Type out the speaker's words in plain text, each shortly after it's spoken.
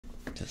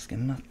Just give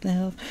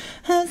myself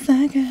a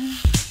second.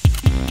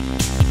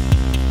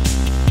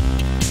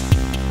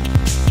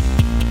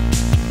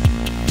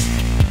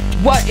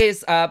 What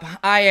is up?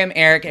 I am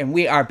Eric, and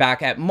we are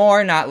back at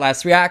More Not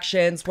Less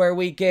Reactions, where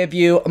we give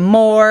you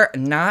more,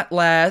 not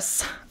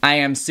less. I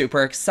am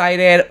super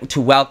excited to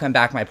welcome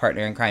back my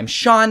partner in crime,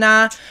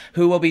 Shauna,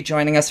 who will be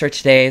joining us for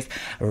today's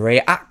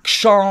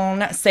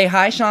reaction. Say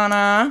hi,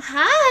 Shauna.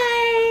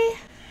 Hi.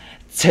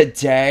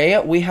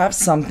 Today, we have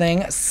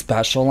something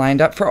special lined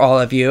up for all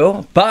of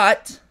you,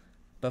 but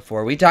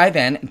before we dive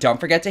in, don't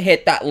forget to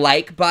hit that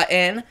like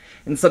button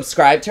and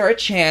subscribe to our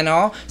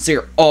channel so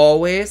you're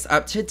always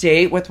up to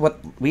date with what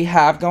we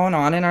have going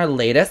on in our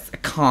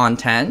latest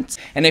content.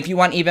 And if you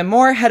want even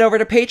more, head over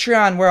to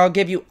Patreon, where I'll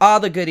give you all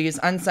the goodies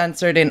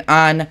uncensored and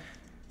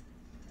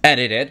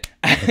unedited,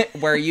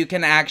 where you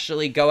can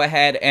actually go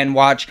ahead and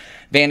watch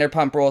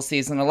Vanderpump Rules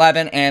Season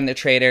 11 and The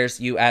Traitors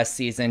US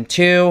Season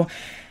 2.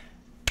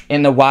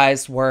 In the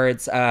wise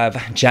words of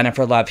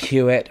Jennifer Love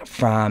Hewitt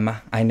from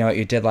I Know What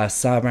You Did Last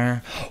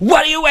Summer,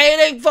 what are you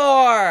waiting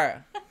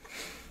for?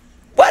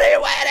 What are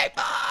you waiting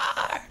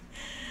for?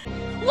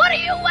 What are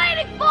you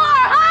waiting for,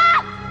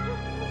 huh?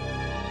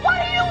 What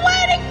are you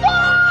waiting for?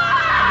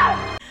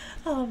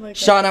 Oh my God.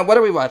 Shauna, what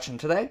are we watching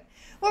today?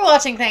 We're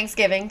watching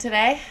Thanksgiving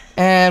today.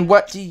 And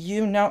what do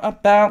you know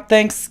about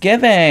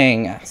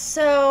Thanksgiving?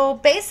 So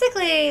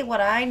basically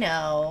what I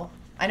know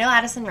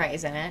Addison Rae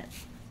is in it.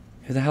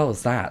 Who the hell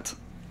is that?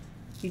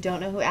 You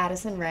don't know who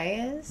Addison Rae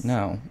is?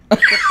 No.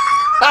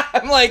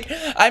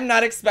 I'm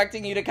not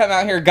expecting you to come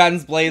out here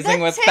guns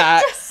blazing with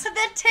facts. The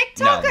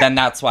TikToker. No, then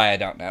that's why I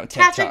don't know.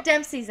 TikTok. Patrick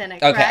Dempsey's in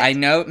it, correct? Okay, I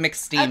know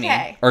McSteamy.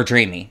 Okay. Or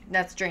Dreamy.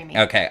 That's Dreamy.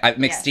 Okay,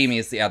 McSteamy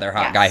is the other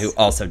hot guy who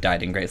also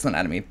died in Grey's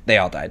Anatomy. They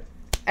all died.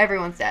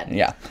 Everyone's dead.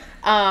 Yeah.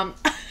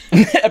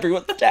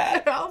 Everyone's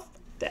dead. They're all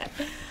dead.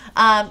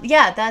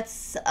 Yeah,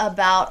 that's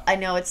about, I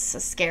know it's a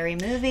scary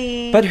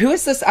movie. But who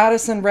is this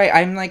Addison Rae?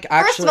 I'm like,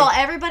 actually... First of all,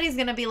 everybody's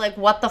going to be like,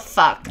 what the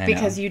fuck? I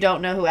Because know. you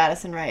don't know who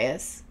Addison Rae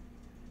is.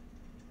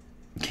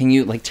 Can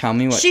you, tell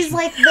me what... She's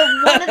like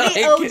one of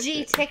the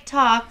OG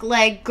TikTok,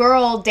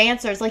 girl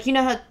dancers. Like, you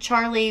know how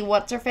Charlie,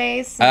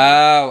 what's-her-face?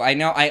 Oh, I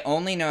know. I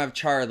only know of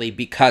Charlie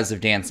because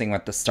of Dancing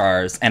with the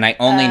Stars. And I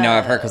only know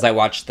of her because I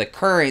watched the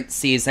current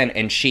season,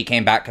 and she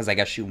came back because I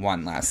guess she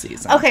won last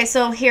season. Okay,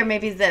 so here,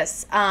 maybe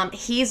this.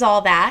 He's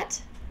All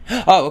That.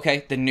 Oh,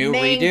 okay. The new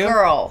Main redo?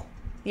 girl.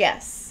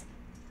 Yes.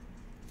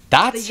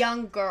 That's... The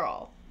young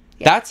girl.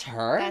 Yeah. That's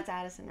her? That's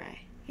Addison Rae.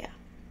 Yeah.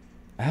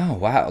 Oh,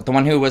 wow. The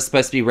one who was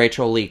supposed to be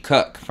Rachel Lee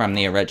Cook from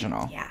the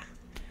original. Yeah.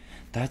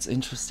 That's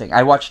interesting.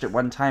 I watched it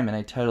one time, and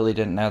I totally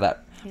didn't know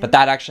that. Yeah. But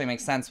that actually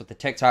makes sense with the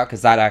TikTok,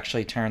 because that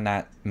actually turned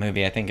that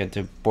movie, I think,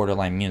 into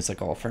borderline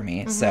musical for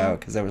me. So,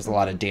 because there was a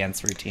lot of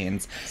dance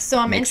routines. So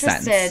I'm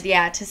interested,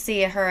 to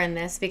see her in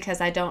this, because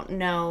I don't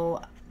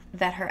know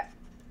that her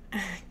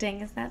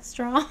acting is that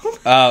strong.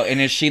 Oh,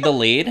 and is she the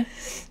lead?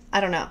 I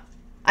don't know.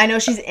 I know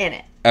she's in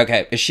it.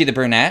 Okay. Is she the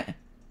brunette?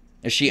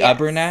 Is she a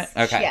brunette?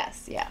 Okay.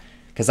 Yes, yeah.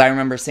 Because I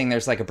remember seeing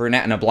there's a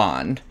brunette and a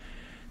blonde.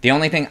 The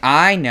only thing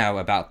I know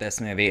about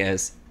this movie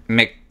is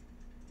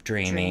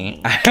McDreamy.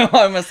 I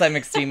almost said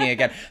McSteamy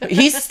again.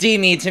 He's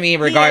steamy to me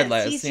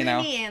regardless, He's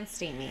dreamy and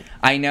steamy.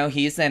 I know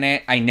he's in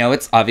it. I know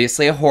it's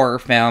obviously a horror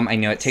film. I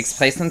know it takes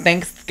place on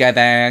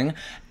Thanksgiving.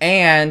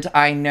 And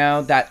I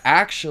know that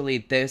actually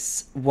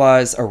this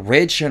was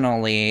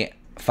originally,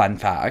 fun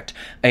fact,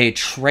 a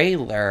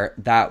trailer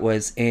that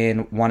was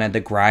in one of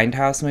the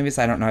Grindhouse movies.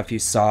 I don't know if you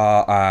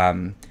saw,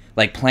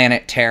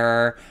 Planet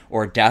Terror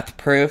or Death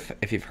Proof,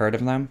 if you've heard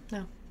of them.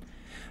 No.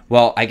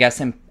 Well, I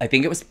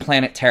think it was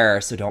Planet Terror,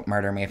 so don't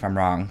murder me if I'm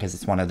wrong, because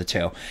it's one of the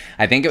two.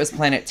 I think it was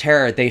Planet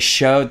Terror. They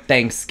showed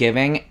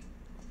Thanksgiving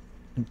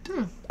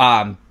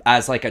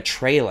as a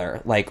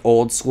trailer,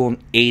 old school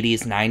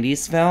 80s,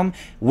 90s film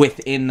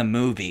within the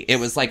movie. It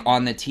was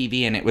on the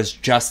TV, and it was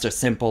just a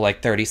simple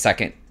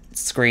 30-second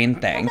screen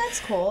thing. Oh,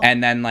 that's cool.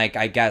 And then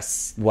I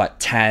guess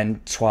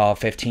 10, 12,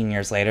 15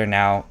 years later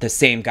now, the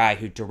same guy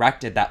who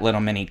directed that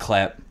little mini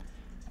clip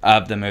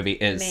of the movie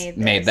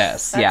made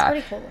this. That's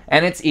pretty cool.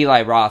 And it's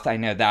Eli Roth, I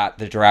know that,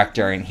 the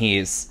director, and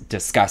he's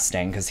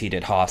disgusting because he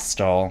did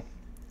Hostel,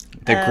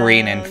 The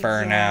Green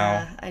Inferno.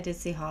 Yeah, I did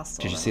see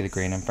Hostel. Did you see The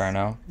Green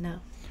Inferno? No.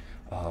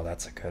 Oh,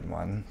 that's a good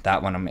one.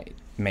 That one will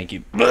make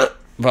you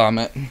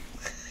vomit.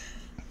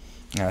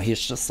 No, he's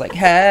just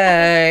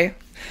hey,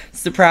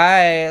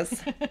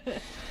 surprise.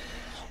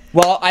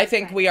 Well, I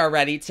think we are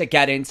ready to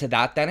get into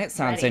that then. It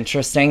sounds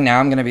interesting. Now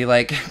I'm going to be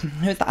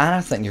who's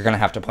Addison? You're going to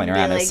have to point her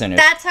out as soon as...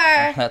 That's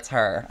her. That's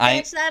her.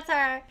 Bitch, that's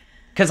her.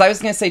 Because I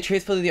was going to say,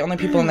 truthfully, the only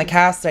people in the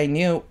cast I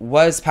knew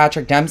was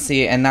Patrick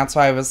Dempsey, and that's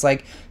why I was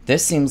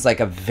this seems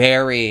like a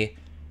very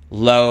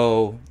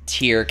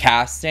low-tier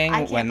casting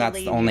when that's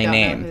the only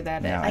name. Know who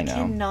that is. No, I know.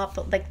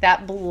 Cannot...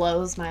 that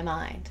blows my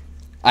mind.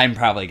 I'm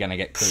probably going to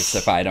get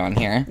crucified on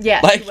here.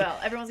 Yes, you will.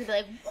 Everyone's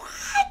going to be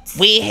what?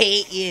 We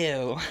hate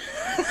you.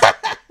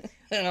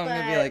 And I'm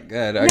going to be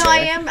good, okay. No, I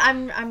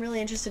am. I'm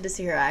really interested to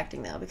see her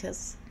acting, though,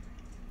 because...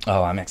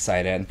 Oh, I'm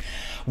excited.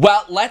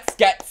 Well, let's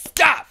get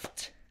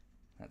stuffed.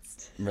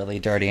 really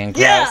dirty and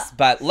gross.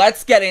 But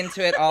let's get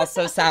into it.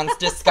 Also sounds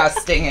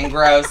disgusting and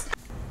gross.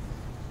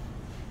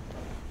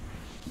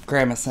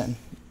 Gramison,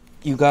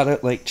 you gotta,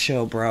 like,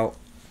 chill, bro.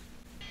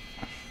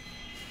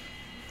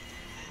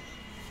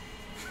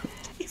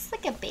 He's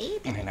like a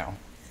baby. I know.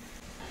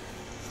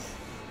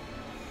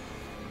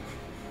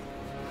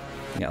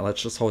 Yeah,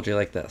 let's just hold you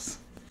like this.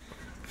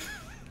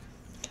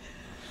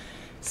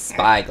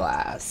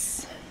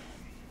 Spyglass.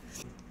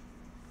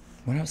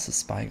 What else is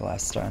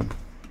Spyglass done?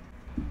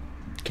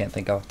 Can't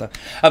think of the...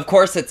 Of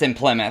course it's in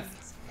Plymouth.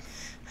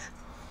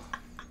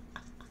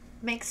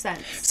 Makes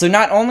sense. So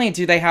not only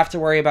do they have to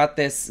worry about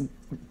this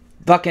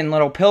fucking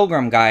little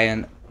pilgrim guy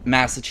in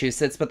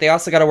Massachusetts, but they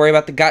also got to worry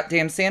about the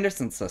goddamn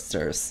Sanderson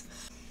sisters.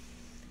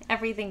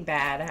 Everything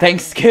bad.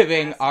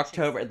 Thanksgiving,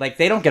 October. Like,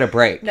 they don't get a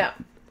break. No.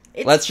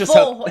 It's Let's just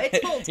full, hope... it's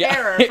full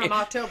terror from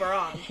October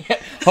on.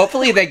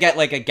 Hopefully they get,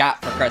 like, a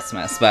gap for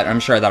Christmas, but I'm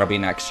sure that'll be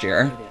next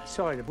year.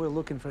 Sorry, we're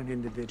looking for an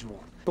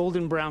individual.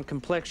 Golden brown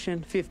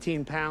complexion,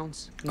 15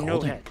 pounds, no head.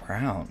 Golden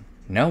brown.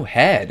 No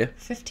head?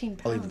 15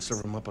 pounds. I'll even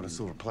serve them up on a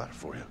silver platter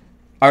for you.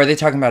 Are they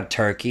talking about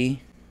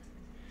turkey?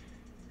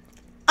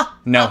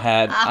 No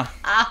head.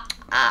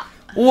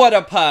 What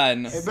a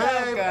pun. Hey,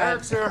 babe,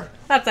 Eric's here.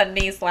 That's a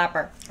knee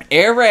slapper.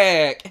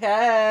 Eric,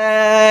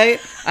 hey.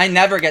 I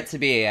never get to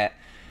be in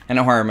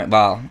a horror movie.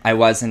 Well, I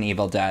was in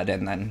Evil Dead,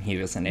 and then he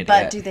was an idiot.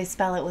 But do they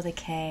spell it with a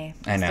K?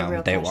 I know, the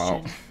real they question.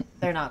 won't.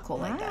 They're not cool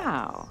like that.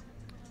 Wow.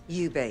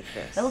 You bake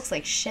this. That looks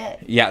like shit.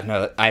 Yeah,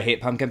 no, I hate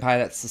pumpkin pie.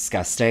 That's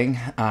disgusting.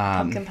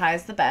 Pumpkin pie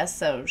is the best,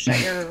 so shut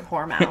your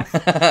whore mouth.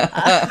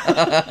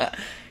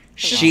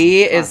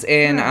 She is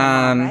in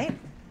Right?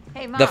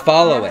 Hey, Mom, The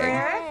Following.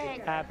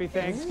 Happy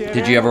Thanksgiving.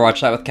 Did you ever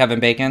watch that with Kevin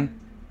Bacon?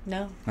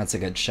 No. That's a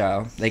good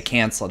show. They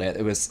canceled it.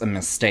 It was a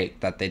mistake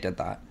that they did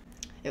that.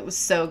 It was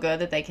so good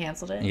that they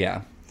canceled it?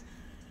 Yeah.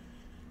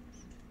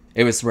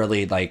 It was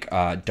really, like,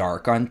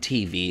 dark on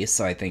TV,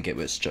 so I think it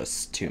was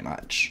just too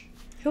much.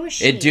 Who is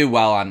she? It'd do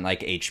well on, like,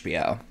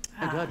 HBO.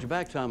 Thank God you're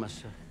back,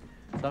 Thomas.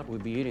 Thought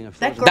we'd be eating a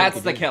That frozen girl-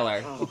 That's the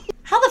killer.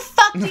 How the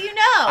fuck do you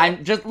know?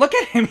 I'm just, look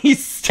at him.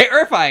 He's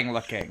terrifying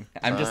looking.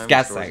 I'm just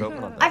guessing.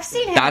 I've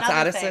seen him That's in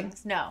other Addison?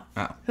 things. No.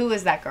 Oh. Who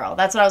is that girl?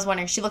 That's what I was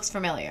wondering. She looks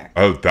familiar.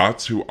 Oh,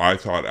 that's who I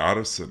thought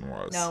Addison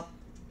was. No.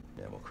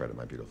 Yeah, well, credit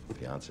my beautiful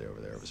fiance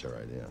over there. It was her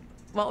idea.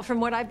 Well, from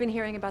what I've been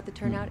hearing about the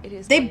turnout, it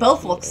is. They going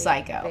both to look be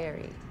psycho.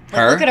 Very. Like,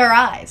 Her? look at her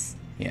eyes.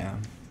 Yeah.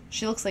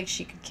 She looks like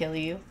she could kill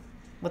you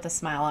with a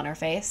smile on her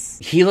face.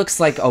 He looks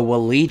like a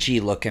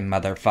Waluigi looking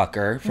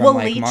motherfucker from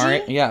like Waluigi?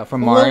 Mario. Yeah,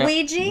 from Mario.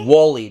 Waluigi?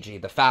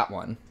 Waluigi, the fat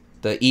one,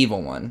 the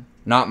evil one,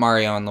 not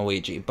Mario and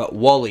Luigi, but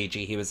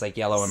Waluigi. He was like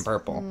yellow and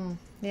purple.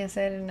 Yes,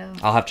 I didn't know.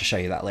 I'll have to show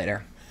you that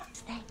later.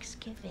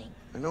 Thanksgiving.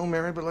 I know,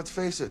 Mary, but let's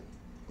face it.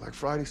 Black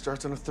Friday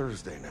starts on a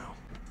Thursday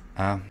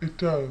now. It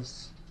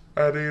does.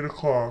 At 8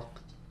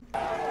 o'clock.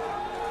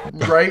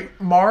 Right,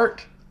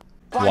 Mart?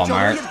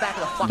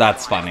 Walmart.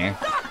 That's funny.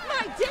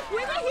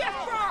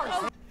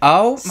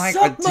 Oh my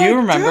god! Do you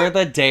remember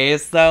the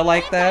days though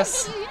like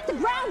this?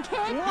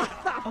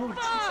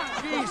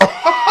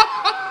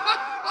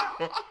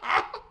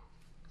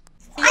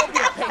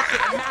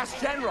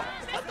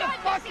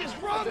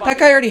 That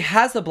guy already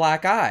has a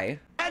black eye.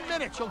 10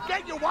 minutes, you'll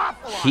get your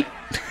waffle on. He,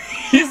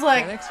 He's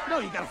like, No,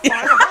 you got a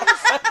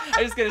firehouse.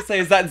 I was gonna say,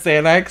 is that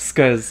Xanax?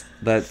 Because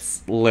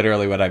that's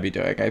literally what I'd be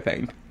doing, I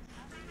think.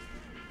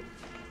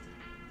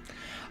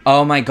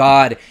 Oh my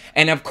god.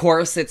 And of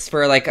course it's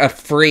for like a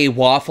free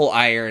waffle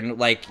iron,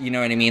 like, you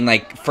know what I mean?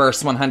 Like,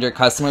 first 100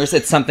 customers,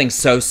 it's something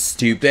so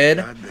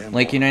stupid.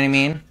 Like, you know what I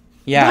mean?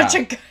 Yeah. bunch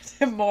of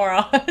goddamn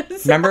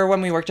morons. Remember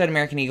when we worked at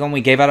American Eagle and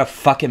we gave out a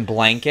fucking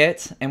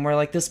blanket? And we're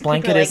like, this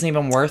blanket like, isn't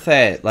even worth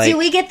it. Like, Do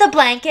we get the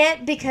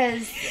blanket?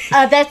 Because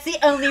that's the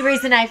only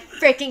reason I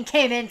freaking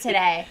came in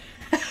today.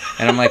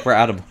 and I'm like, we're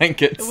out of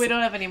blankets. We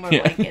don't have any more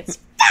blankets.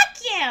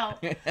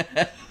 Fuck you!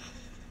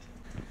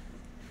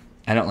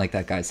 I don't like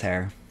that guy's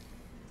hair.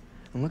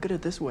 And look at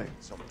it this way.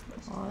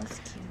 Oh, that's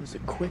cute. It was a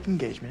quick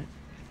engagement,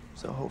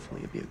 so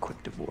hopefully it'll be a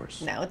quick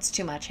divorce. No, it's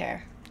too much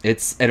hair.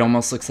 It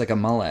almost looks like a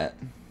mullet.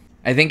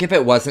 I think if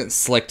it wasn't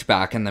slicked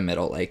back in the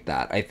middle like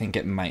that, I think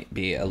it might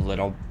be a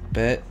little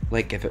bit,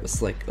 like if it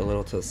was like a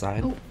little to the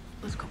side. Oh,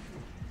 let's go.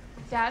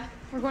 Dad,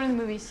 we're going to the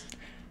movies.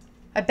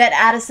 I bet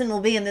Addison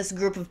will be in this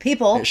group of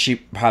people. She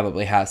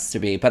probably has to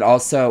be. But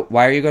also,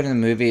 why are you going to the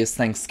movies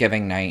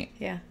Thanksgiving night?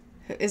 Yeah.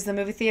 Is the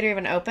movie theater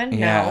even open?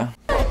 Yeah.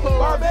 No.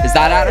 Is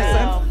that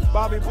Addison?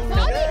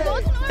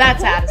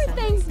 That's Addison.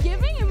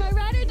 Thanksgiving, am I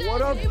right or did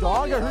What up,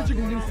 dog? I heard you're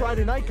gonna do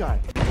Friday night guy.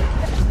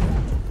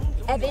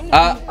 Evan, you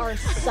are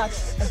such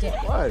a dick.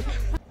 What?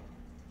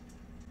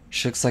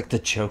 She looks like the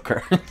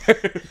Joker.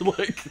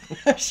 like,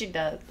 She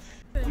does.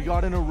 We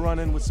got in a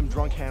run-in with some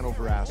drunk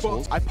Hanover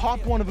assholes. I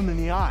popped one of them in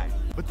the eye,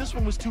 but this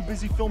one was too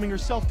busy filming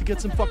herself to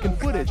get some fucking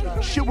footage.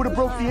 Shit would have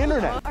broke the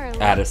internet.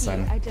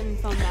 Addison. I didn't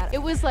film that.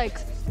 It was like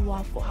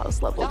Waffle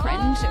House level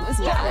cringe. It was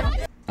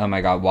bad. Oh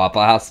my god,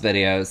 Waffle House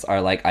videos are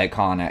like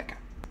iconic.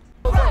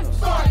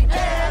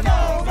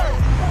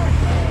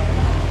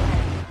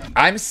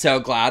 I'm so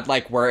glad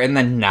like we're in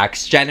the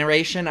next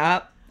generation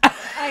up.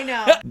 I I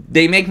know.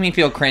 They make me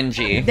feel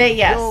cringy.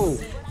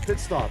 Yes. Pit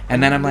stop.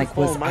 And then I'm like,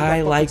 was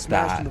I like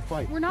that?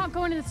 We're not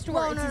going to the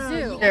store. It's a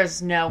zoo.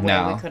 There's no way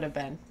No. we could have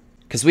been.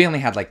 Because we only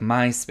had like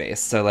MySpace,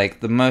 so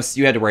like the most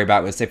you had to worry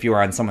about was if you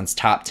were on someone's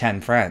top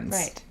 10 friends.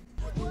 Right.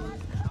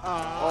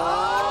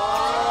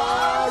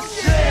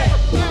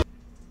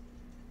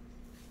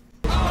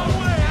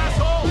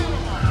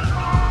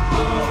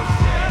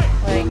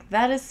 Like,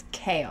 that is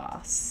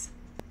chaos.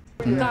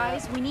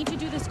 Guys, we need to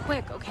do this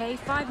quick, okay?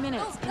 5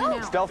 minutes. In and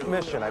out. Stealth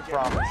mission, I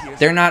promise.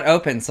 They're not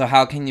open, so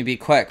how can you be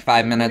quick?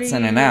 5 minutes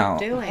in and out.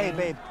 Doing? Hey,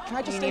 babe. Can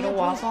I just You stay need a here,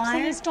 waffle please?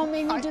 iron? Please don't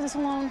make me do this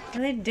alone. What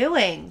are they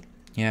doing?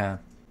 Yeah.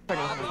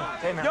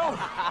 Hey, man. Yo!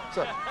 What's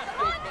up?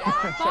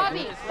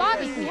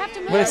 Bobby, we have to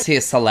move. What is he,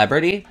 a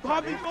celebrity?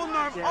 Bobby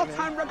Goldnerf,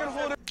 all-time record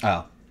holder.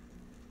 Oh.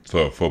 It's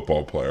a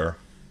football player.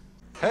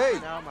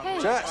 Hey,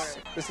 Hey. Jess.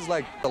 This is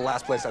like the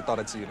last place I thought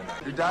I'd see you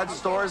tonight. Your dad's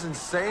store is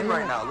insane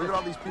right now. Look at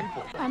all these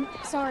people. I'm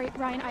sorry,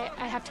 Ryan.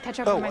 I have to catch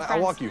up Oh, with my friends.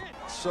 I'll walk you.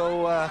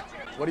 So,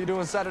 what are you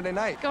doing Saturday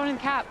night? Going to the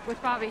Cap with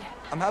Bobby.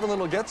 I'm having a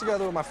little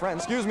get-together with my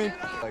friends. Excuse me.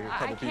 Like a I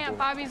couple can't. people.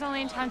 Bobby's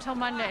only in town till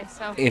Monday,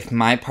 so. If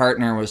my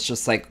partner was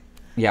just like,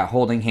 yeah,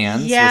 holding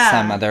hands with Yeah.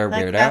 some other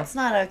like, weirdo. That's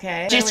not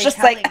okay. She's Really just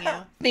telling like, you.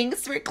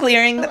 thanks for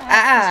clearing the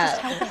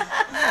path.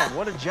 Man,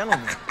 what a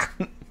gentleman.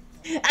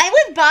 I'm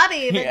with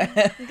Bobby,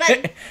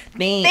 but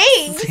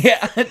Thanks.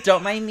 Yeah,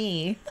 don't mind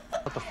me.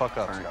 What the fuck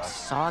up, Scott?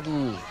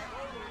 Soggy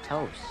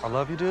toast. I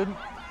love you, dude,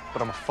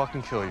 but I'm gonna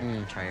fucking kill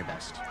you. Try your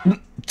best.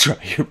 Try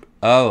your...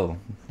 Oh,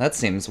 that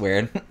seems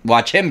weird.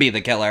 Watch him be the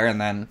killer and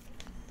then...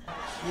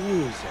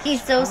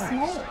 he's so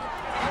small.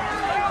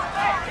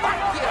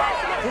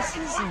 This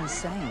is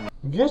insane.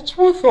 What's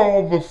with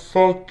all the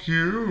fuck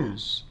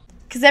yous?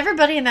 Because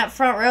everybody in that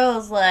front row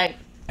is like,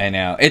 I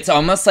know. It's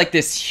almost like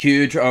this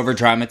huge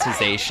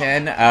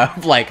over-dramatization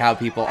of like how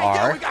people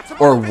are.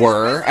 Or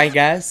were, I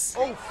guess.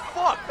 Oh,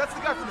 fuck. That's the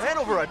guy from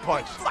Hanover I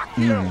punched. Fuck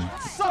you.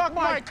 Suck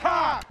my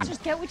cock.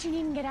 Just get what you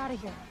need and get out of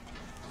here.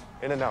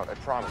 In and out, I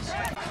promise.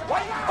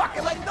 Why are you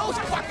fucking letting those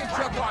fucking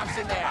jerk-offs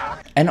in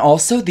there? And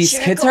also, these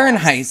kids are in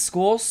high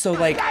school, so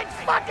like... That's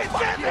fucking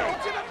different.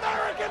 It's an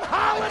American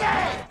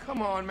holiday.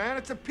 Come on, man.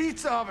 It's a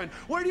pizza oven.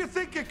 Where do you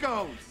think it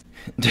goes?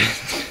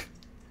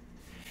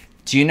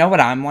 Do you know what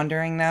I'm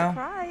wondering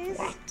now?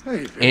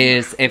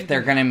 Is if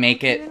they're gonna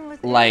make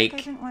it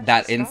like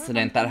that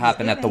incident that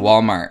happened at the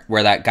Walmart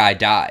where that guy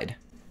died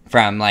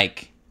from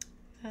like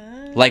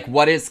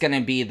what is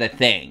gonna be the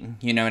thing,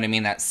 you know what I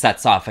mean, that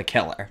sets off a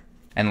killer?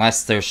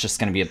 Unless there's just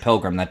gonna be a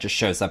pilgrim that just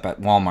shows up at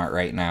Walmart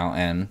right now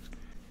and...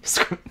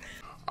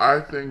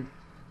 I think...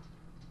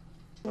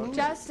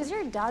 Jess, does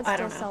your dad still I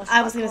don't know. sell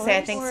I was going to say,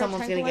 I colors think or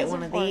someone's going to get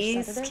one of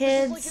these tranquilizer or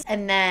kids,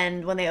 and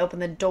then when they open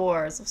the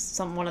doors,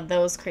 one of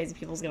those crazy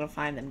people's going to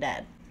find them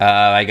dead. Oh,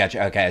 I got you.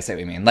 Okay, I see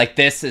what you mean. Like,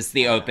 this is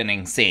the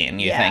opening scene,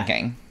 you're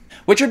thinking.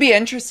 Which would be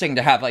interesting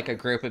to have, like, a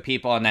group of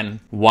people and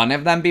then one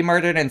of them be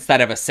murdered instead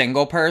of a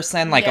single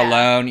person, like,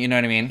 alone, you know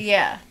what I mean?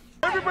 Yeah.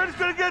 Everybody's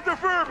gonna get their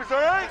Furbies, all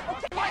right?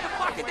 Why the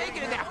fuck did they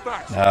get in there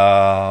first?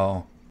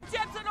 Oh.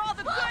 Dibs on all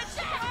the good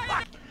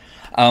shit.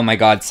 Oh my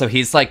god, so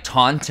he's, like,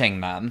 taunting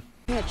them.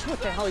 Mitch, what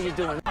the hell are you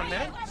doing?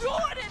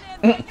 Jordan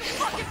in there. You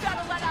fucking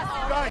better let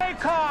us. Stay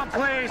calm,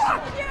 please.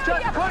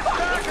 Just push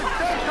back and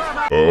stay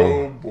calm.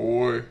 Oh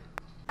boy.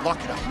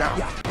 Lock it up now.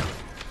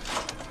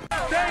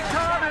 Stay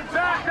calm and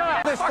back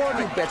up. This for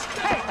you, bitch.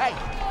 Hey,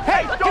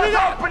 Hey, doors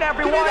open,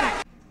 everyone.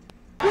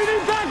 We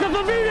need backup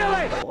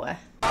immediately.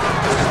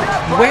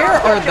 Where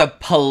are the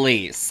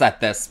police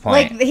at this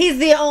point? Like, he's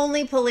the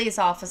only police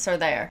officer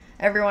there.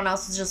 Everyone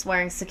else is just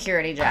wearing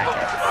security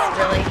jackets.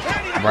 Really?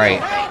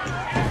 Right.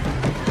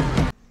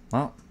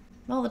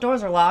 Well, the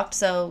doors are locked,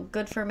 so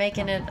good for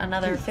making it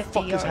another 50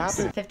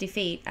 yards. 50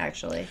 feet,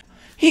 actually.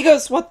 He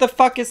goes, what the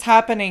fuck is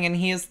happening? And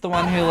he is the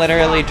one who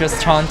literally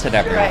just taunted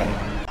everyone.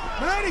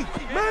 Maddie,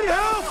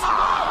 help!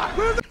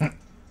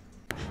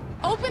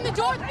 Open the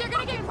door. They're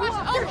going to get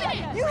crushed. Open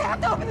it. You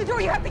have to open the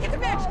door. You have to get the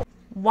bitch.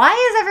 Why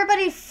is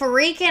everybody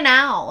freaking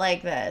out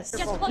like this?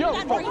 Just plug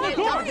that door. They're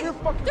going to get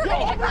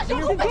crushed.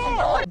 Open the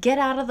door. Get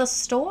out of the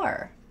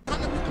store. Did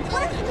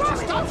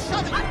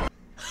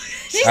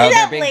you see Oh, they're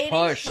that being lady?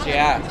 pushed,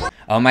 yeah.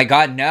 Oh my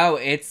god, no,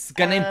 it's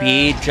gonna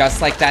be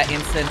just like that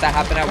incident that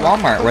happened at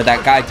Walmart where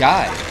that guy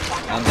died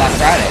on Black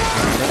Friday.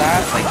 Remember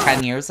that? Like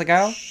 10 years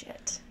ago?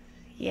 Shit.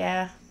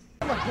 Yeah.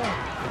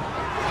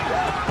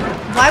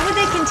 Why would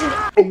they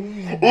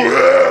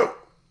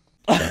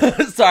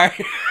continue?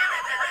 Sorry.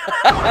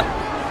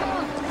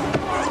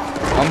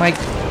 Oh my...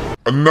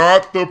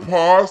 Not the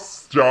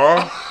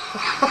pasta.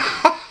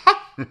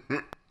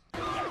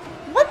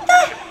 What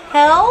the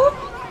hell?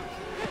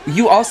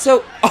 You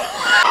also...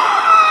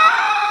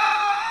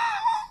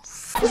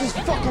 This is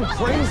fucking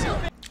crazy.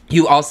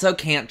 You also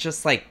can't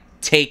just, like,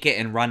 take it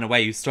and run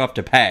away. You still have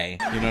to pay.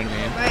 You know what I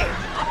mean?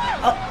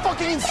 Right.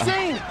 Fucking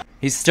insane.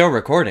 He's still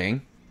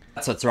recording.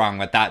 That's what's wrong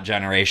with that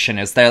generation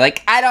is they're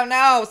like, I don't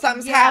know,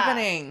 something's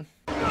happening.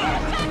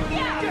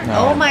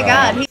 Oh my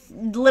god, he's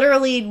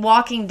literally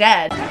Walking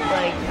Dead.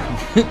 Like,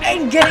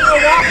 and getting a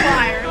waffle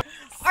iron.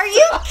 Are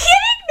you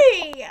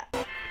kidding me?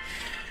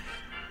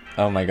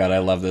 Oh my god, I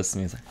love this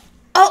music.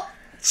 Oh,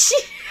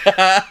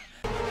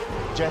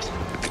 Jess,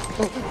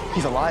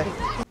 he's alive.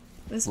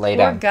 this Lay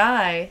poor down.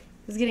 guy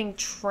is getting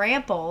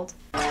trampled.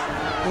 He's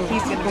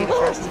gonna be the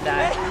first to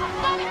die.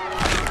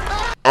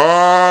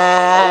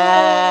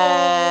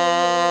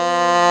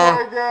 Oh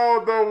my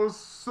god, that was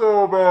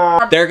so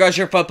bad. There goes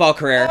your football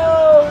career.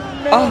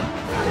 Oh no!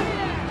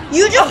 Oh,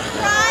 You just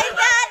fried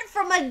that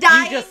from a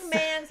dying just-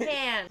 man's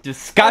hand.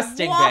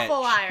 disgusting A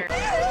waffle bitch.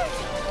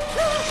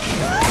 iron.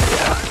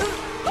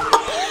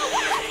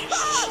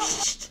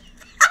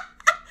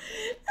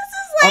 This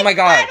is like Oh my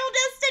god. Final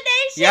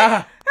Destination.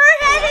 Yeah. Her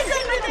head is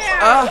under there.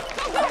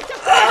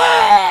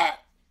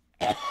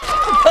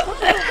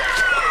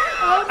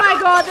 Oh my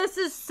god, this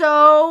is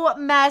so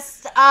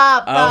messed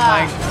up. Oh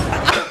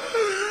my.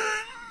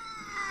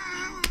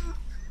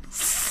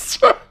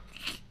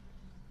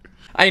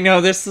 I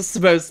know this is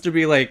supposed to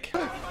be like.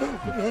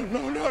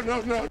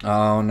 No.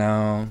 Oh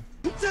no.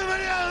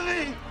 Somebody help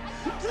me!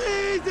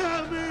 Please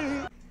help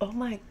me! Oh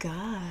my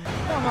god.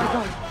 Oh my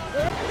god.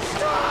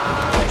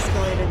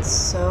 Escalated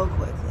so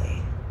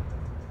quickly.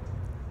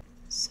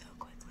 So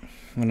quickly.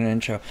 What an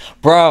intro.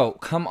 Bro,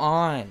 come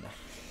on.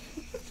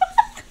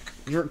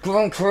 You're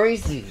going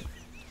crazy.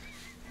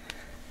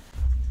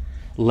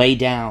 Lay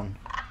down.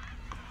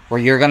 Or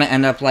you're gonna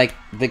end up like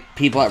the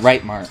people at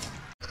Right Mart.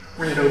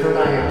 Ran over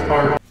by a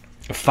car.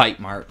 Fight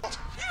Mart.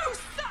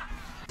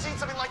 Seen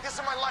something like this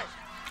in my life.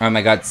 Oh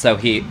my god, so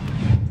he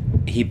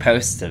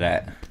posted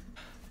it.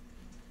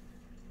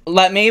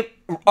 Let me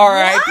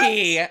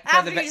R.I.P.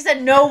 After you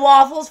said no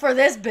waffles for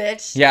this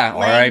bitch. Yeah,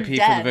 laying R.I.P. for the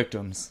dead.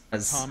 victims.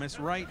 Thomas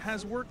Wright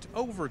has worked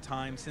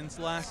overtime since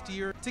last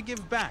year to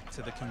give back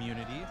to the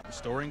community,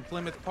 restoring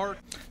Plymouth Park.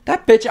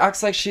 That bitch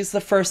acts like she's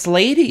the first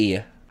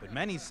lady. But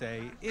many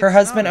say Her it's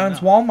husband not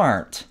owns enough.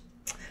 Walmart.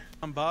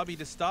 Bobby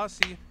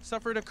DeStassi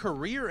suffered a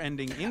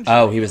career-ending injury.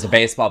 Oh, he was a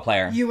baseball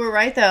player. You were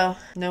right though.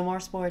 No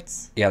more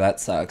sports. Yeah, that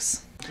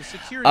sucks. The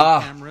security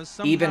cameras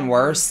somehow Even weren't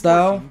worse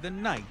though. working the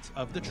night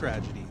of the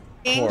tragedy.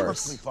 Of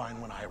course. Perfectly fine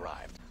when I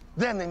arrived.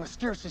 Then they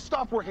mysteriously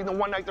stopped working the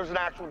one night there's an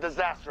actual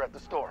disaster at the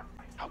store.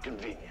 How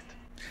convenient.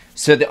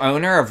 So the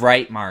owner of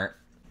Right Mart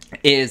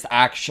is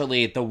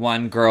actually the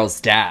one girl's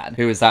dad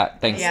who was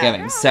at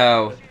Thanksgiving. Yeah.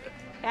 So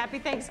Happy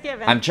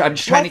Thanksgiving. I'm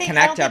just trying to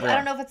connect I everyone.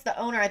 don't know if it's the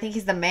owner. I think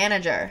he's the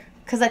manager.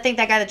 Because I think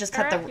that guy that just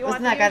cut the... Eric, you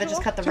want Wasn't that the guy that usual?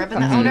 just cut the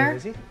ribbon the owner?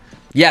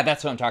 Yeah,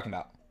 that's what I'm talking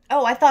about.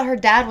 Oh, I thought her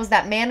dad was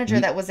that manager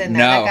that was in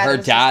there. No, that guy her that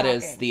was dad just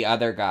is talking. the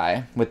other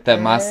guy with the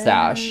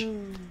mustache.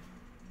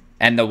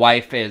 And the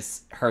wife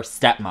is her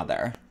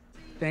stepmother.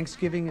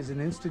 Thanksgiving is an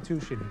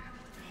institution.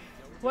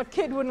 What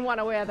kid wouldn't want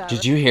to wear that?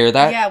 Did you hear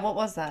that? Yeah, what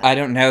was that? I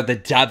don't know. The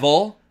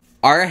devil?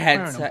 Our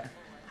headset.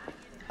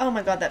 Oh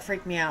my god, that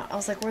freaked me out. I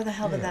was like, where the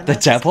hell did that The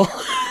message devil?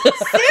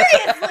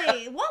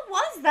 Seriously, what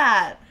was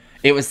that?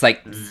 It was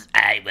like,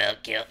 I will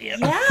kill you.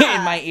 Yeah.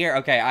 In my ear.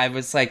 Okay, I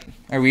was like,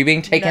 are we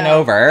being taken No,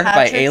 over by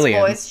Patrick's aliens?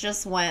 voice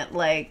just went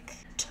like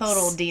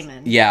total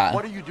demon. Yeah.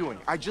 What are you doing?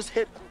 I just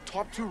hit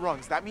top 2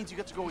 rungs. That means you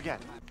get to go again.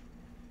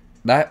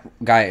 That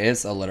guy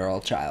is a literal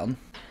child.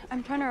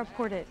 I'm trying to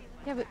report it.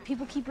 Yeah, but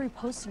people keep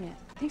reposting it.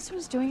 I think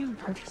someone's doing it on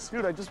purpose.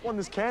 Dude, I just won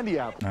this candy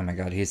apple. Oh my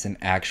god, he's an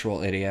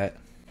actual idiot.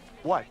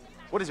 What?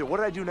 What is it? What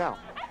did I do now?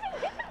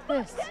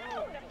 This.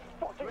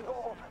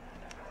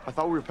 I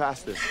thought we were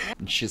past this.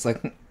 And she's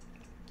like,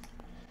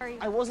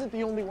 I wasn't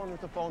the only one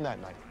with the phone that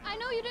night. I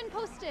know you didn't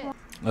post it.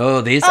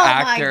 oh, these Oh my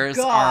actors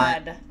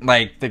God. aren't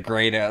like the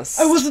greatest.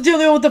 I wasn't the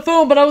only one with the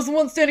phone, but I was the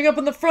one standing up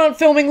in the front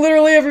filming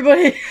literally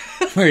everybody.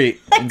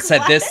 Wait, and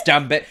said this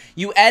dumb bit.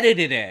 You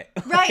edited it.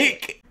 Right.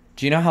 Like,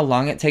 do you know how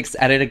long it takes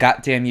to edit a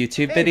goddamn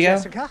YouTube Hey, video?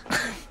 Jessica.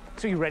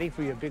 So you ready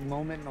for your big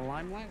moment in the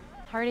limelight?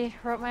 Already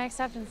wrote my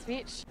acceptance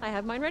speech. I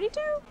have mine ready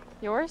too.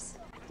 Yours?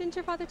 Didn't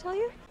your father tell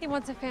you? He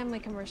wants a family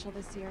commercial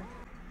this year.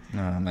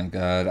 Oh my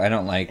god, I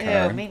don't like Ew,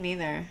 her. me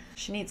neither.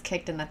 She needs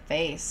kicked in the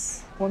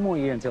face. One more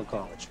year until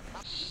college.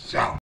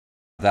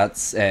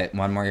 That's it.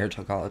 One more year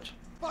till college.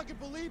 Fucking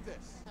believe this.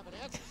 I have an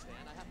answer, Stan.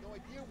 I have no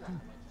idea what.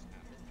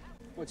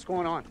 What's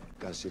going on?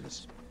 Gotta see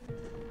this.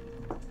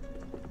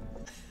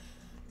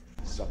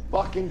 It's a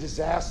fucking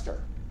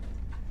disaster.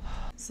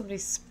 Somebody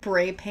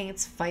spray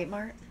paints Fight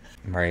Mart.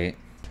 Right.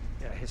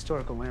 Yeah, a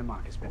historical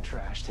landmark has been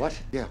trashed. What?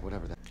 Yeah,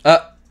 whatever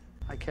that.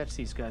 I catch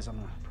these guys, I'm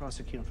gonna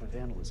prosecute them for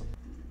vandalism.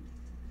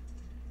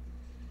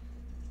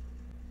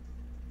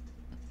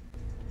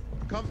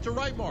 Comes to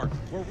Right Mark,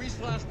 where we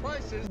slash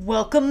prices.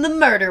 Welcome the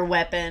murder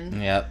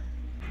weapon. Yep.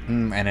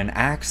 And an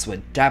axe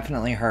would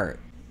definitely hurt.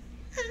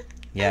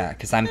 Yeah,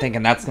 because I'm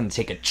thinking that's going to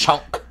take a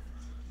chunk.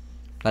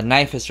 The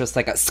knife is just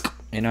like a,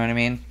 you know what I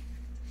mean?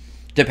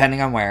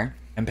 Depending on where.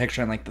 I'm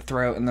picturing like the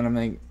throat, and then I'm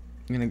like,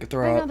 going to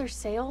throw up. Another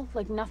sale,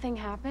 like nothing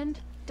happened.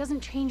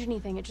 Doesn't change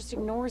anything. It just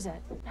ignores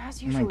it.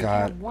 As usual, we can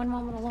God. have one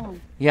moment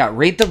alone. Yeah,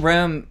 read the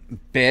room,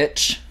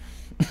 bitch.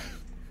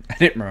 I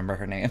didn't remember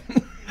her name.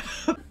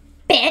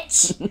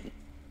 Bitch.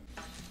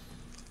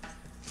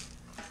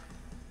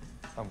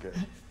 I'm good.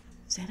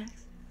 Xanax?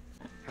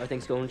 How are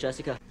things going,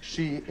 Jessica?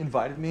 She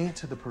invited me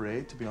to the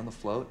parade to be on the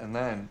float, and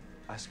then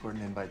I scored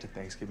an invite to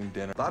Thanksgiving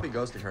dinner. Bobby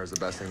ghosting her is the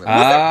best thing that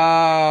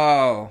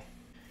Oh.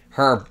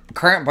 Her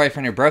current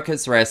boyfriend who broke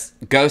his wrist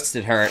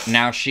ghosted her.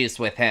 Now she's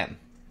with him.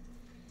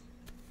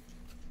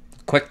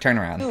 Quick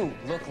turnaround. You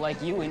look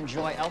like you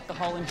enjoy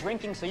alcohol and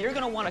drinking, so you're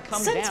gonna want to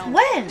come Since down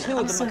when? to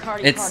the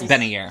McCarty It's parties.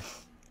 been a year.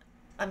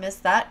 I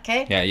missed that.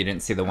 Okay. Yeah, you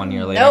didn't see the 1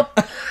 year later. Nope.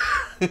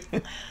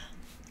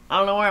 I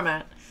don't know where I'm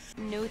at.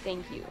 No,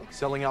 thank you.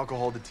 Selling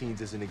alcohol to teens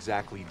isn't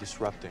exactly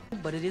disrupting.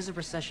 But it is a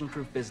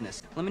recession-proof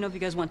business. Let me know if you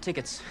guys want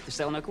tickets. They're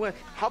selling out quick.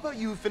 How about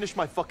you finish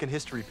my fucking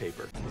history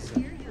paper?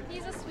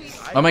 He's a sweet.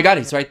 Oh my god,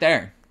 he's right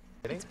there.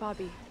 It's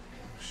Bobby.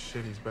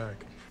 Shit, he's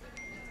back.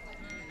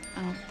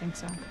 I don't think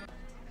so.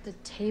 The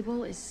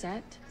table is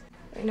set?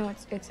 No,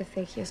 it's a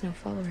fake. He has no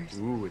followers.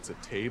 Ooh, it's a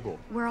table.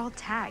 We're all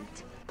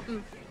tagged.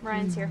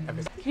 Ryan's here.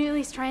 Can you at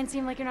least try and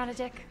seem like you're not a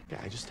dick? Yeah,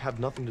 I just have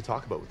nothing to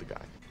talk about with the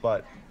guy.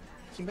 But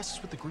he messes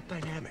with the group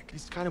dynamic.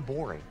 He's kind of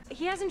boring.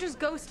 He hasn't just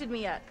ghosted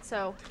me yet,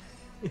 so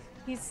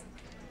he's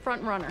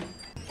front runner.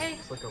 Hey.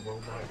 It's like a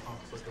robot.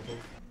 It's like a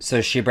robot. So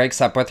she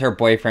breaks up with her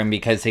boyfriend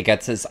because he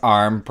gets his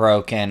arm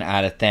broken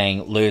at a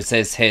thing,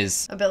 loses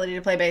his Ability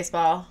to play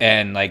baseball.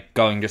 and like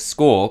going to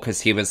school because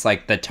he was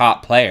like the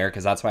top player,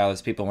 because that's why all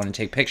those people want to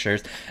take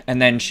pictures.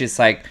 And then she's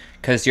like,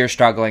 because you're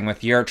struggling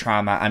with your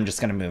trauma, I'm just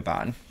gonna move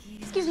on.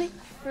 Excuse me.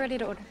 We're ready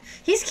to order.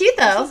 He's cute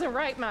though. This isn't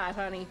right, Matt,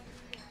 honey.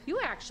 You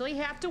actually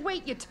have to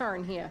wait your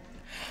turn here.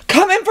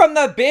 Coming from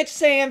the bitch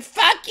saying,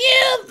 fuck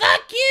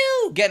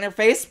you, getting her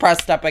face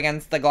pressed up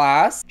against the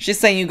glass. She's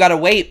saying you gotta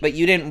wait, but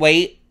you didn't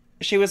wait.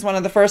 She was one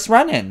of the first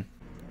run-in.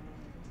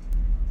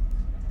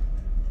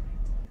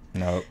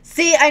 Nope.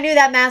 See, I knew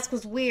that mask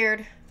was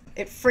weird.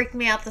 It freaked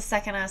me out the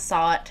second I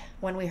saw it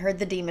when we heard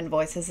the demon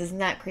voices. Isn't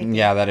that creepy?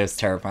 Yeah, that is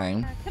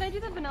terrifying. Can I do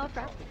the vanilla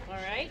frap? All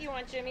right. You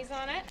want Jimmy's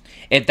on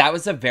it? That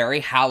was a very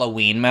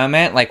Halloween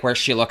moment, like where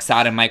she looks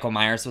out and Michael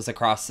Myers was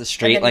across the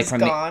street, then like he's from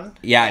gone.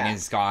 Yeah, Yeah. and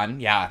he's gone.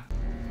 Yeah.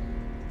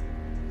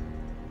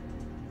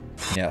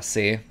 Yeah.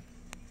 See.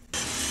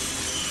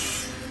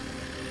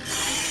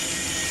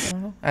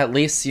 Well, at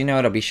least you know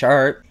it'll be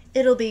sharp.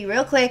 It'll be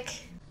real quick.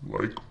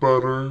 Like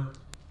butter.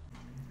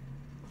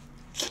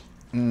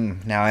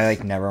 Now I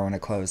like never want to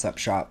close up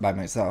shop by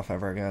myself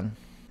ever again.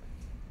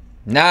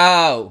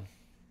 No.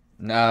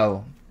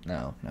 No.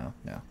 No. No.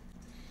 No.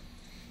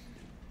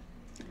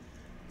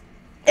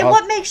 And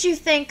what makes you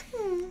think,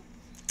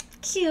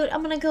 cute,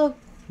 I'm gonna go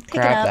pick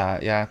it Grab up.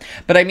 that, yeah.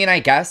 But I mean, I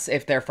guess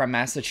if they're from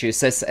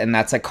Massachusetts and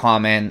that's a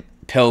common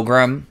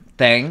pilgrim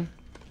thing,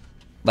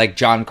 like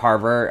John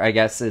Carver, I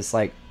guess, is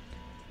like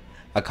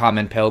a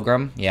common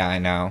pilgrim. Yeah, I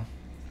know.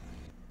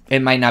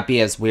 It might not be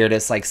as weird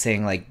as like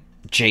seeing like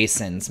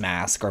Jason's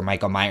mask or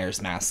Michael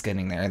Myers' mask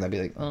getting there. They'd be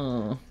like,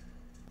 oh.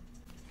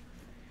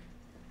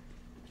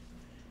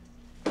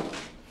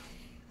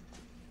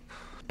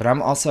 But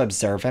I'm also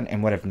observant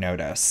and would have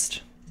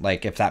noticed,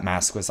 like, if that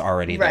mask was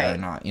already there or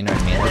not. You know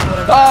what I mean?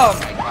 Oh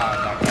my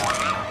god, that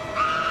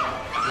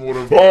got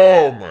me.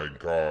 Oh my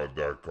god,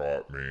 that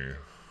got me.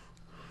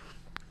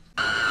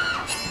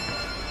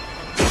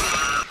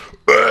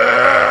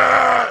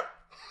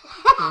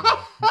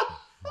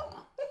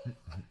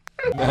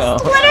 No.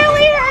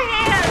 Literally her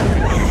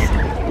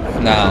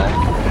hand! No.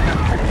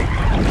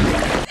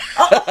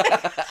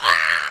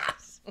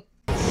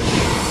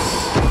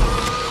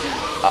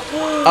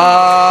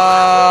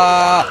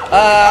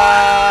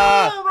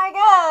 Oh my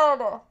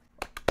god!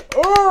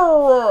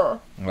 Ew!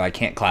 Well, I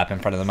can't clap in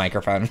front of the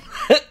microphone.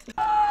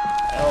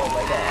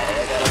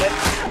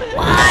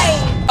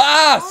 Why?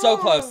 Ah, so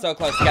close, so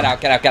close. Get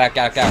out, get out, get out,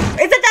 get out, get out.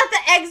 Isn't that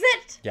the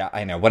exit? Yeah,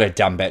 I know. What a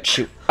dumb bitch.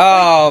 Shoot.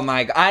 Oh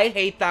my god. I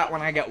hate that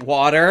when I get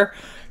water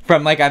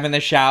from like I'm in the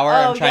shower.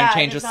 I'm trying to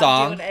change a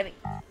song.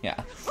 Yeah.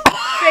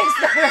 Face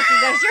not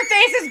recognized. Your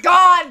face is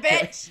gone,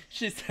 bitch!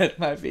 She said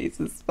my face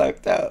is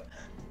fucked up.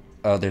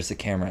 Oh, there's a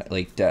camera,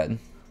 like, dead.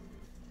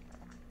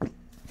 I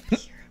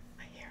hear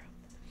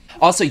him.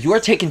 Also, you are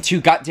taking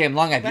too goddamn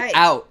long. I'd be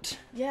out.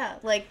 Yeah,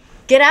 like,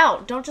 get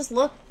out. Don't just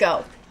look.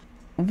 Go.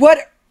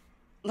 What?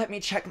 Let me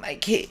check my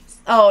keys.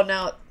 Oh,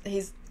 no.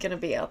 He's gonna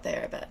be out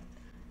there, I bet.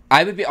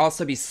 I would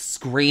also be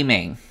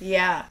screaming.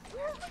 Yeah.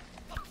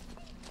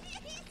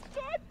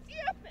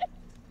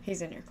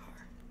 He's in your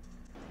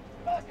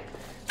car.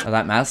 Oh,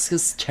 that mask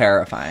is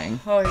terrifying.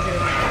 Oh, you're doing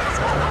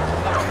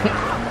that.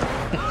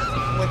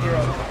 With your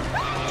own car.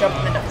 Jump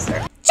in the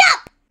dumpster.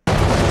 Jump!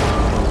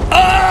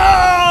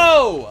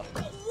 Oh!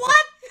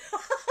 What?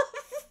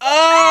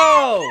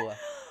 Oh!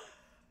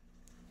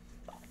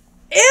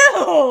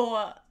 Ew!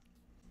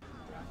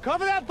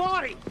 Cover that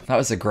body! That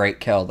was a great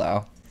kill,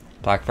 though.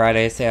 Black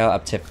Friday sale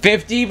up to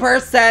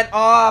 50%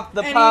 off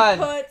the And pun.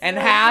 he puts And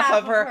the half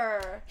of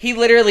her. He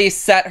literally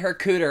set her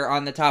cooter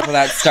on the top of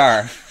that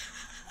star.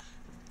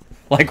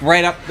 Like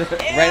right up the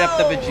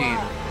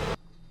vagine.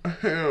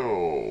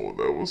 Ew,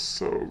 that was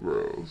so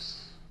gross.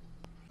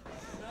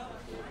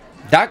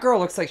 That girl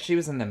looks like she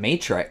was in the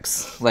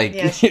Matrix. Like,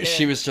 Yeah, she did.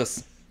 she was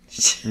just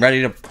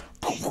ready to...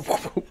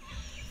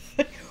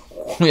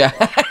 Yeah.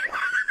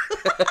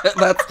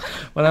 That's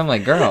when I'm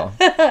like, girl.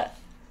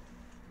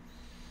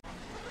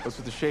 What's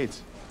with the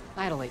shades?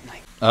 I had a late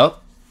night. Oh.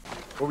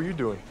 What were you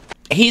doing?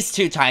 He's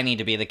too tiny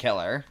to be the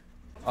killer.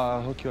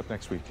 I'll hook you up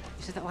next week.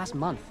 You said that last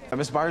month.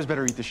 Miss Byers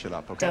better eat this shit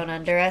up, okay? Don't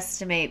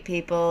underestimate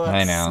people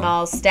I of know.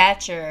 small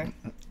stature.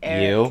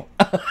 Eric. You?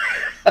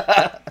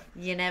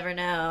 You never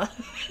know.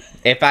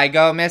 If I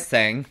go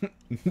missing,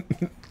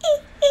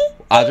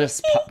 I'll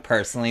just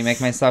personally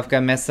make myself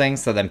go missing,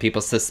 so then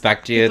people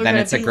suspect you. People are Then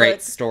gonna it's a be great like,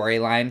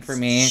 storyline for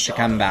me to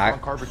come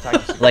back.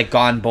 Carbohydrates. Like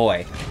Gone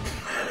Boy.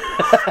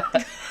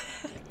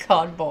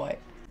 Con boy.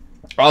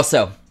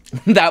 Also,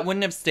 that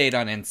wouldn't have stayed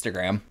on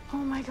Instagram. Oh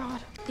my god.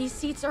 These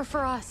seats are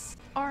for us.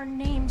 Our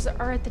names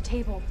are at the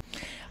table.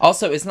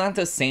 Also, isn't that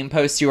the same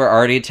post you were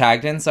already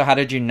tagged in? So how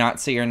did you not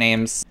see your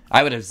names?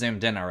 I would have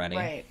zoomed in already.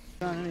 Right.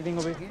 Anything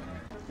over here?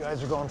 You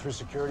guys are going through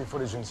security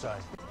footage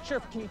inside.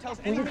 Sheriff, can you tell us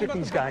Can you get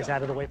these guys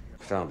out of the way?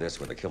 Found this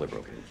when the killer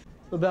broke in.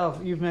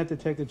 LaBelle, you've met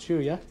Detective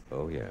Chu, yeah?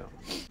 Oh, yeah.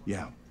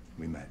 Yeah,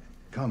 we met.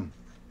 Come,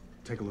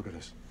 take a look at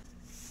this.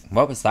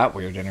 What was that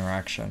weird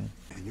interaction?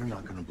 And you're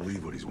not gonna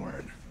believe what he's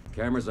wearing.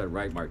 Cameras at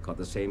Right Mark caught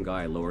the same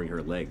guy lowering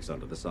her legs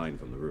onto the sign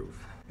from the roof.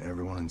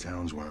 Everyone in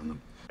town's wearing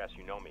them. Yes,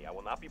 you know me. I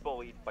will not be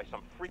bullied by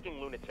some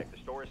freaking lunatic. The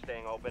store is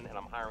staying open, and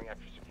I'm hiring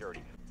extra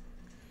security.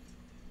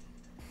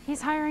 He's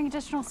hiring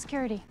additional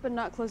security. But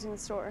not closing the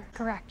store.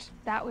 Correct.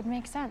 That would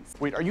make sense.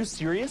 Wait, are you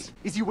serious?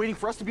 Is he waiting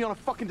for us to be on a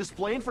fucking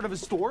display in front of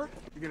his store?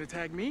 You gonna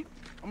tag me?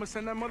 I'm gonna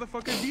send that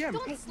motherfucker a DM.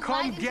 Don't slide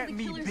Come into get the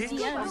me, killer's bitch.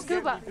 DMs.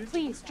 Scuba,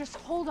 please, just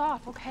hold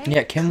off, okay?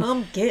 Yeah,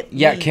 Come get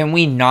Yeah, me. can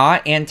we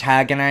not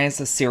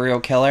antagonize a serial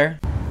killer?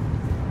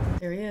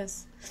 There he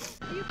is.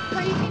 Are you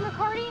Team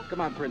McCarty? Come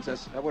on,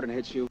 princess. I wouldn't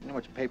hit you. You know how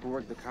much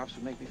paperwork the cops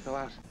would make me fill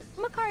out?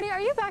 McCarty, are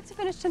you back to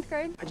finish 10th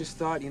grade? I just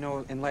thought, you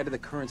know, in light of the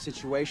current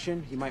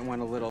situation, he might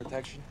want a little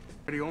protection.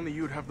 But only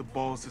you'd have the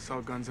balls to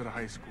sell guns at a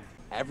high school.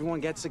 Everyone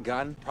gets a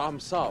gun. Problem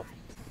solved.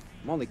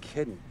 I'm only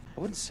kidding.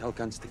 I wouldn't sell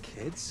guns to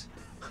kids.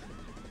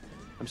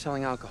 I'm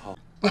selling alcohol.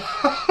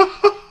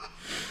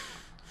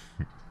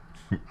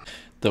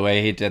 The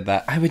way he did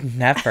that, I would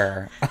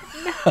never.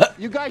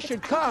 You guys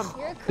should come.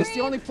 It's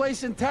the only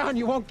place in town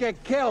you won't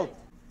get killed.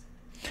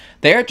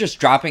 They're just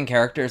dropping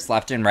characters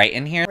left and right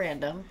in here.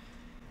 Random.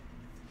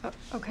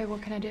 Okay,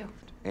 what can I do?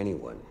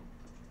 Anyone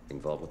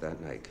involved with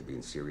that night could be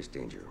in serious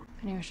danger.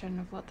 I knew I shouldn't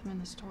have let them in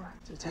the store.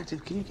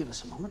 Detective, can you give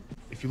us a moment?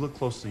 If you look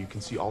closely, you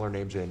can see all our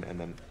names in, and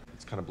then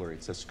it's kind of blurry.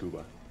 It says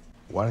Scuba.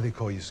 Why do they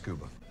call you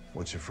Scuba?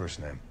 What's your first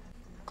name?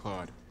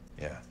 Claude.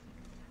 Yeah,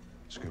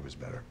 Scuba's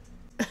better.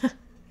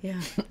 Yeah.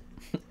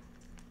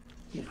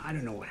 You know, I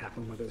don't know what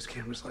happened with those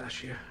cameras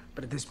last year,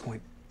 but at this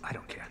point, I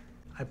don't care.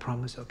 I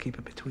promise I'll keep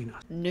it between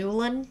us.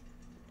 Newlin?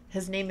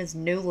 His name is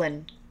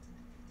Newlin.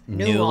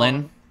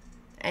 Newlin?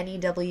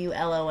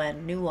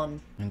 Newlon. Newlon.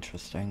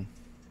 Interesting.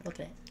 Look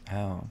at it.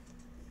 Oh.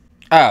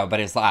 Oh, but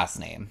his last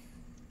name.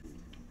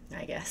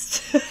 I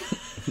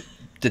guess.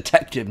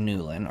 Detective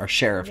Newlin or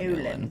Sheriff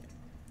Newlin. Newlin.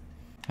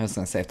 I was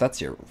gonna say, if that's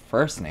your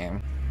first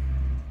name.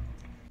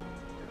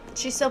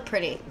 She's so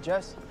pretty.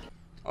 Jess?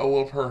 I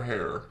love her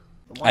hair.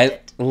 I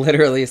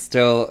literally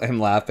still am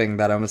laughing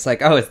that I was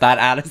like, oh, is that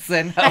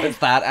Addison? Oh, is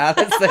that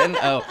Addison?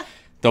 Oh,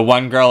 the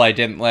one girl I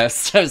didn't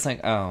list. I was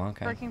like, oh,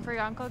 okay. Working for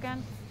your uncle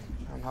again?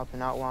 I'm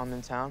helping out while I'm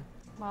in town.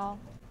 Well,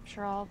 I'm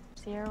sure I'll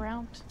see you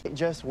around. Hey,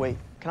 just wait.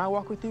 Can I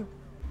walk with you?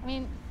 I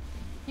mean,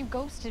 you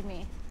ghosted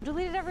me. You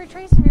deleted every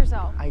trace of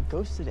yourself. I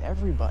ghosted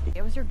everybody.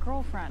 It was your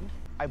girlfriend.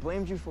 I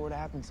blamed you for what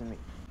happened to me.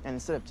 And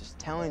instead of just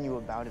telling you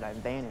about it, I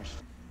vanished.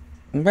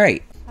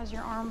 Right. How's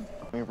your arm?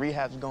 I mean,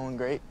 rehab's going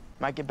great.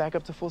 Might get back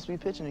up to full speed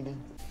pitching again.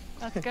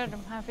 That's good.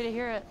 I'm happy to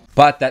hear it.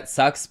 But that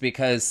sucks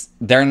because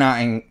they're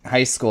not in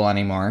high school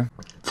anymore.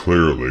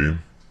 Clearly.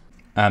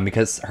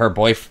 Because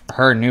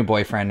her new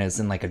boyfriend is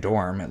in like a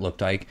dorm, it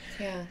looked like.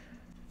 Yeah.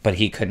 But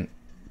he couldn't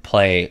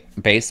play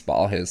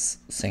baseball his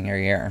senior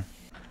year.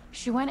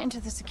 She went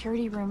into the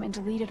security room and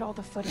deleted all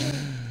the footage.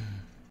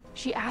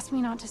 She asked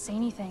me not to say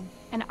anything,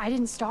 and I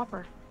didn't stop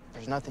her.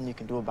 There's nothing you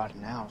can do about it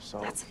now, so...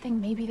 That's the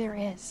thing, maybe there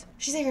is.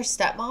 She said her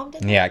stepmom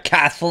did? Yeah,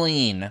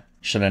 Kathleen.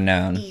 Should have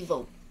known.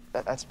 Evil.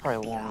 That's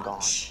probably long gone.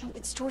 No,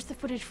 it stores the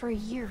footage for a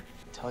year.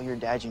 Tell your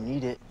dad you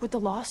need it. With the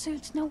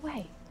lawsuits? No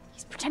way.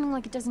 He's pretending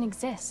like it doesn't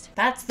exist.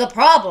 That's the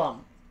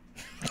problem.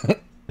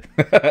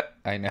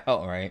 I know,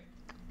 right?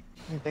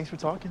 Hey, thanks for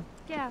talking.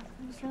 Yeah,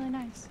 it was really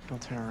nice.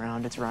 Don't turn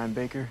around. It's Ryan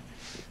Baker.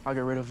 I'll get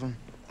rid of him.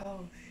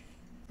 Oh.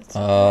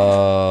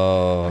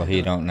 Oh,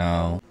 he don't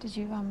know. Did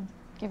you,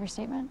 give your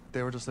statement?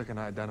 They were just looking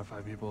to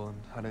identify people, and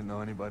I didn't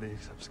know anybody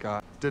except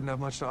Scott. Didn't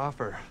have much to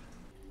offer.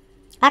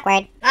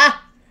 Awkward.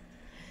 Ah!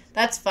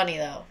 That's funny,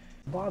 though.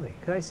 Bobby,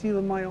 could I see you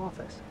in my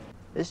office?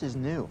 This is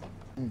new.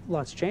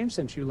 Lots changed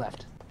since you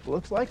left.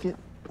 Looks like it.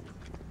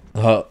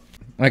 Oh.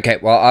 Okay,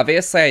 well,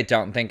 obviously I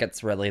don't think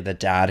it's really the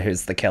dad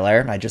who's the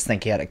killer. I just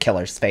think he had a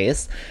killer's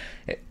face.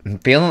 I'm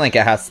feeling like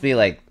it has to be,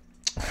 like,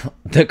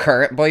 the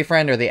current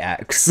boyfriend or the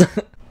ex.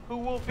 Who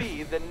will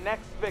be the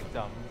next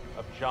victim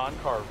of John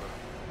Carver?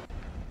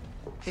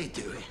 Hey,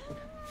 Dewey.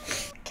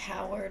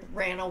 Coward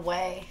ran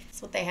away.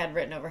 That's what they had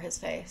written over his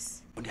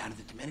face. We're down to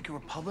the Dominican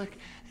Republic,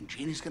 and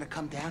Jeannie's gonna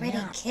come down Pretty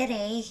here.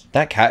 kitty.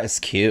 That cat is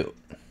cute.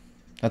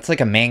 That's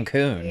like a Maine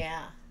Coon.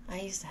 Yeah. I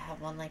used to have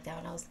one like that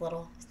when I was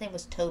little. His name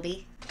was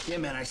Toby. Yeah,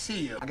 man, I see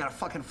you. I got a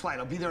fucking flight.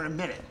 I'll be there in a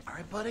minute. All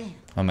right, buddy?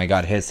 Oh my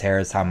god, his hair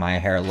is how my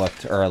hair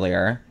looked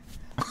earlier.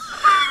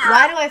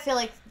 Why do I feel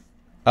like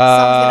something's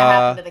gonna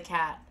happen to the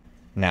cat?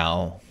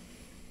 No.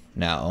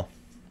 No.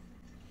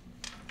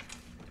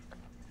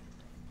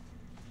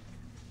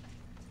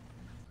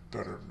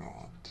 Better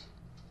not.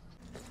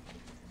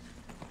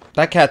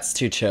 That cat's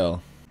too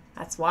chill.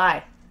 That's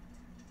why.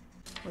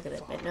 Look at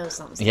it. It knows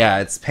something. Yeah,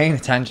 it's paying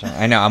attention.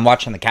 I know. I'm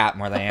watching the cat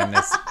more than I am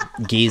this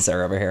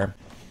geezer over here.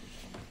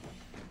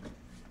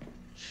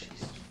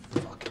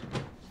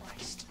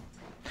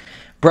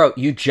 Bro,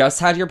 you just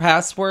had your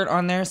passport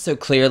on there, so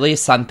clearly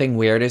something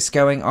weird is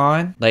going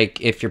on. Like,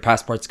 if your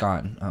passport's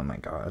gone. Oh my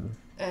god.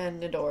 And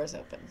the door is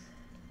open.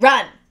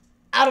 Run!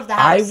 Out of the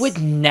house! I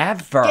would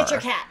never Get your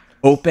cat!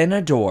 open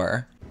a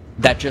door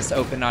that just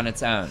opened on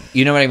its own.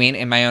 You know what I mean?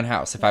 In my own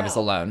house, if I was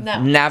alone.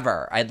 No.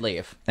 Never. I'd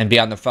leave and be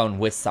on the phone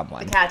with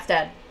someone. The cat's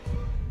dead.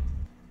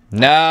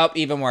 Nope,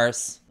 even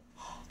worse.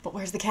 But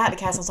where's the cat? The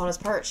cat's not on his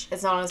perch.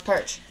 It's not on his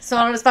perch. It's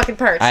not on his fucking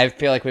perch. I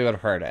feel like we would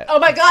have heard it. Oh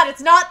my god,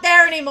 it's not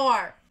there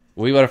anymore!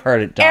 We would have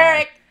heard it die.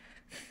 Eric!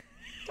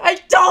 I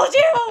told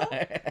you! Fuck!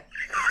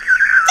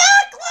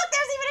 Look,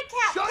 there's even a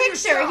cat Show picture.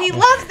 yourself. He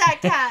loves that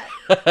cat.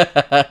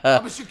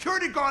 I'm a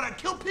security guard. I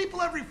kill people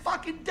every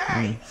fucking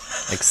day.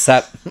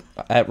 Except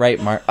at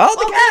right mark. Oh,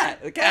 the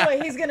cat! The cat! Oh,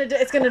 wait,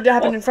 it's gonna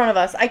happen in front of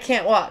us. I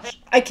can't watch.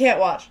 I can't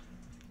watch.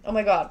 Oh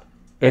my god.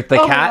 If the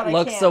Oh my cat God, I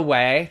looks can't.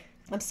 away,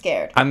 I'm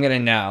scared. I'm gonna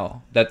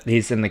know that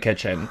he's in the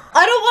kitchen.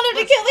 I don't want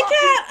him to kill the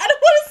cat. I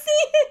don't want to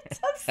see it.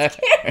 I'm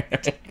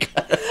scared.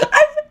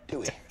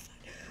 Do it.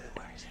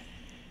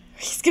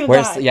 He's gonna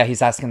Where's die. yeah,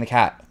 he's asking the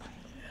cat.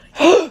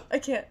 I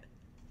can't.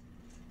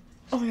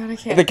 Oh my god, I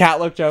can't. The cat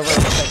looked over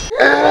and was like,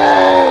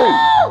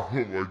 Oh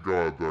my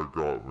god, that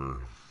got me.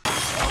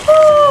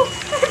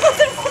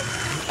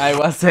 I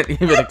wasn't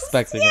even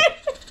expecting it.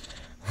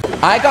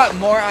 I got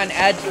more on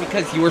edge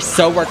because you were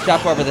so worked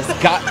up over this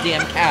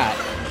goddamn cat.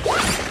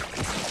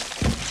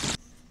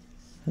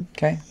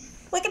 Okay.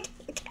 Look at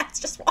the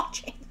cat's just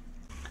watching.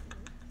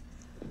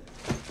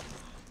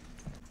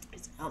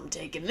 I'm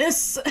taking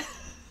this.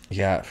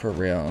 Yeah, for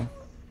real.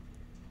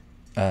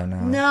 Oh no.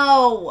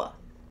 No.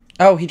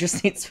 Oh, he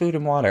just needs food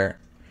and water.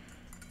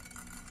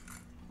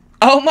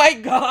 Oh my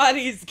god,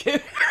 he's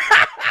cute.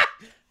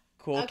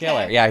 Cool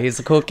killer. Yeah, he's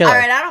a cool killer. All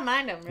right, I don't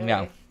mind him really.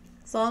 No.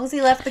 As long as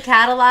he left the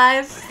cat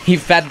alive, He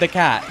fed the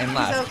cat and he's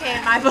left. okay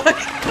in my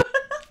book.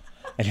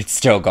 And it's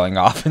still going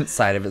off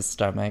inside of his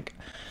stomach.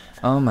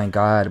 Oh my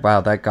god,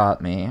 wow, that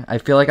got me. I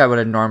feel like I would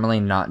have normally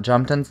not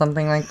jumped in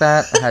something like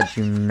that had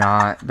you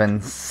not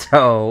been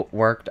so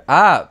worked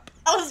up.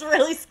 I was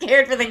really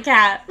scared for the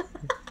cat.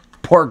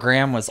 Poor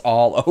Graham was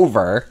all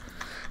over.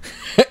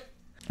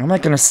 I'm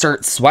like gonna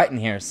start sweating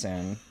here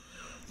soon.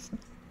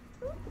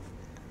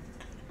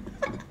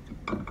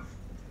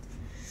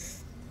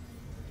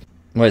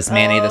 Was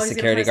Manny the he's gonna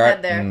security put his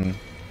guard? head there.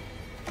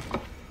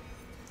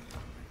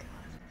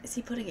 Is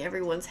he putting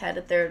everyone's head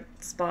at their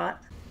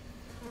spot?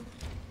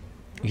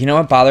 You know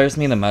what bothers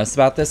me the most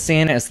about this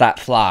scene is that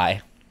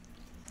fly.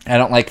 I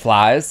don't like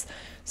flies.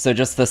 So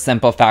just the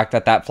simple fact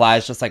that that fly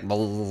is just like...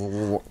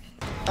 Oh,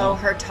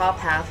 her top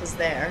half is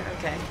there.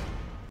 Okay.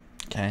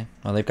 Okay,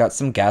 well they've got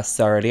some guests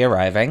already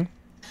arriving.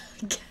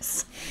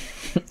 Guess.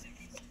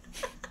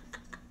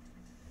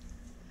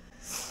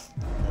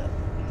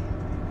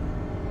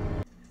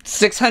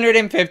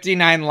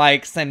 $659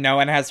 likes and no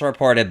one has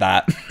reported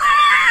that.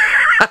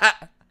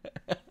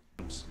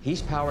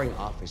 He's powering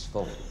off his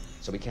phone,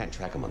 so we can't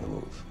track him on the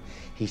move.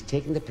 He's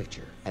taking the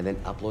picture and then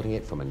uploading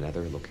it from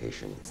another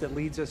location. That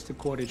leads us to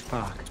Cordage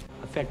Park.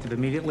 Effective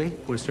immediately,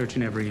 we're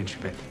searching every inch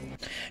of it.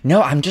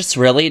 No, I'm just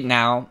really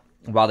now,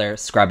 while they're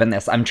scrubbing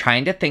this, I'm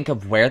trying to think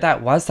of where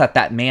that was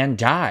that man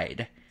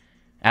died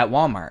at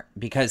Walmart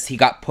because he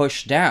got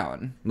pushed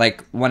down.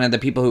 Like one of the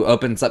people who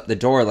opens up the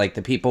door, like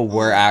the people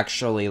were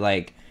actually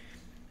like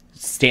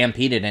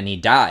stampeded and he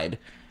died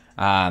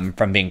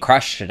from being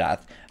crushed to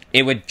death.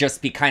 It would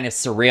just be kind of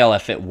surreal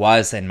if it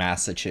was in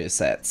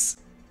Massachusetts.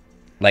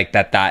 Like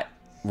that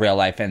real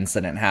life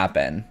incident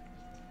happened.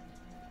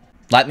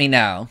 Let me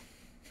know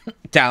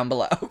down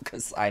below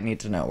because I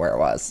need to know where it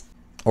was.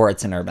 Or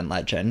it's an urban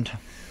legend.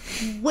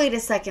 Wait a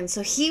second.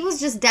 So he was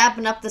just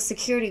dapping up the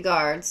security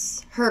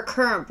guards, her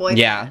current boyfriend.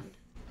 Yeah.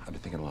 I've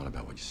been thinking a lot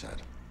about what you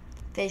said.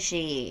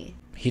 Fishy.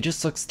 He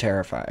just looks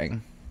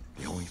terrifying.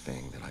 The only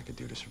thing that I could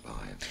do to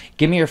survive.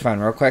 Give me your phone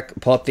real quick.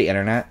 Pull up the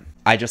internet.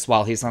 I just,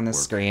 while he's on the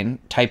screen,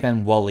 type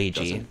in Waluigi.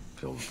 Doesn't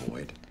fill the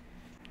void.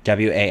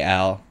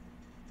 Waluigi.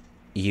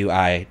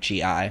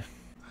 I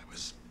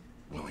was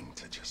willing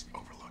to just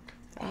overlook.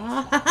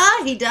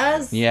 He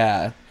does.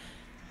 Yeah.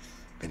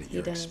 Been at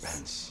your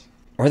expense.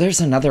 Or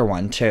there's another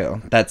one,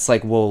 too. That's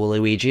like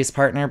Waluigi's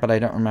partner, but I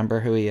don't remember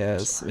who he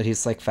is. But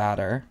he's like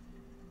fatter.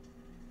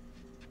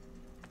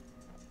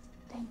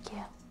 Thank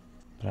you.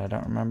 But I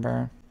don't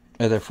remember.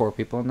 Are there 4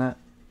 people in that?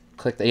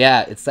 Click the...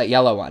 Yeah, it's that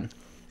yellow one.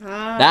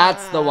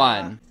 That's the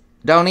one.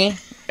 Don't he?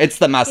 It's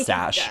the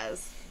mustache. He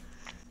does.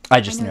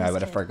 I just knew I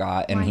would have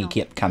forgot, and he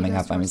kept coming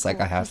up. I was like,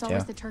 I have He's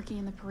always to. the turkey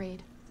in the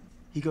parade.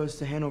 He goes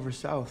to Hanover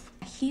South.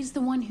 He's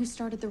the one who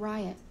started the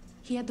riot.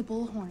 He had the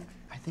bullhorn.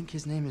 I think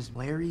his name is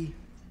Larry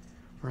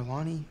or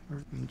Lonnie.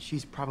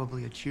 She's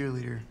probably a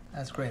cheerleader.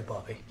 That's great,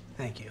 Bobby.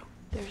 Thank you.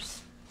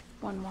 There's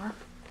one more.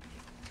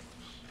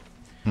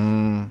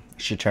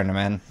 She turned him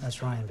in.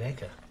 That's Ryan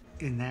Baker.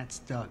 And that's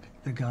Doug,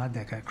 the god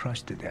that got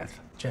crushed to death.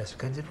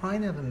 Jessica, did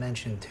Ryan ever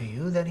mention to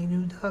you that he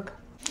knew Doug?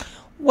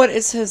 What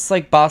is his,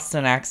 like,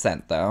 Boston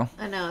accent, though?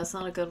 I know, it's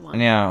not a good one.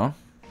 Yeah.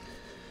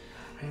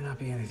 May not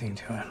be anything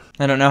to him.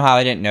 I don't know how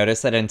I didn't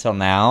notice it until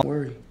now. Don't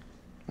worry.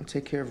 I'll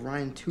take care of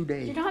Ryan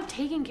today. You're not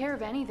taking care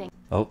of anything.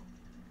 Oh.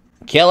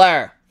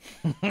 Killer!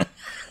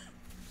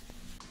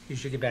 You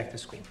should get back to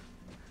school.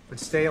 But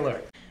stay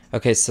alert.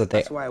 Okay, so they...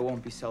 That's why I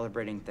won't be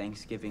celebrating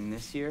Thanksgiving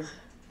this year,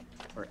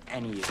 or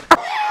any year.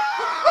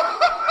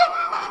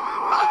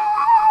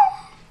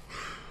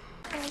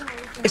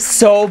 It's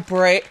so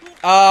brave.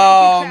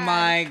 Oh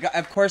my god.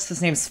 Of course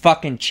his name's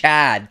fucking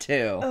Chad,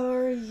 too.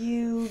 Are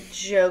you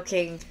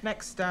joking?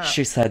 Next up.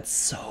 She said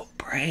so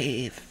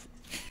brave.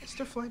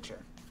 Mr. Fletcher.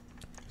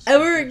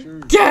 Ever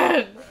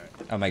again!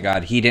 Oh my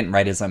god, he didn't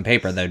write his own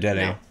paper though, did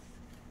he?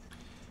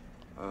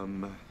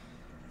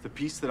 The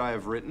piece that I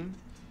have written,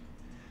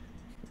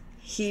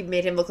 He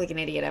made him look like an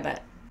idiot, I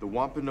bet. The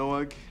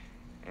Wampanoag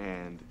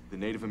and the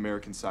Native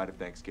American Side of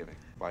Thanksgiving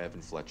by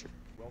Evan Fletcher.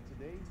 Well,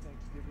 today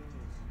Thanksgiving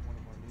is one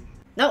of our nation's...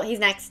 No, he's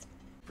next.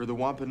 For the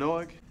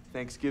Wampanoag,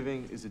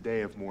 Thanksgiving is a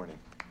day of mourning.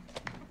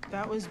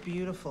 That was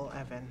beautiful,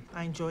 Evan.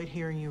 I enjoyed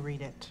hearing you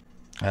read it.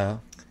 Oh.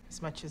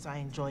 As much as I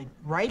enjoyed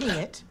writing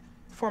it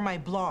for my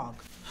blog.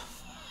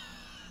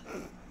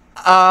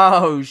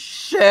 Oh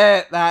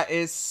shit, that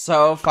is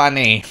so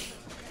funny.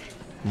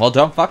 Well,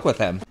 don't fuck with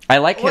him. I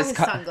like Or his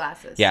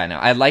sunglasses. Yeah, no,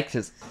 I liked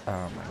his...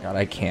 Oh my god,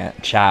 I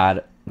can't.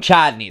 Chad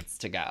needs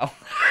to go.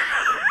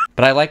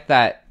 But I like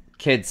that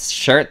kid's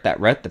shirt that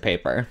wrote the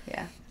paper.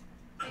 Yeah.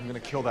 I'm gonna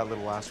kill that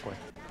little asswipe.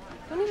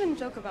 Don't even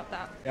joke about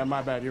that. Yeah,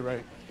 my bad, you're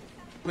right.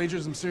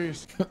 Plagiarism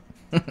serious.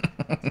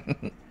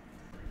 When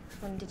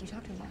did you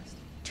talk to him last?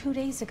 2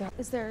 days ago.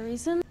 Is there a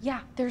reason?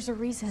 Yeah, there's a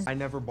reason. I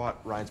never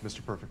bought Ryan's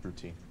Mr. Perfect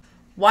routine.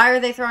 Why are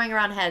they throwing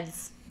around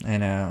heads? I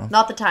know.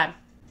 Not the time.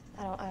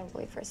 I don't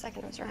believe for a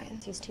second it was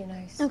Ryan. He's too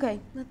nice. Okay,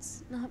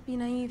 let's not be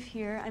naive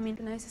here. I mean,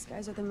 the nicest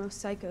guys are the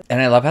most psycho.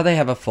 And I love how they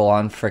have a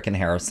full-on freaking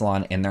hair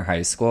salon in their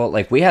high school.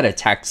 Like, we had a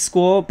tech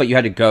school, but you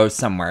had to go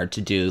somewhere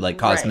to do, like,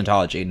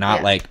 cosmetology.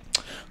 Not like,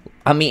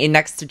 I'm eating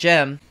next to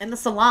Jim. In the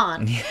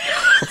salon.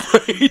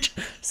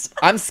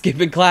 I'm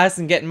skipping class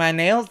and getting my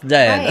nails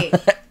done. Right.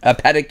 A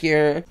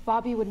pedicure.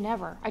 Bobby would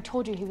never. I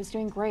told you he was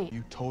doing great.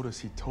 You told us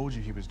he told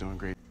you he was doing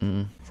great.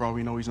 Mm. For all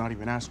we know, he's not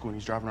even at school and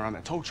he's driving around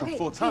that tow truck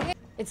full time.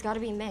 It's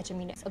gotta be Mitch. I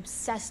mean, he's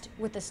obsessed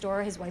with the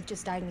store. His wife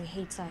just died and he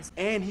hates us.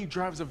 And he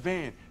drives a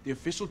van, the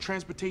official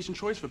transportation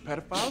choice for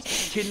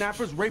pedophiles,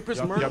 kidnappers,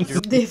 rapists, murderers.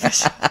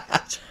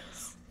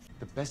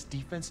 The best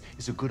defense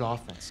is a good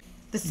offense.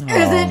 This isn't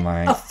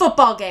a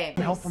football game.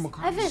 Help from a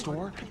grocery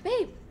store.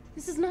 Babe,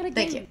 this is not a game.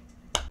 Thank you.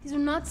 These are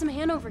not some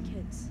Hanover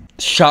kids.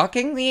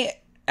 Shockingly,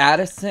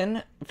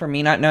 Addison, for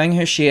me not knowing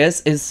who she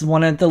is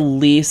one of the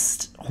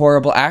least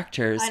horrible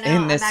actors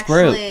in this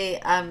group.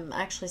 I'm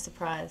actually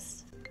surprised.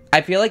 I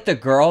feel like the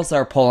girls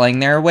are pulling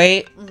their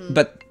weight,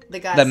 but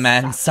the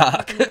men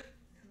suck.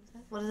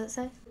 What does it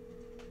say?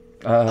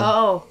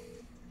 Oh.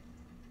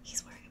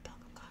 He's wearing a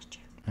pilgrim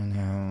costume. I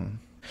know.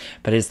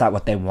 But is that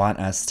what they want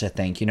us to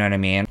think? You know what I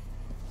mean?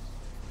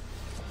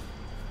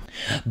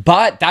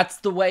 But that's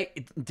the way...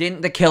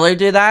 Didn't the killer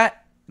do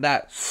that?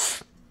 That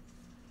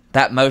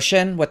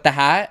motion with the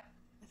hat?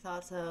 I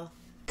thought so.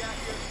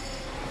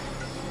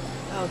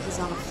 Oh, he's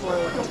on a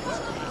float.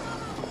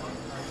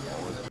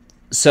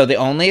 So the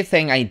only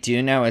thing I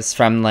do know is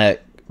from the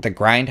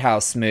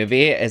Grindhouse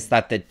movie is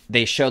that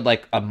they showed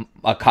like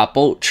a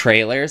couple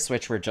trailers,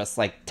 which were just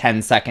like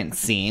 10-second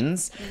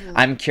scenes. Mm-hmm.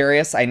 I'm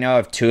curious. I know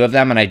of 2 of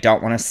them, and I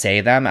don't want to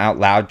say them out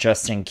loud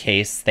just in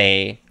case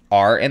they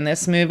are in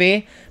this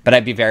movie. But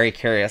I'd be very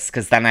curious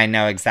because then I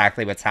know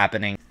exactly what's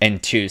happening in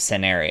 2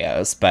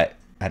 scenarios. But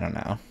I don't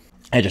know.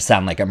 I just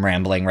sound like I'm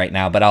rambling right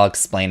now, but I'll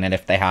explain it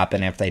if they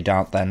happen. If they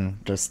don't, then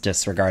just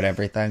disregard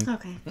everything.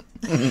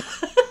 Okay.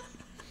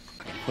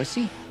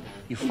 Pussy,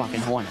 you fucking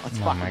horn. Let's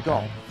Oh fucking my go.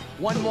 God.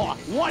 One more.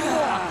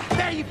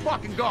 There you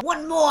fucking go.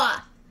 One more.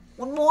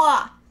 Come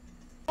on,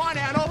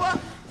 Hanover.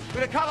 We're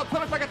gonna call the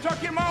Plymouth like a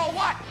turkey tomorrow or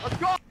what? Let's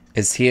go.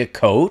 Is he a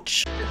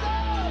coach?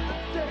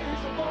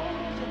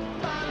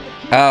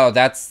 Oh,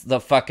 that's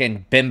the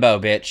fucking bimbo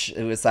bitch.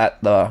 It was at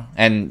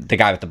and the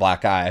guy with the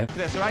black eye.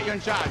 This, all right? You're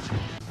in charge.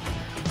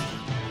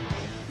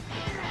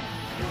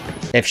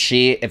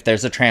 If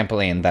there's a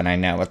trampoline, then I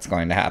know what's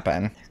going to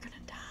happen.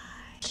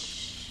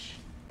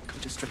 Come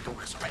just straight to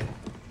work, right?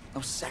 No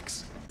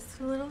sex. It's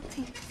a little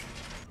tea.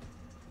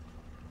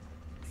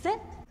 Sit.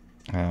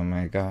 Oh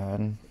my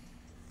god.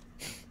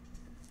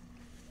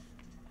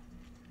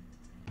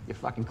 You're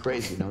fucking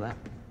crazy, you know that?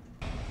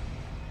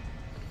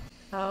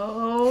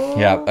 Oh.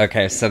 Yep,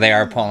 okay, so they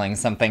are pulling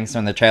some things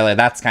from the trailer.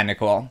 That's kind of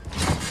cool.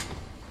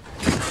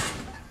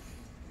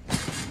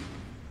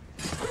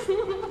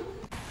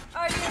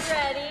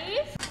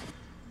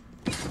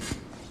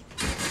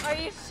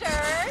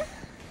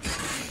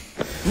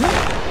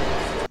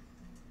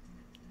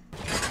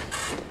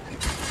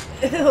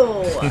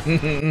 Oh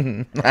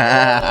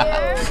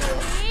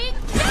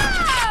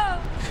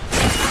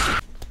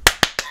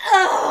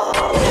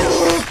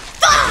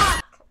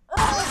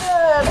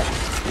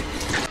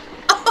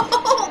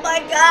my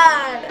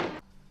god!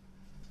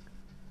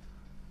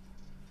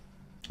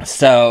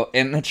 So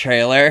in the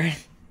trailer,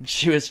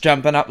 she was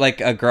jumping up,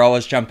 like a girl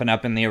was jumping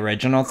up in the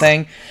original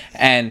thing,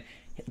 and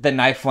the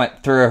knife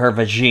went through her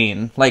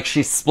vagine. Like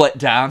she split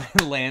down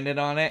and landed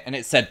on it, and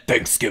it said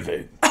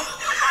Thanksgiving.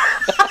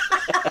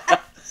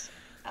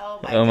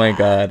 Oh my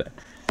god.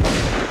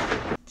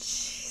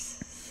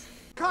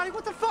 Connie,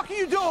 what the fuck are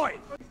you doing?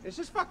 It's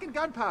just fucking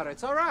gunpowder.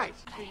 It's all right.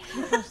 I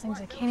hate those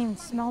things. I can't even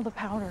smell the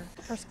powder.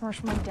 First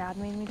commercial my dad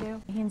made me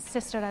do. He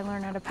insisted I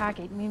learn how to pack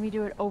it. He made me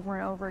do it over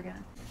and over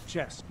again.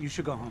 Jess, you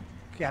should go home.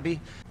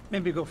 Gabby,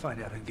 maybe go find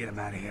out and get him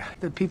out of here.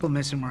 The people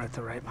missing were at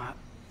the right mile.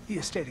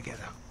 You stay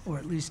together, or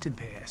at least in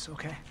PS,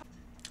 okay?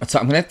 So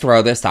I'm gonna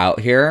throw this out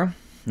here,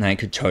 and I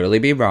could totally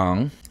be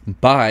wrong,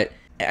 but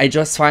I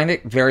just find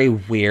it very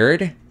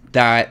weird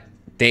that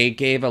they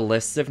gave a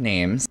list of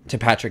names to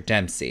Patrick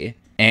Dempsey,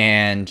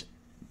 and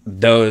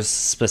those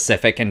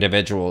specific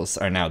individuals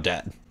are now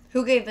dead.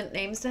 Who gave the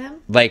names to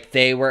him? Like,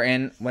 they were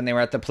in, when they were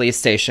at the police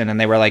station,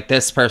 and they were like,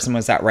 this person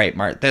was at Right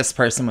Mart, this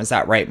person was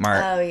at Right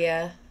Mart. Oh,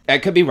 yeah. I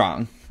could be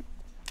wrong,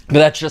 but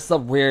that's just a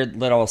weird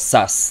little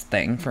sus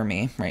thing for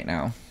me right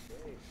now.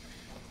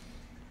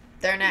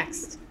 They're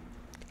next.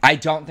 I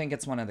don't think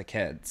it's one of the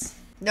kids.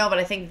 No, but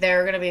I think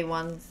they're gonna be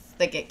ones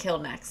that get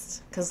killed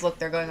next. Because look,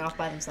 they're going off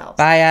by themselves.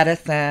 Bye,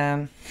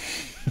 Addison.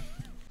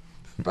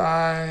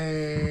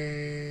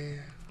 Bye.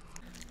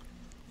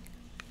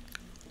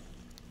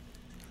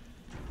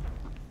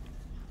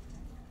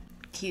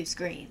 Q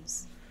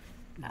screams.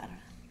 I don't know.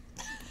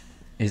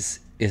 Is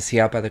he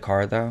out by the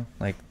car though?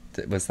 Like,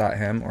 was that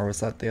him or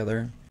was that the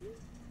other?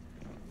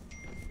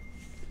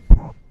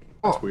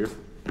 That's weird.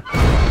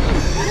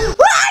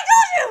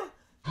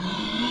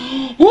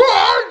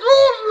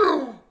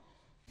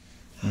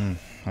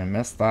 I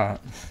missed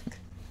that.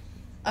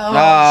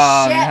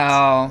 Oh,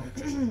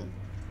 shit. No.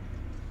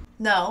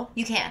 No,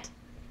 you can't.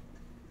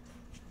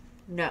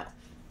 No.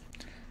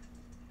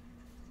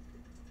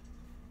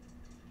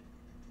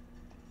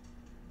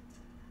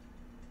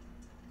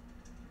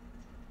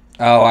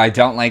 Oh, I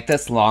don't like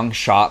this long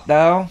shot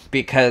though,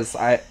 because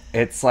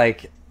it's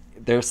like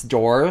there's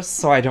doors,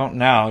 so I don't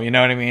know. You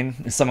know what I mean?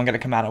 Is someone gonna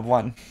come out of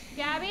one?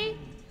 Gabby?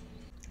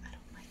 I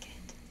don't like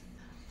it.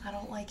 I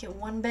don't like it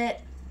one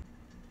bit.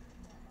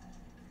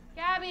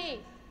 Gabby!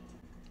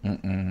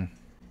 Mm-mm.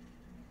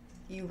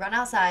 You run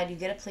outside, you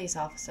get a police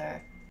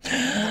officer.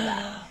 Come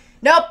back.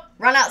 Nope,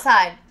 run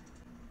outside.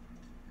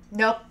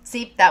 Nope,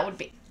 see, that would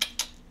be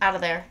out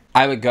of there.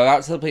 I would go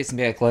out to the police and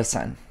be like,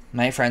 listen,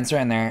 my friends are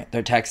in there,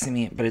 they're texting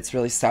me, but it's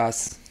really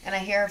sus. And I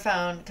hear a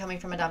phone coming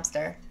from a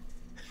dumpster.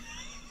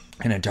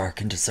 In a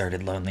dark and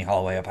deserted, lonely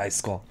hallway of high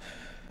school.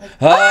 Like,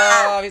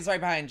 oh, he's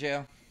right behind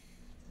you.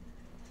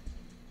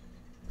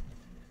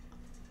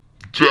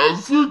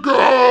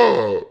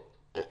 Jessica!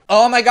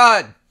 Oh my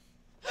god!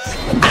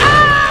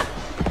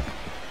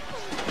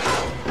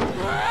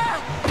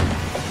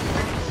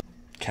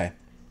 Okay.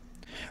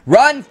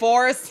 Run,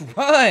 Forrest,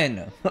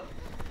 run!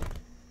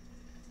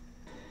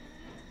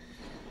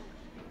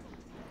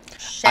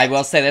 Shit. I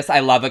will say this,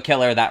 I love a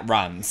killer that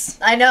runs.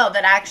 I know,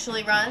 that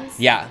actually runs.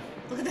 Yeah.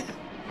 Look at that.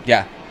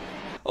 Yeah.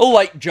 Oh,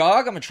 like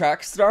jog, I'm a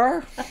track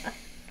star.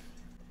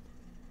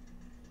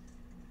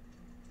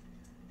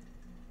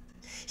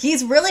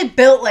 He's really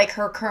built like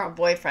her current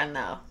boyfriend,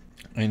 though.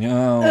 I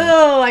know.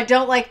 Oh, I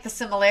don't like the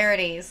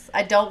similarities.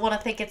 I don't want to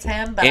think it's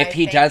him, but If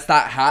he does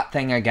that hat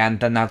thing again,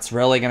 then that's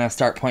really going to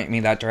start pointing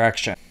me that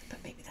direction. But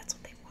maybe that's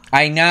what they want.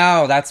 I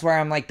know. That's where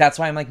I'm like, that's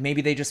why I'm like,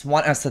 maybe they just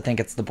want us to think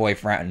it's the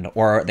boyfriend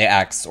or the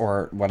ex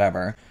or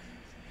whatever.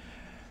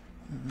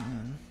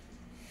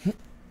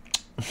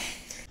 Of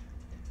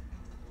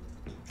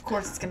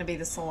course, it's going to be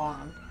the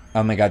salon.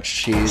 Oh my god,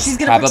 she's going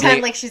to probably,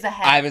 pretend like she's a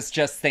head. I was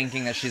just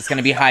thinking that she's going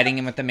to be hiding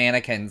him with the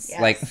mannequins.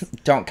 Yes. Like,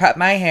 don't cut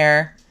my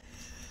hair.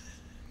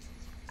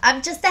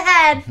 I'm just a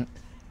head.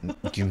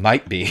 You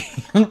might be.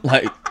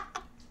 Like,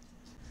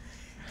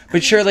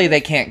 but surely they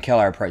can't kill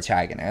our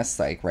protagonist,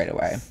 like, right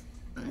away.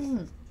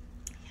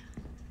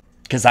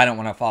 Because I don't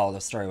want to follow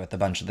the story with a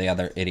bunch of the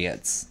other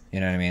idiots. You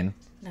know what I mean?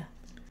 No.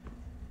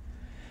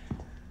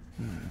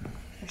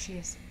 There she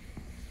is.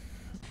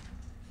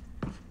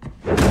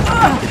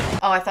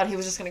 Oh, I thought he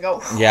was just going to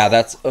go. Yeah,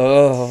 that's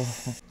all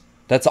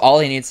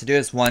he needs to do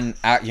is one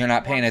act, you're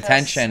not paying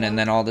attention, and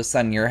then all of a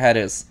sudden your head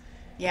is.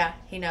 Yeah,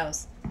 he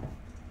knows. He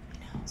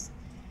knows.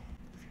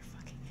 Move your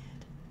fucking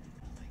head.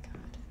 Oh my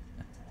god.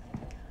 Oh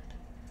my god.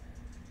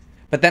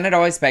 But then it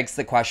always begs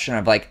the question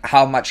of, like,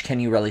 how much can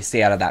you really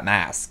see out of that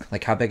mask?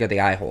 Like, how big are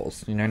the eye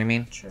holes? You know what I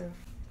mean? True.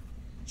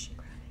 Is she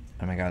crying?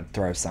 Oh my god,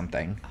 throw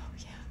something. Oh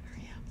yeah,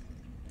 hurry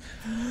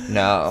up.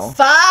 No.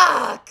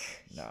 Fuck!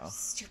 No. You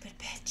stupid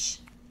bitch.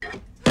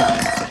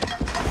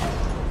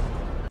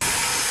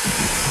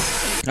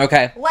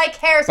 Okay. Like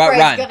But Hairspray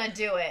run. is gonna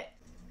do it.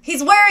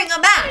 He's wearing a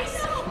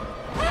mask.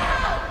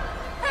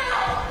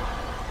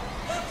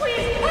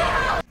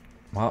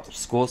 Well,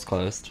 school's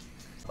closed.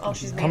 Oh,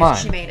 she's made Come it. on.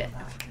 She made it.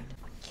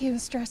 He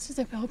was dressed as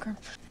a pilgrim,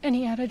 and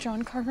he had a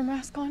John Carver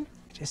mask on.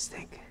 Just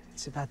think,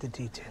 it's about the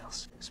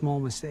details. Small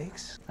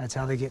mistakes, that's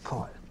how they get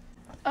caught.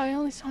 I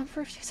only saw him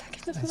for a few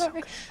seconds. I'm sorry.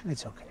 Okay.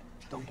 It's okay.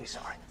 Don't be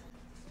sorry.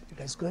 You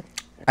guys good?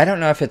 I don't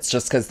know if it's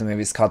just because the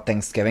movie's called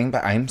Thanksgiving,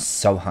 but I'm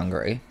so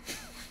hungry.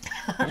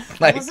 I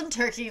want some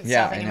turkey and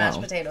yeah, stuffing and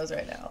mashed potatoes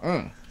right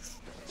now.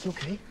 It's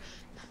okay.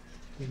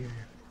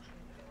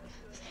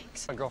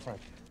 Thanks. My girlfriend.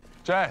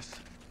 Jess,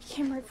 He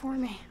came right for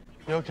me.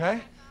 you okay?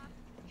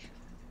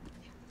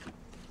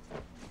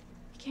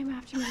 He came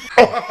after me.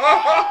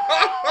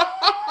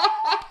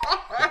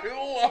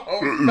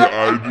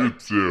 I did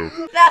too.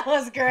 That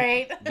was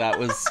great. That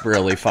was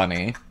really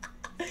funny.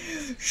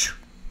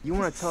 You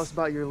want to tell us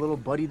about your little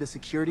buddy, the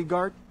security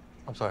guard?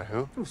 I'm sorry,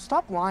 who? Dude,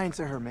 stop lying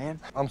to her, man.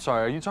 I'm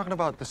sorry, are you talking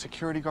about the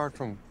security guard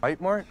from White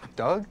Mart,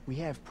 Doug? We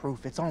have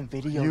proof. It's on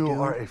video, You dude.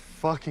 are a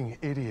fucking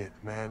idiot,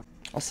 man.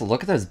 Also,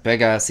 look at those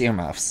big ass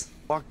earmuffs.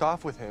 Walked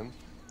off with him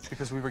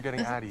because we were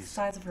getting The Addies.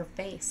 size of her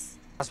face.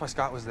 That's why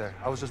Scott was there.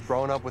 I was just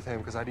growing up with him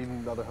because I needed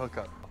another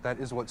hookup. That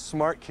is what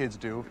smart kids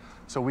do,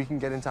 so we can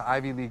get into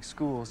Ivy League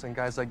schools and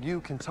guys like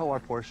you can tow our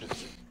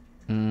Porsches.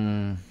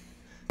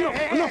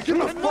 Get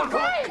the fuck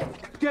home!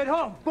 Get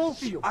home,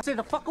 both of you! I say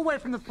the fuck away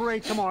from the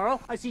parade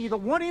tomorrow. I see either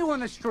one of you on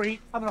the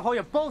street, I'm gonna haul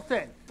you both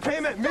in.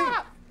 Payment me!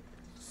 Stop!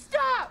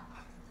 Stop!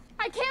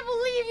 I can't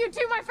believe you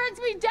two, my friends,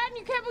 be dead and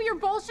you can't put your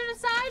bullshit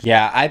aside?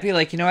 Yeah, I'd be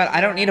like, you know what?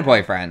 I don't need a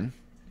boyfriend.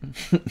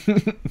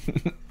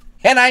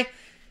 And I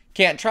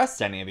can't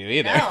trust any of you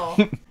either.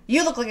 No.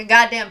 You look like a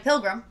goddamn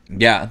pilgrim.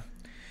 Yeah.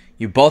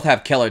 You both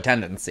have killer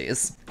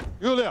tendencies.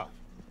 Julia!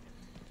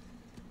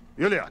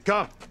 Julia,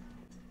 come!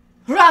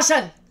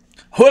 Russian!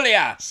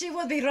 Julia! She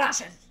would be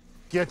Russian.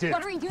 Get in.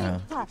 What are we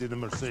doing? Oh. Did the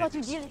Mercedes. What are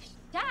we doing?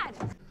 Dad!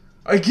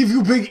 I give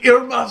you big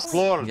earmuffs.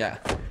 Florida.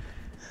 Yeah.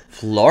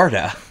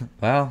 Florida.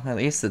 Well, at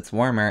least it's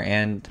warmer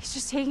and... He's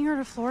just taking her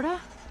to Florida?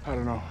 I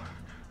don't know.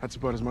 That's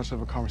about as much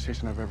of a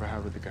conversation I've ever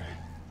had with the guy.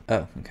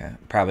 Oh, okay.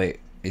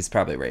 He's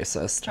probably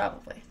racist.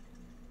 Probably.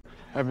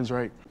 Evan's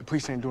right. The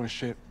police ain't doing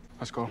shit.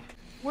 Let's go.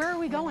 Where are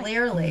we going?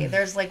 Clearly,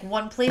 there's like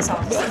one police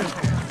officer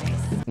apparently.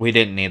 We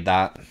didn't need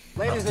that.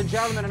 Ladies and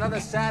gentlemen, another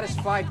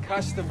satisfied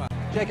customer.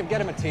 Jacob,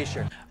 get him a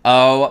t-shirt.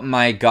 Oh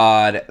my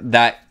god.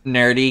 That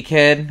nerdy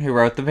kid who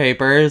wrote the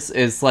papers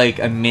is like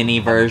a mini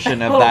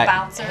version of that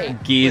bouncer.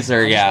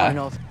 geezer,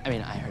 yeah. I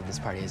mean, I heard this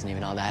party isn't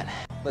even all that.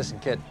 Listen,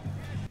 kid.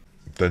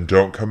 Then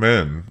don't come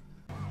in.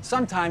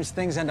 Sometimes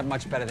things end up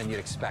much better than you'd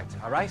expect,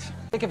 all right?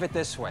 Think of it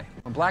this way.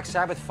 When Black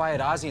Sabbath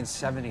fired Ozzy in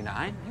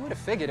 '79, you would have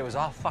figured it was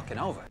all fucking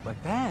over.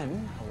 But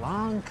then,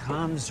 along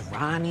comes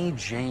Ronnie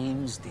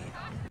James Dio,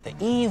 the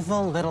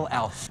evil little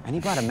elf. And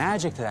he brought a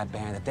magic to that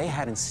band that they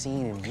hadn't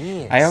seen in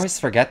years. I always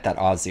forget that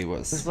Ozzy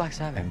was Who's Black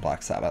Sabbath? in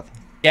Black Sabbath.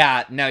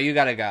 Yeah, no, you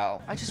gotta go.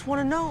 I just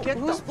want to know,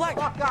 who's the fuck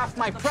off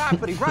my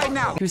property right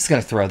now? Who's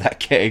gonna throw that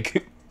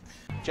keg?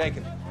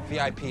 Jacob,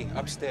 VIP,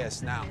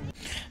 upstairs now.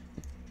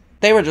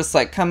 They were just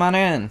like, come on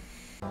in.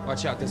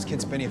 Watch out, this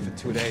kid's been here for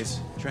 2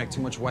 days. Drank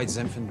too much white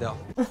Zinfandel.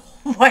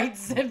 White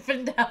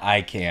Zinfandel.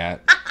 I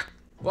can't.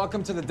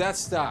 Welcome to the Death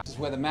Star. This is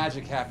where the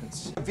magic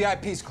happens.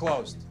 VIP's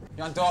closed.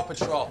 You're on door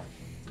patrol.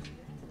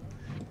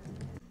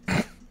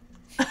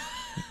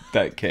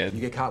 That kid. You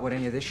get caught with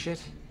any of this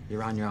shit,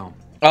 you're on your own.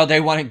 Oh,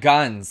 they wanted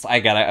guns. I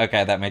get it.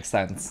 Okay, that makes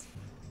sense.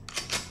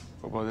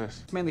 What about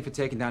this? It's mainly for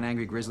taking down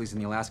angry grizzlies in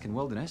the Alaskan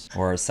wilderness.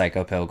 Or a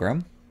psycho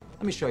pilgrim.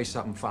 Let me show you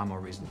something far more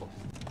reasonable.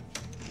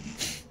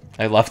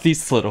 I love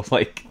these little,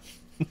 like,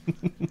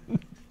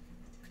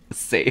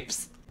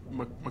 safes.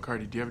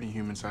 McCarty, do you have any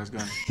human-sized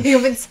guns?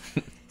 Human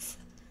size.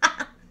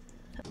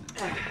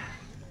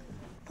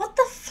 What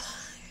the fuck?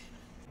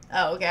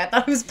 Oh, okay. I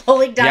thought he was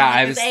pulling down Yeah, like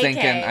I his was AK.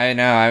 thinking, I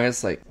know, I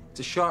was like... It's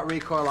a short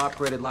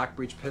recoil-operated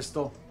lock-breech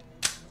pistol.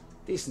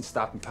 Decent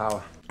stopping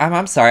power.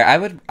 I'm sorry,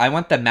 I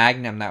want the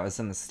Magnum that was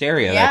in the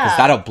stereo, Yeah. because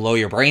that'll blow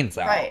your brains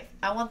out. Right.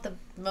 I want the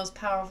most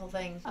powerful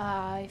thing.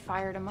 I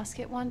fired a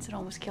musket once. It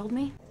almost killed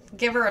me.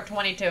 Give her a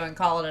 22 and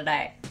call it a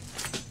day.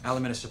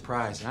 Element of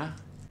surprise, huh?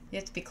 You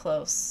have to be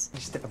close.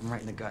 You step him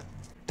right in the gut.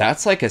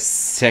 That's like a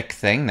sick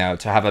thing, though,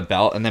 to have a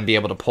belt and then be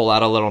able to pull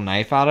out a little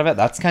knife out of it.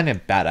 That's kind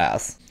of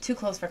badass. Too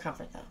close for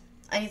comfort, though.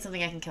 I need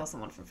something I can kill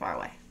someone from far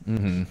away.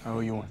 Mm-hmm. How owe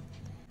you one?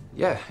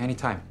 Yeah,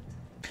 anytime.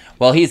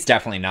 Well, he's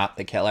definitely not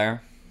the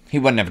killer. He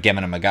wouldn't have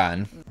given him a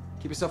gun.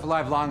 Keep yourself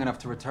alive long enough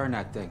to return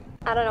that thing.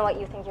 I don't know what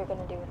you think you're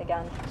gonna do with a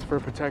gun. It's for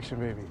protection,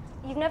 baby.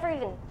 You've never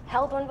even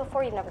held one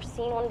before, you've never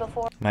seen one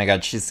before. My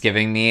god, she's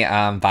giving me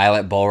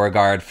Violet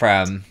Beauregard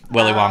from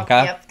Willy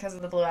Wonka. Yep, because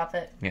of the blue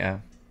outfit. Yeah.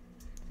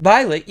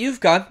 Violet, you've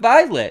gone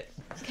violet.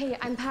 Okay,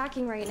 I'm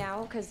packing right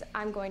now because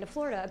I'm going to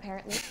Florida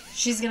apparently.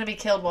 She's gonna be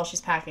killed while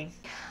she's packing.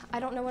 I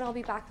don't know when I'll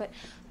be back, but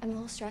I'm a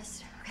little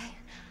stressed, okay?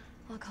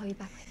 I'll call you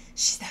back later.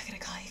 She's not gonna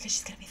call you because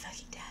she's gonna be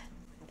fucking dead.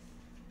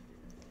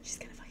 She's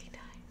gonna fucking die.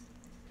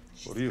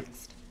 What do you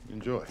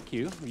enjoy? Thank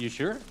you. You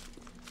sure?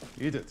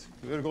 Eat it.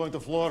 We're going to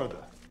Florida.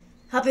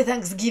 Happy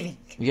Thanksgiving.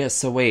 Yeah,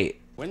 so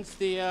wait. When's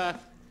the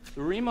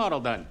remodel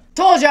done?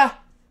 Told ya!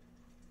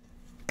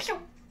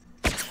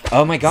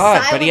 Oh my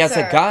god, but he has a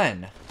Silencer.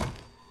 gun.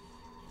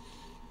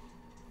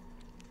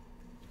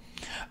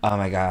 Oh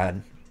my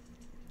god.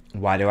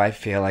 Why do I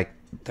feel like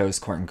those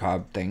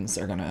corncob things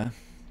are gonna...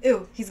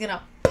 Ooh, he's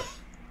gonna...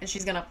 And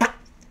she's gonna...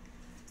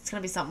 It's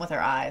gonna be something with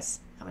her eyes.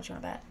 How much you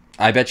wanna bet?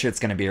 I bet you it's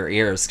gonna be her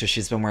ears, because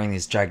she's been wearing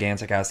these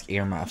gigantic-ass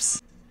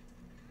earmuffs.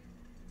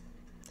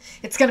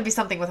 It's gonna be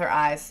something with her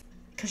eyes.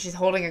 Because she's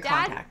holding her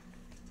contact.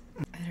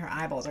 And her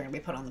eyeballs are gonna be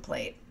put on the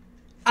plate.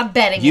 I'm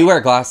betting You it.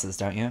 wear glasses,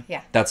 don't you?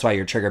 Yeah. That's why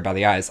you're triggered by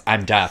the eyes.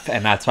 I'm deaf,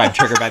 and that's why I'm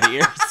triggered by the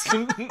ears.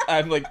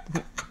 I'm like,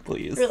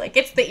 please. You're like,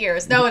 it's the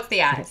ears. No, it's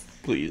the eyes.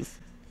 Please.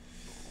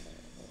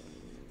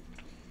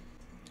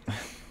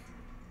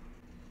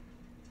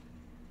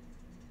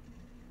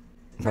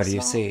 What do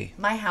you see?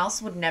 My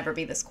house would never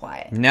be this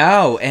quiet.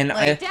 No, and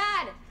Like,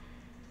 Dad!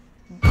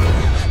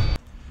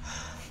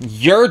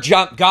 Your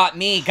jump got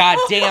me, god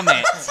damn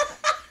it.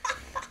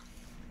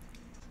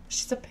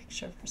 She's a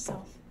picture of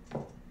herself.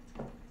 Oh,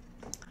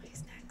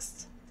 he's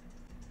next.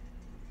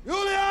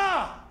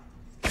 Julia!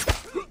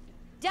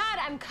 Dad,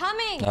 I'm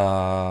coming.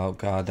 Oh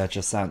god, that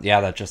just sounds... Yeah,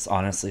 that just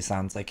honestly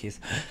sounds like he's...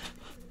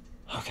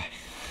 Okay.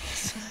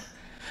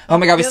 Oh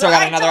my god, we still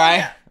got another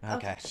eye?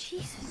 Okay.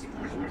 Jesus.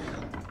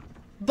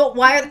 But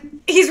why are...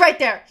 He's right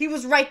there. He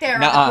was right there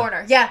around the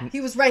corner. Yeah, he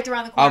was right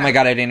around the corner. Oh my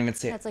god, I didn't even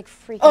see it. That's like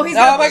freaking... Oh, he's...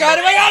 Oh my god,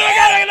 oh my god, oh my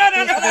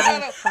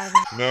god,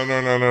 No,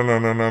 no, no, no, no,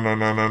 no, no, no,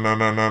 no, no, no,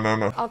 no, no, no,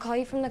 no. I'll call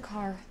you from the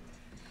car.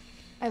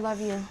 I love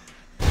you.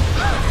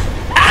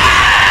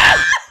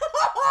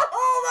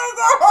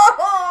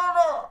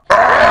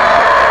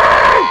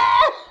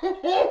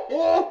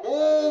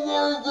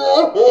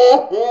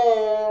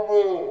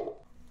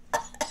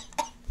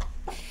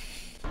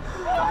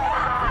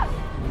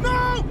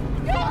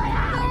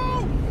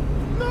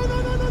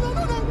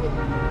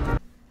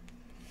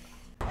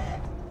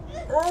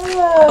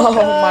 Oh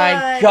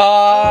my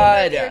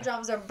god. My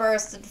eardrums are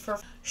bursted for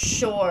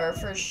sure,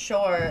 for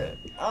sure.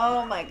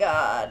 Oh my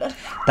god.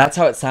 That's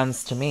how it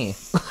sounds to me.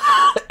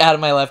 Out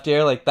of my left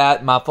ear, like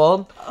that,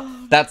 muffled.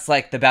 That's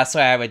like the best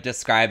way I would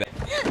describe it.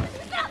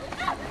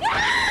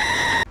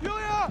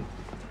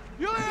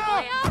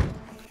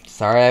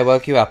 Sorry I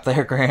woke you up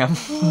there, Graham,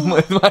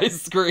 with my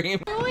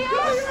scream. Let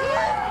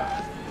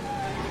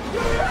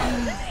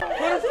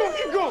her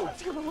fucking go!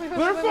 Let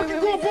her fucking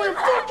go, boy! I'm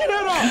fucking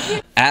head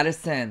off!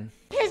 Addison.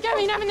 He's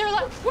coming up in their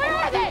left. Where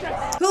are they?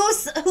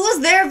 Who's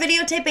there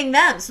videotaping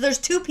them? So there's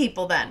two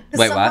people then.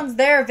 Wait, what? Someone's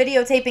there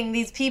videotaping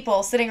these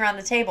people sitting around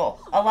the table,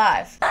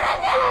 alive.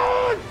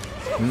 Mm.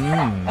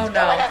 Oh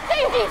no.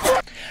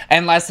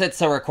 Unless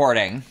it's a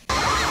recording.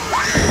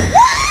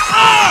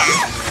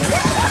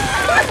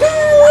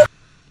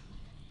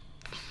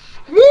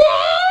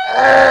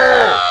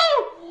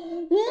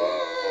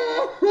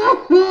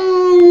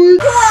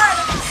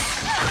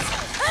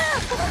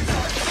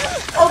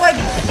 Oh my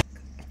god.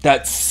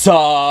 That sucks. Oh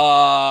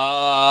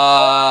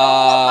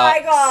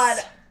my god.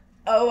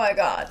 Oh my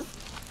god.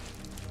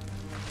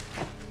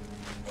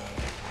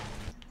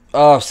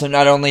 Oh, so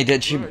not only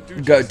did she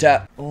go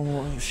dead.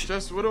 Oh,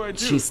 Just what do I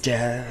do? she's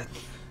dead.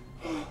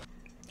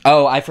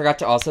 Oh, I forgot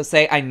to also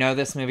say, I know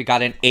this movie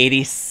got an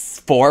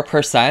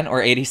 84%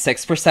 or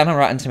 86% on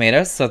Rotten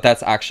Tomatoes, so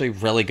that's actually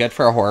really good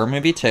for a horror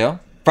movie too,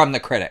 from the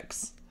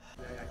critics.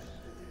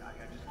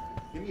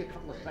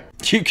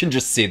 You can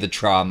just see the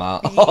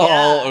trauma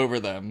all over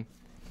them.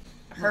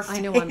 Her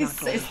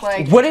face is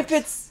like... What if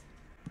it's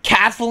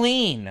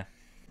Kathleen?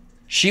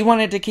 She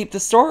wanted to keep the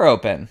store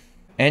open,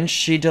 and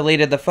she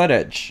deleted the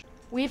footage.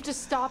 We have to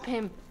stop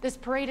him. This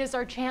parade is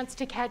our chance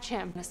to catch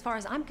him. As far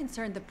as I'm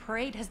concerned, the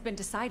parade has been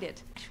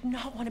decided. I do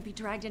not want to be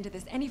dragged into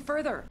this any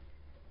further.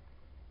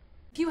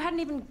 If you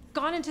hadn't even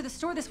gone into the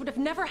store, this would have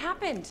never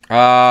happened.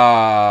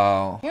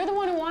 Oh. You're the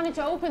one who wanted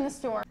to open the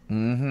store.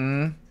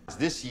 Mm-hmm.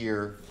 This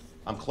year,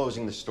 I'm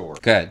closing the store.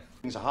 Good.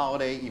 It's a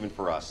holiday even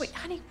for us. Wait,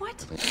 honey,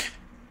 what?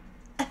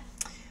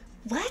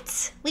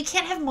 What? We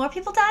can't have more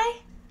people die?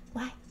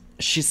 Why?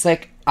 She's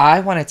like, I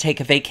want to take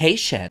a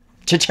vacation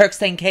to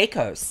Turks and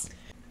Caicos.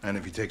 And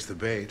if he takes the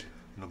bait,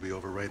 it'll be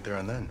over right there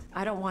and then.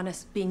 I don't want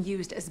us being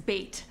used as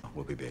bait.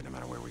 We'll be bait no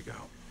matter where we go.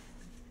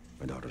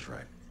 My daughter's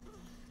right.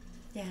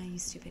 Yeah, you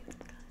stupid.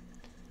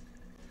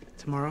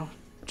 Tomorrow,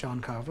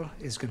 John Carver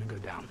is gonna go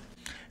down.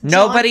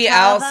 Nobody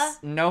Carver?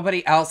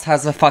 else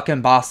has a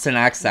fucking Boston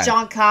accent.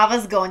 John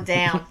Carver's going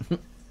down.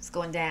 It's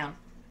going down.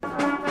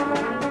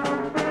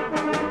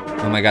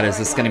 Oh my god, is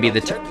this gonna be the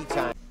turkey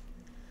time?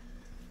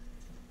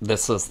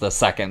 This was the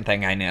second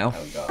thing I knew.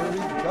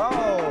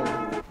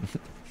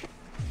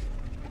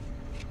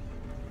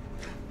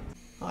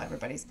 Oh,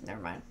 everybody's...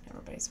 Never mind.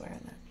 Everybody's wearing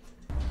that.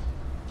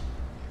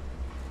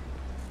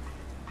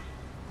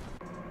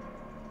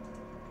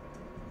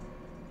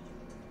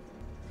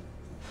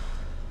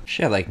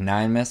 She had like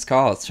 9 missed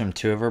calls from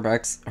two of her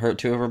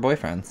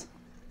boyfriends.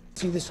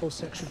 See this whole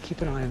section?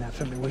 Keep an eye on that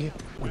for me, will you?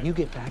 When you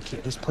get back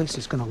here, this place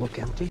is gonna look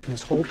empty, and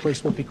this whole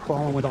place will be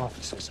crawling with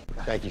officers.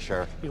 Thank you,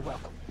 Sheriff. You're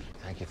welcome.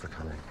 Thank you for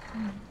coming.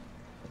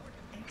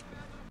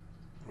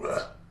 You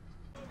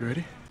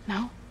ready?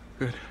 No.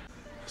 Good.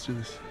 Let's do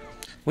this.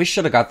 We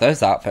should have got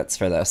those outfits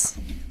for this.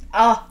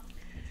 Oh.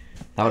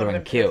 That would have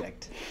been cute.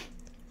 Perfect.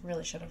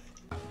 Really should have.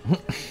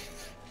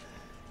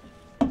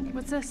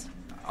 What's this?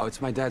 Oh,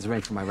 it's my dad's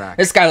ring from Iraq.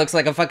 This guy looks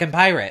like a fucking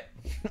pirate.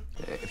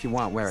 If you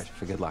want, wear it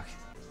for good luck.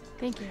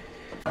 Thank you.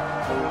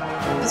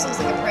 This looks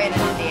like a parade in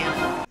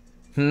Indiana.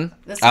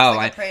 This looks Oh,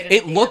 like a parade in it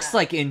Indiana. looks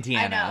like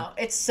Indiana. I know.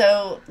 It's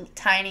so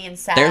tiny and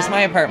sad. There's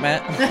my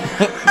apartment.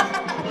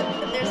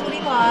 There's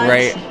Woody Lodge.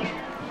 Right.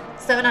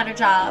 700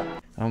 job.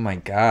 Oh my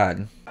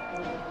god.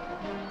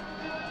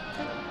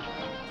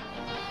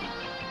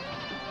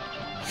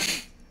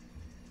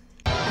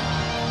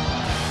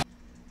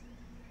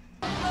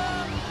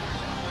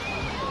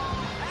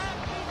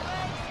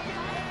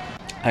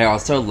 I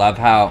also love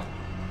how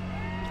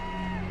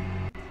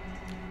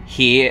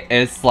he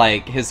is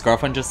like, his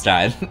girlfriend just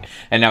died,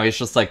 and now he's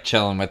just like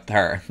chilling with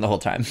her the whole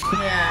time.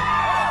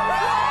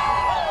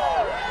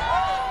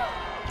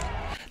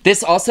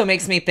 This also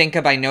makes me think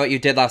of I Know What You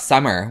Did Last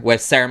Summer with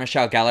Sarah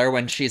Michelle Gellar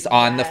when she's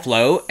on the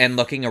float and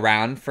looking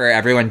around for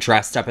everyone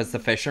dressed up as the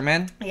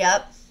fishermen.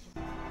 Yep.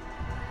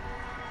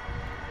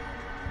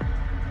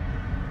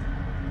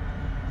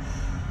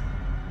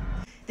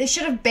 They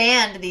should have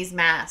banned these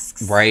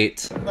masks.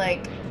 Right.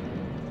 Like,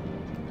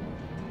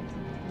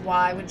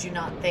 why would you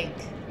not think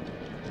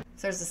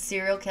if there's a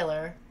serial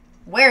killer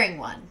wearing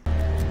one?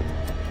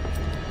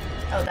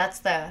 Oh, that's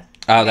the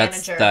Oh,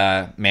 manager. that's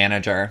the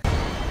manager.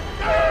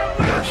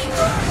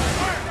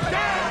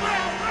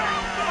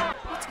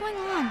 What's going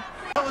on?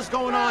 What was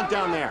going on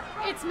down there?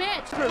 It's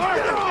Mitch. Get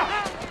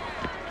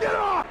off! Get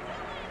off!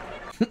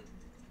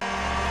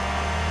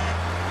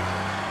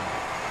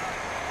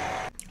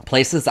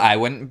 Places I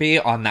wouldn't be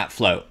on that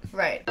float.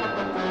 Right.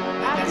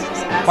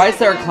 Why is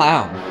there a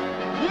clown?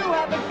 You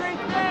have a great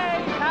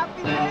day!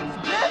 Happy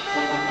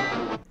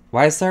Thanksgiving!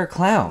 Why is there a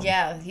clown?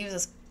 Yeah, he was a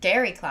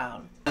scary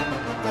clown. For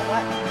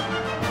what?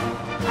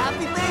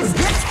 Happy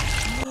Thanksgiving!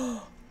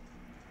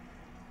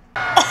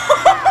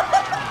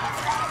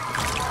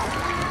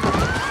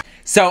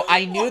 So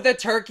I knew the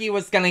turkey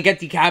was gonna get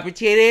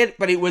decapitated,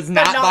 but it was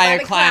not by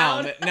a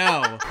clown.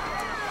 No.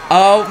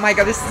 Oh my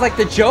god, this is like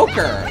the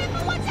Joker.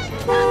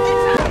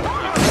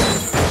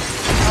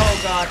 Oh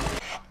god.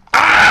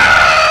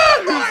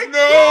 His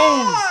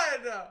nose!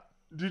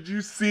 Did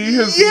you see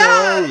his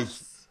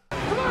nose?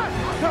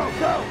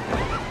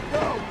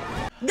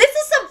 This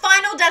is some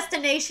Final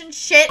Destination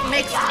shit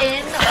mixed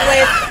in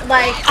with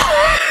like.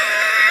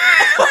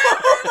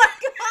 Oh my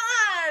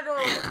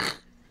god!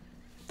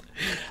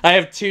 I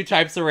have two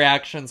types of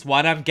reactions.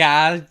 One, I'm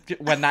gagged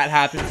when that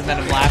happens, and then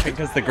I'm laughing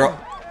because the girl.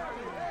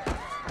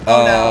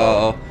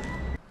 Oh.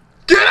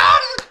 Get out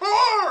of the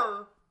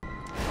car!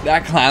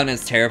 That clown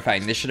is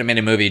terrifying. They should have made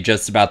a movie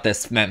just about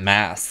this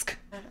mask.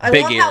 I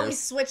Big love ears. how we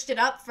switched it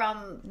up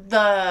from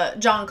the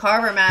John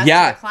Carver mask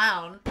Yeah. to the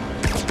clown.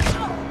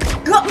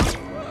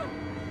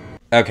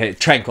 Okay,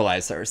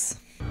 tranquilizers.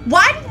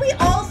 Why did we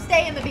all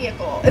stay in the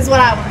vehicle? Is what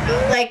I want to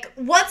know. Like,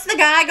 once the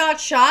guy got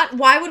shot,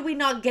 why would we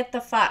not get the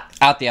fuck?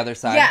 Out the other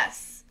side.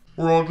 Yes.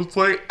 We're all just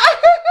like.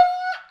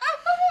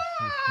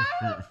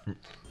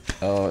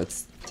 Oh,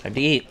 it's time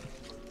to eat.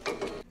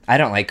 I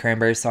don't like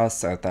cranberry sauce,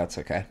 so that's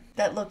okay.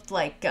 That looked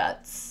like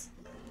guts.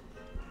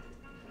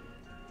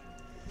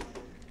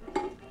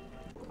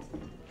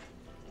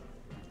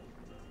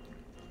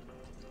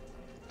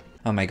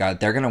 Oh my god,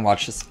 they're gonna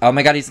watch this. Oh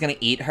my god, he's gonna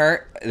eat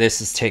her.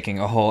 This is taking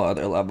a whole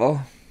other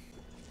level.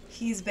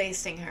 He's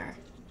basting her.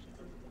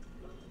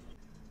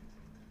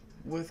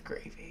 With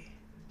gravy.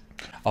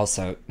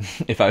 Also,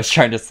 if I was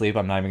trying to sleep,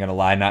 I'm not even gonna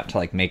lie, not to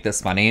like make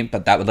this funny,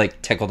 but that would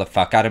like tickle the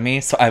fuck out of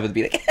me, so I would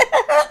be like,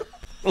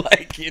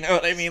 like, you know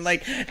what I mean?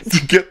 Like,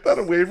 get that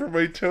away from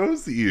my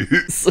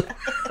toesies.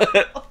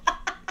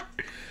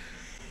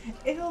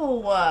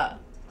 Ew.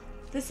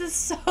 This is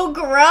so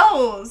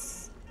gross.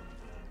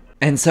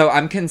 And so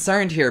I'm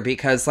concerned here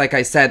because, like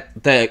I said,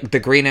 the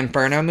Green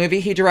Inferno movie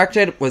he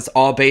directed was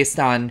all based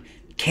on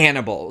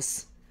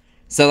cannibals.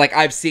 So, like,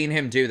 I've seen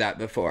him do that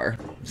before.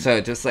 So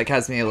it just, like,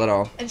 has me a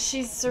little... And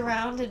she's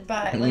surrounded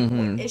by,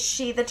 like, is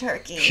she the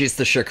turkey? She's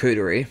the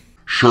charcuterie.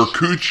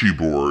 Charcuterie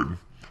board.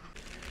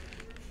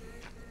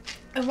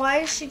 And why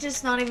is she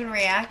just not even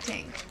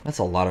reacting? That's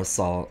a lot of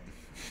salt.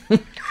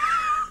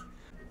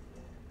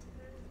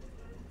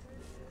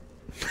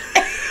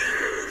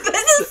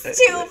 This is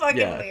too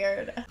fucking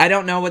weird. I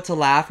don't know what to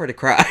laugh or to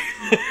cry.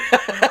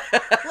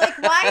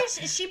 Like, why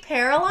is she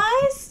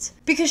paralyzed?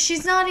 Because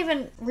she's not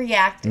even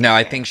reacting. No,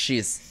 I think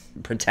she's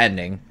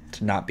pretending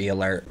to not be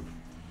alert.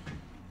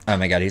 Oh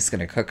my god, he's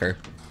gonna cook her.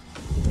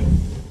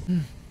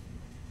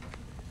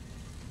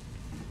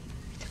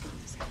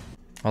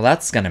 Well,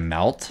 that's gonna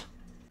melt.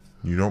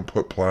 You don't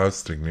put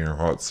plastic near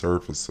hot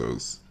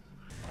surfaces.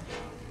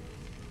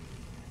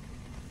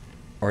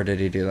 Or did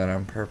he do that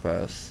on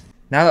purpose?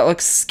 Now that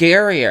looks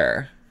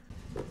scarier.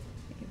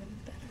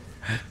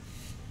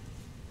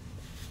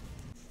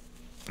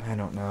 I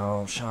don't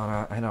know,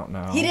 Shauna. I don't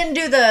know. He didn't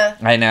do the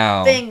I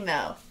know. thing,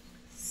 though.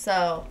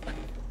 So,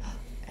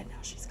 and now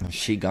she's gone.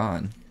 She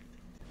gone.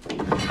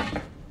 It's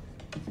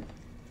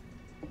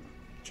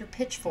your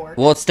pitchfork.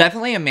 Well, it's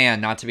definitely a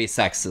man, not to be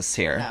sexist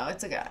here. No,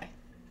 it's a guy.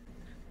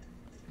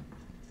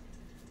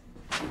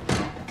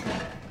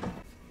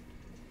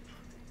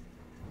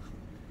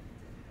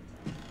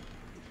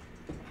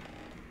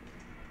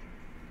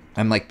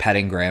 I'm like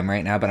petting Graham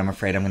right now, but I'm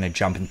afraid I'm gonna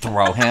jump and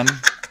throw him.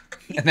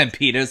 And then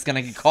Peter's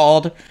gonna get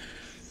called.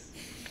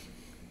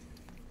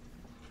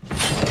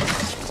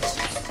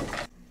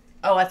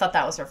 Oh, I thought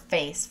that was her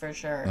face for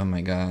sure. Oh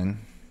my god.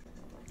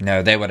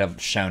 No, they would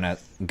have shown it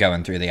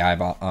going through the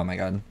eyeball. Oh my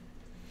god.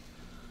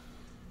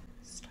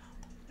 Stop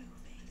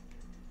moving.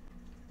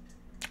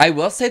 I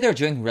will say they're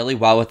doing really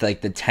well with like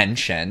the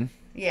tension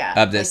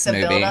of this like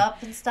the movie.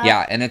 build-up and stuff.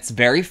 Yeah, and it's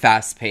very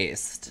fast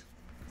paced.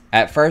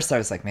 At first I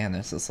was like, man,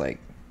 this is like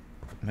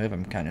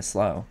moving kind of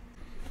slow.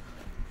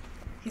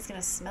 He's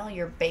gonna smell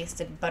your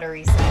basted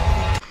buttery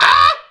stuff.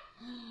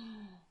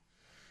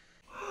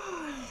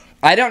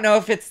 I don't know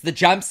if it's the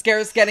jump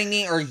scares getting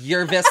me or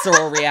your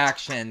visceral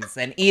reactions.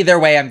 And either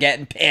way, I'm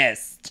getting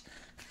pissed.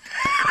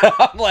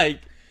 I'm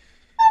like,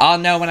 I'll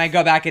know when I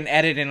go back and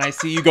edit and I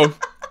see you go,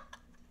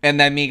 and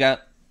then me go.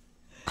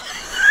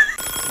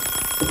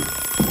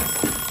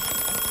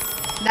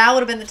 Now would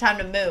have been the time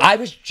to move. I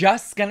was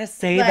just gonna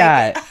say Like,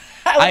 that.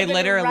 I been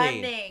literally.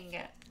 running.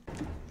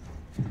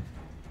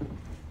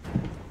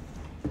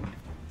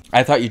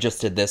 I thought you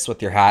just did this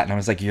with your hat, and I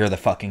was like, you're the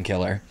fucking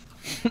killer.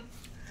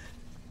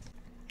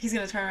 He's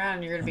gonna turn around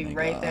and you're gonna be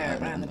right there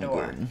behind the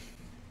door.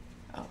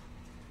 Oh.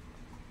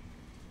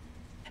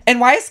 And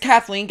why is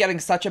Kathleen getting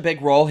such a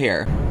big role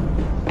here?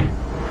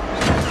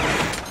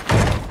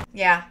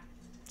 Yeah.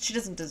 She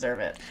doesn't deserve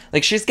it.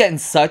 Like, she's getting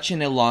such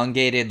an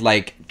elongated,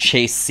 like,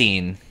 chase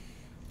scene.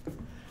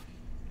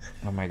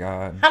 Oh my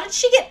god. How did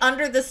she get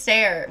under the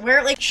stair?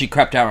 Where, like... She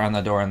crept out around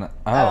the door and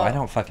I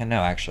don't fucking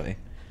know, actually.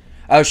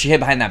 Oh, she hid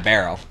behind that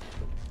barrel.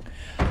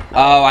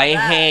 Oh, I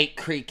hate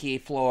creaky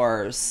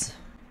floors.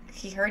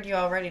 He heard you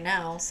already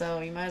now,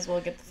 so you might as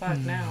well get the fuck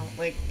now.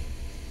 Like,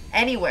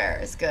 anywhere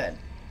is good.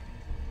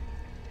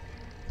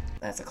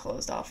 That's a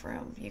closed off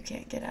room. You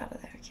can't get out of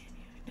there, can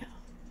you? No.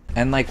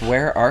 And, like,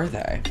 where are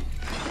they?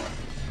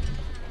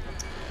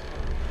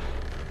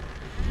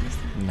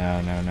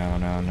 No, no, no,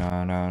 no,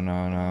 no, no,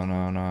 no, no,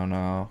 no, no,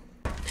 no.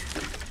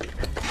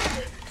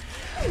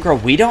 Girl,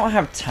 we don't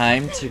have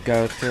time to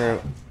go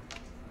through...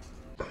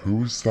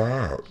 Who's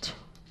that?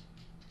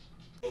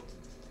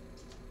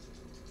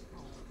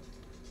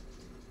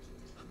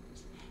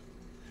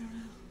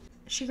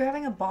 Is she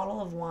grabbing a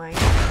bottle of wine?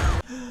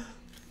 Come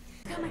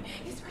on,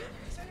 he's right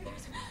there,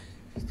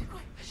 he's too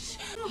quiet. Shh.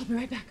 I'll be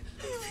right back.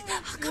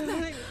 I'll come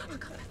back. I'll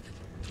come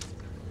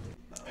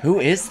back. Who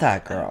is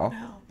that girl?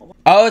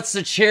 Oh, it's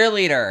the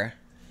cheerleader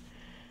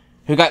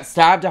who got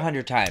stabbed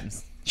 100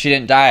 times. She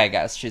didn't die, I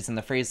guess. She's in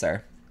the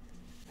freezer.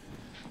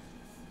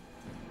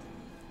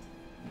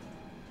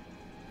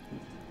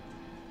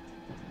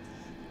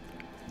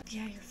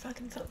 Yeah, your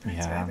fucking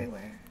footprints are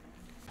everywhere.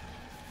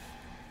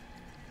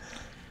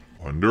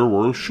 Wonder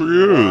where she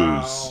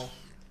is.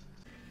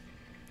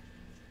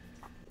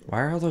 Why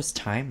are all those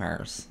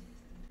timers?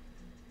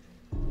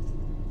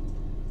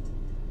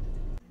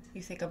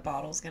 You think a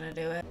bottle's gonna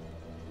do it?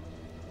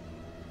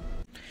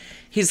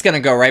 He's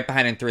gonna go right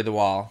behind and through the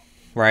wall,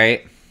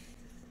 right?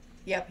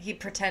 Yep, he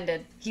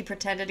pretended. He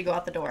pretended to go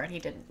out the door and he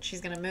didn't.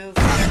 She's gonna move.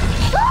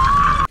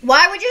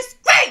 Why would you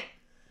scream?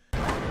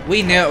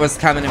 We knew it was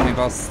coming and we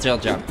both still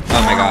jumped.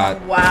 Oh my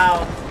god.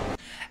 Wow.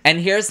 And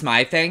here's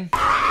my thing.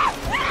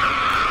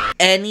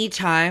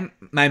 Anytime,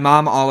 my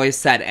mom always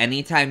said,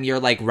 anytime you're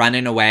like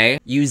running away,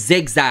 you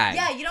zigzag.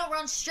 Yeah, you don't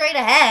run straight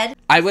ahead.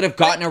 I would have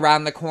gotten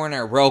around the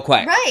corner real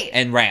quick. Right.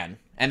 And ran.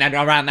 And then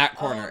around that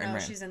corner and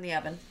ran. She's in the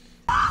oven.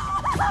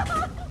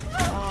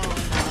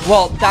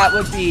 Well, that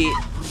would be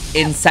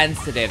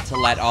insensitive to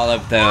let all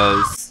of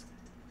those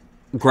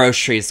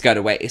groceries go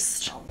to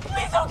waste.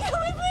 Please don't kill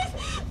me, please!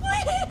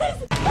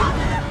 Please!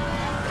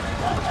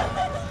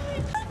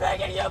 I'm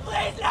begging you,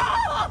 please, no!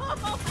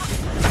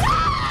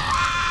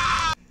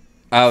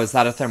 Oh, is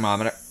that a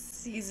thermometer?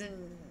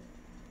 Season.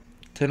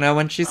 To know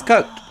when she's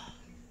cooked.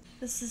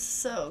 This is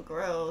so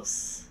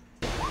gross.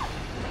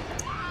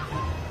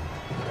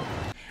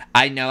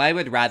 I know I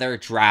would rather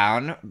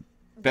drown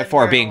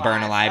before being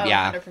burned alive. Oh,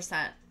 Yeah.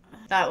 100%.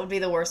 That would be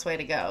the worst way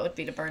to go. Would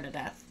be to burn to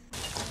death.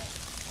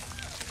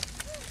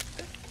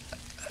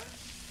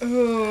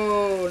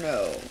 Oh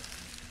no.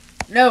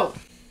 No.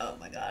 Oh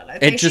my god. I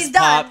think It just she's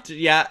done. popped.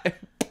 Yeah.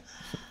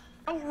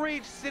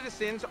 Outraged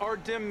citizens are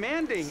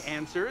demanding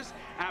answers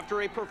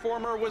after a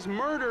performer was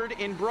murdered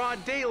in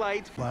broad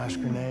daylight. Flash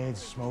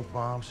grenades, smoke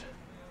bombs.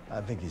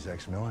 I think he's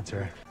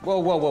ex-military. Whoa,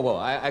 whoa, whoa, whoa.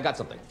 I got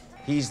something.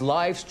 He's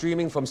live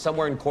streaming from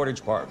somewhere in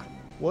Cordage Park.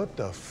 What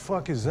the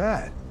fuck is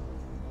that?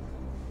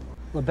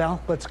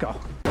 LaBelle, let's go.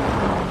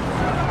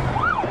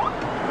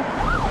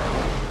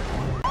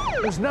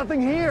 There's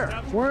nothing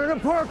here. We're in a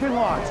parking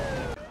lot.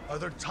 Are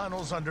there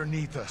tunnels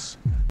underneath us?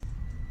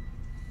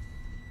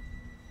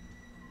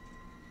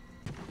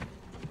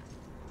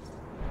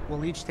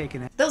 We'll each take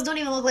an... Those don't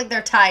even look like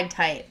they're tied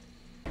tight.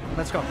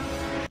 Let's go.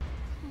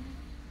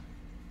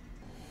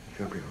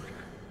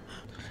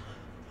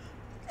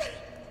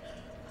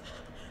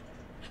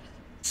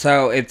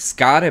 So it's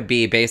gotta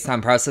be based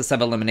on process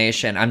of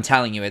elimination. I'm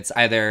telling you, it's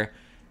either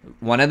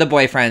one of the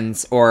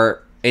boyfriends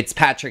or it's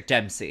Patrick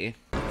Dempsey.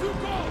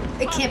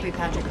 It can't be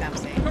Patrick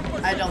Dempsey.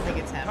 I don't think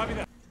it's him.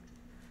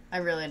 I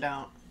really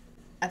don't.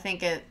 I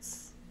think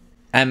it's...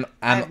 I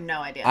have no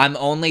idea. I'm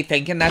only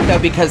thinking that, though,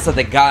 because of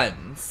the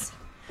guns.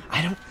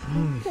 I don't...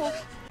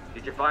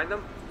 Did you find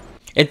them?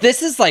 If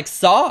this is like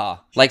Saw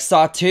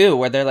 2,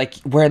 where they're like,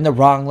 we're in the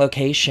wrong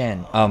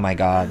location. Oh my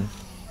god.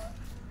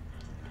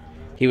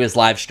 He was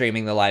live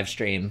streaming the live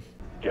stream.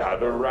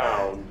 Gather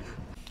round.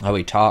 Oh,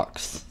 he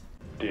talks.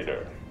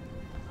 Dinner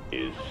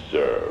is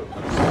served.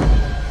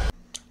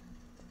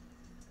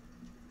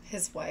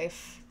 His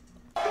wife.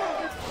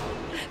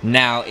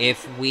 Now,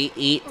 if we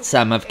eat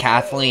some of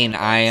Kathleen,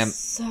 I am...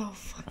 So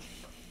fucking...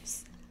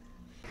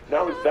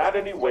 Now, is that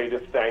any way to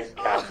thank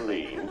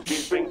Kathleen?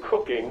 She's been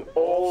cooking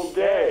all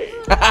day.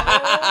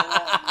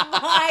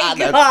 My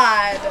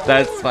God.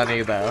 That's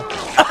funny, though.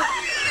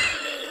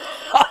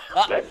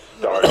 Let's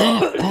start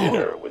off the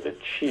dinner with a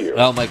cheer.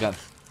 Oh my god.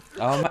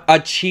 A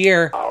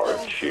cheer. Our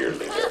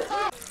cheerleader.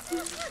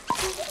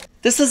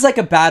 This is like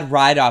a bad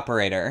ride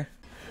operator.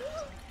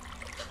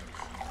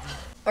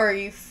 Are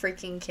you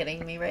freaking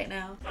kidding me right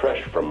now?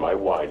 Fresh from my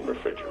wine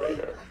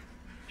refrigerator.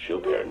 She'll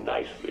pair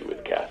nicely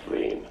with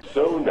Kathleen.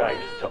 So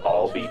nice to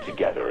all be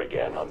together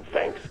again on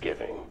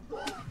Thanksgiving.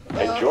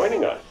 And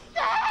joining us.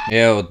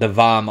 Ew, the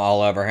vom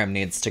all over him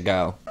needs to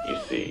go. You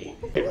see,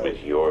 it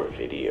was your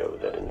video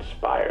that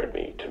inspired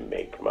me to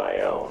make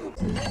my own.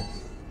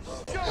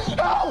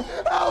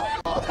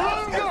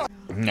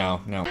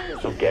 No.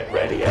 So get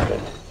ready, Evan.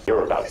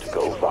 You're about to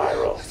go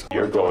viral.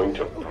 You're going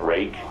to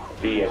break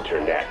the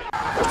internet.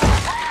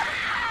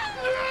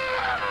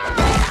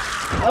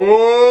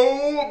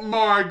 Oh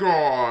my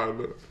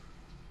god.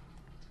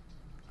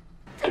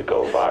 To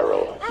go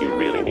viral, you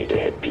really need to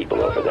hit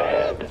people over the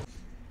head.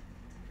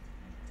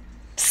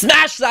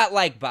 Smash that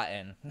like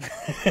button.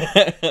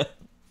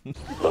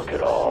 Look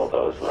at all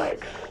those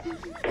likes.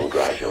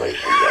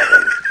 Congratulations,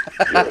 Evan.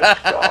 You're a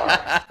star.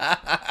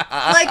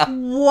 Like,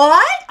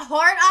 what?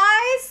 Heart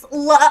eyes?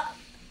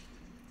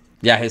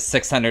 Yeah, his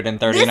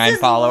 639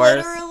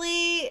 followers.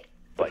 Literally...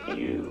 But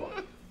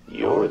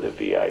you're the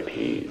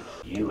VIPs.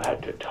 You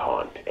had to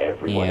taunt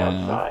everyone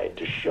outside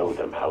to show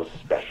them how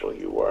special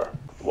you were.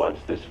 Once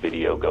this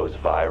video goes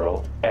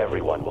viral,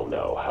 everyone will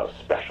know how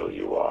special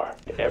you are.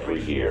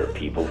 Every year,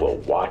 people will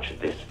watch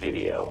this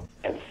video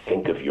and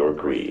think of your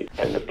greed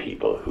and the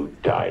people who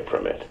died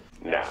from it.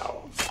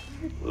 Now,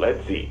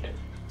 let's eat.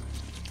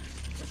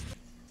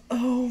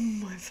 Oh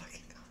my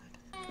fucking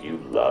god. You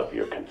love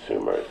your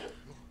consumers.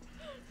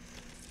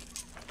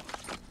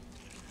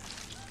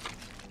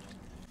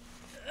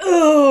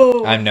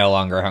 Oh. I'm no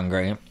longer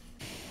hungry.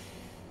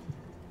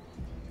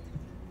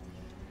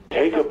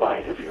 Take a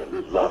bite of your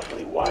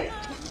lovely wife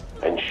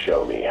and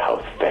show me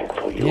how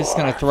thankful you are. He's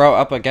gonna throw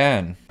up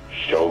again.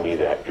 Show me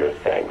that you're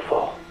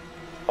thankful,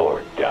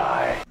 or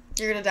die.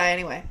 You're gonna die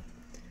anyway.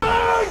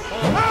 I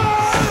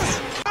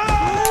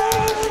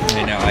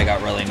know, I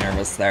got really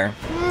nervous there.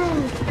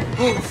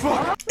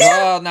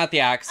 Oh, not the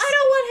axe. I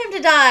don't want him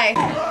to die.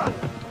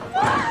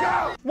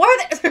 Why are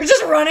they? They're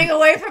just running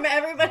away from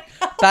everybody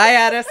else. Bye,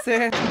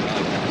 Addison.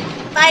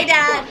 Bye,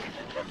 Dad.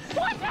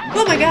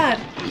 Oh my god.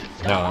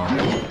 No.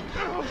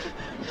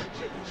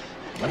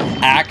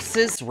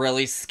 Axes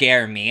really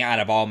scare me out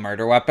of all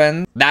murder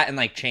weapons. That and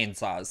like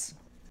chainsaws.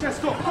 Let's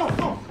go.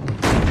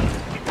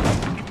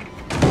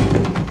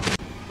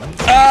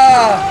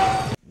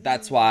 Ah!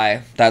 That's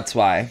why.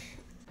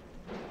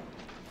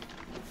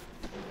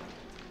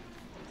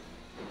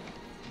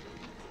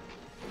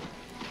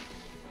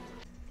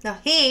 Now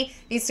he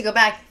needs to go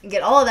back and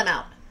get all of them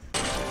out.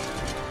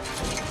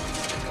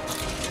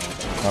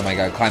 Oh my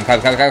god, climb.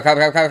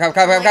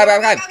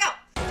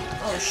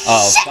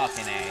 Oh,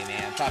 fucking A,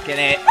 man. Fucking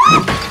A.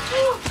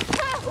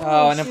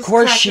 Oh, and of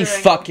course she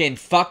fucking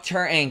fucked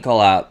her ankle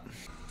up.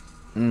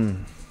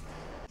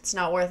 It's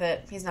not worth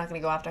it. He's not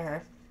gonna go after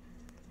her.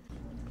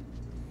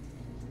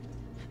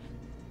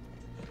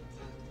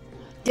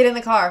 Get in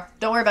the car.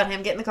 Don't worry about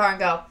him. Get in the car and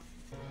go.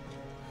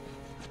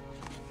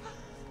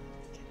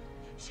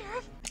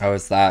 How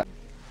is that?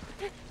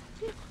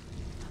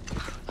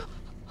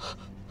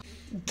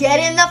 Get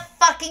in the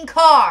fucking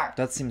car!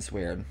 That seems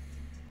weird.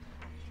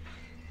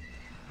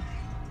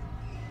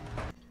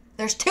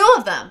 There's two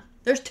of them.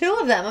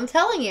 I'm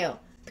telling you.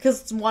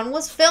 Because one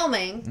was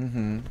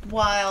filming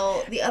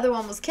while the other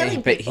one was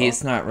killing But people.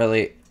 he's not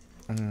really...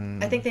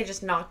 I think they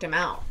just knocked him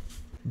out.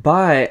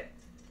 But...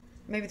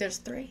 Maybe there's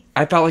three.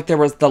 I felt like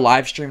the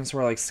live streams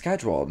were like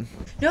scheduled.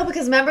 No,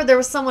 because remember there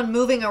was someone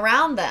moving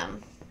around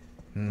them.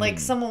 Like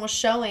someone was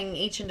showing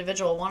each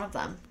individual one of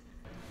them.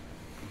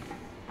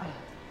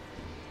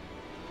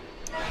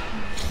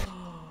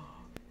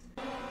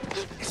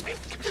 It's me.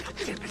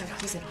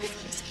 He's in.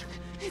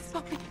 It's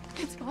Bobby.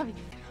 It's Bobby.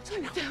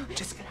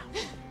 Just get out.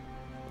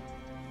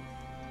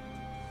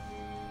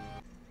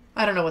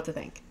 I don't know what to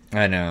think.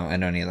 I know, I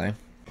don't either.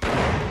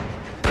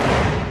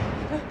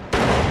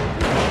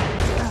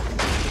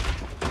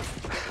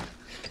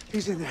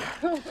 He's in there.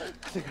 I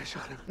think I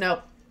shot him.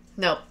 Nope.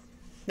 Nope.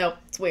 Nope.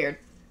 It's weird.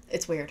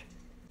 It's weird.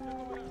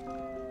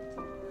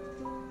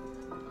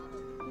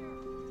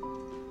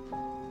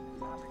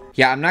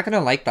 Yeah, I'm not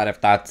gonna like that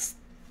if that's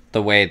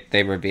the way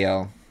they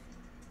reveal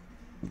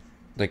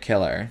the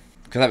killer.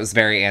 Because that was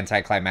very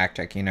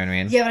anticlimactic, you know what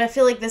I mean? Yeah, but I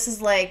feel like this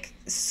is like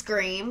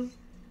Scream.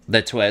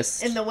 The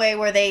twist. In the way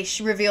where they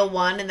reveal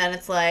one and then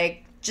it's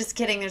like, just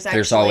kidding, there's actually...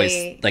 There's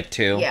always, like,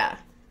 two. Yeah.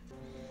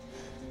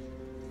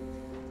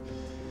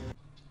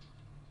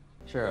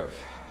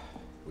 Sheriff,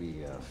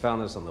 we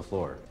found this on the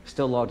floor.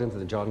 Still logged into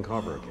the John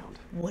Carver account.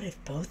 What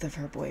if both of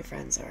her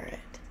boyfriends are it?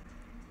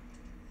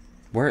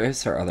 Where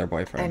is her other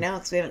boyfriend? I know,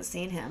 because we haven't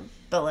seen him.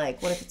 But,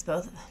 like, what if it's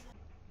both of them?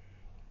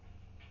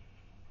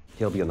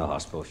 He'll be in the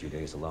hospital a few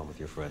days along with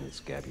your friends,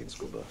 Gabby and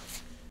Scuba.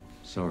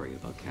 Sorry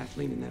about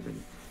Kathleen and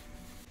Evan.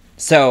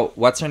 So,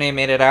 what's her name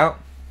made it out?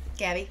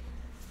 Gabby.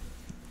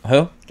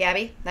 Who?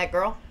 Gabby, that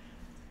girl.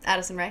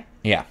 Addison Rae.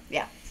 Yeah.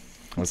 Yeah.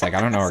 I was like,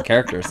 I don't know her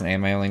character's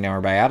name. I only know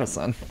her by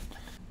Addison.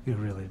 You're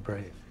really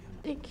brave.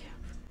 Thank you.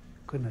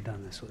 Couldn't have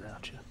done this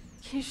without you.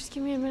 Can you just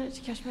give me a minute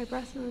to catch my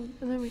breath and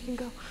then we can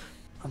go?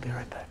 I'll be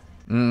right back.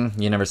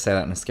 You never say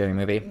that in a scary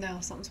movie. No,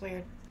 something's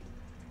weird.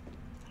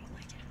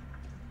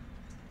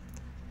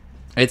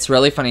 It's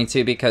really funny,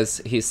 too,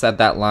 because he said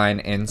that line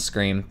in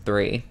Scream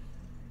 3.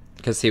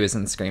 Because he was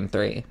in Scream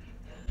 3.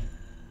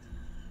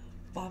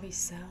 Bobby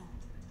Cell.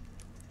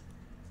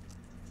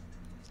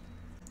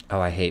 Oh,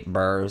 I hate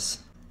burrs.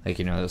 Like,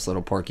 you know, those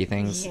little porky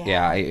things?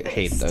 Yeah, I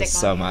hate those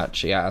so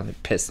much. Yeah, they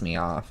piss me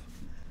off.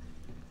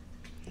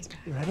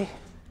 You ready?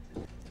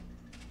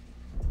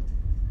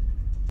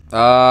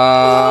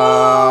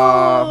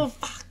 Oh,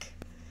 fuck.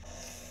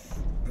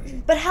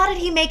 But how did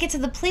he make it to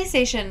the police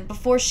station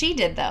before she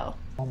did, though?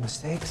 All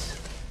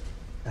mistakes.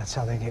 That's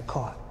how they get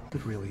caught.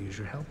 Could really use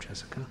your help,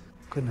 Jessica.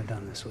 Couldn't have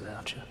done this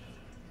without you.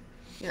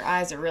 Your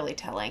eyes are really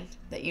telling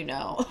that you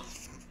know.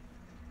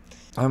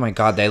 Oh my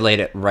god, they laid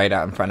it right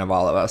out in front of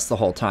all of us the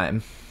whole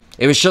time.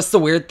 It was just the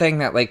weird thing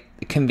that, like,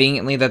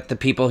 conveniently that the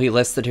people he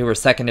listed who were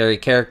secondary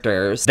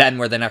characters then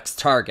were the next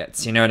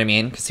targets, you know what I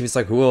mean? Because he was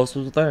like, who else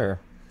was there?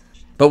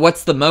 But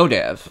what's the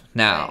motive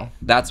now? Right.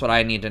 That's what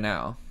I need to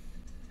know.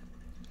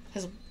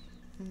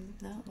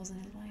 No, it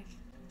wasn't his wife.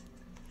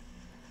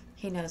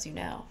 He knows you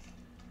know.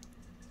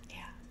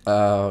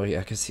 Oh, yeah,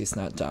 because he's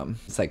not dumb.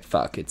 It's like,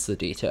 fuck, it's the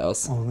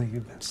details. Only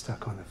you've been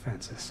stuck on the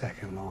fence a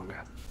second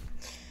longer.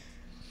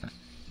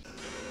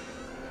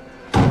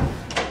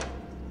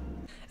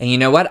 And you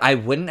know what? I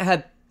wouldn't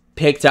have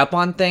picked up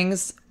on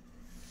things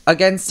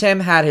against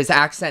him had his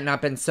accent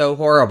not been so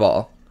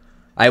horrible.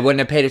 I wouldn't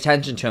have paid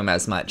attention to him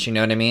as much, you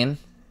know what I mean?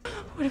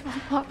 What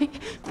about Bobby?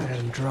 I had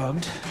him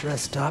drugged,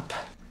 dressed up,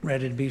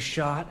 ready to be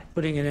shot,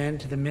 putting an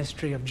end to the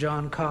mystery of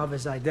John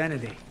Carver's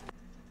identity.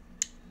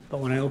 But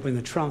when I opened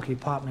the trunk, he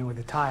popped me with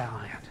a tire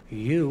iron.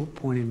 You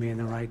pointed me in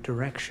the right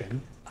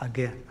direction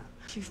again.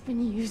 You've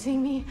been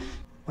using me?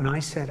 When I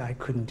said I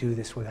couldn't do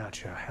this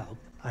without your help,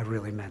 I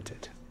really meant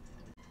it.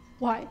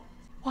 Why?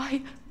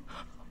 Why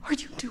are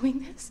you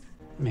doing this?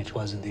 Mitch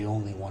wasn't the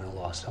only one who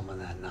lost someone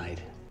that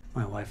night.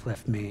 My wife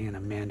left me and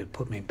Amanda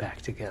put me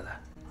back together.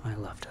 I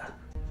loved her.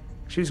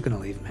 She was gonna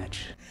leave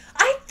Mitch.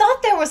 I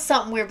thought there was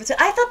something weird between.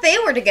 I thought they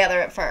were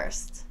together at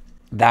first.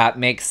 That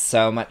makes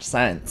so much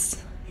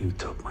sense. You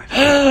took my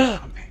family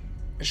from me.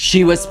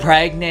 She was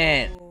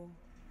pregnant.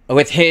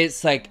 With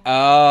his, like,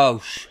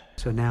 oh.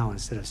 So now,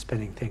 instead of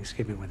spending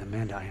Thanksgiving with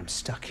Amanda, I am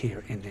stuck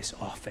here in this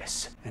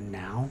office. And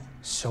now,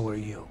 so are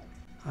you.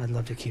 I'd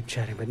love to keep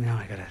chatting, but now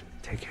I gotta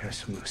take care of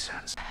some loose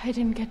ends. I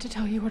didn't get to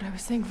tell you what I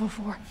was thankful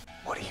for.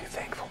 What are you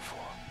thankful for?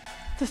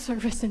 The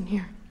service in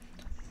here.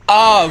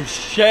 Oh,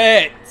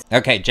 shit.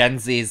 Okay, Gen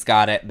Z's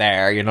got it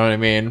there, you know what I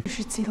mean? You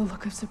should see the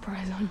look of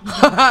surprise on you.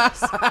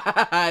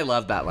 I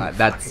love that line.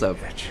 That's so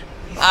bitch.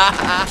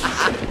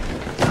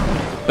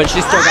 But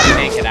she still gotta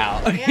make it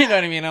out. Yeah. You know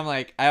what I mean? I'm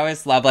like, I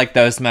always love like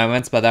those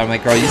moments, but then I'm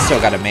like, girl, you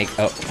still gotta make.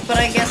 Oh. But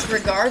I guess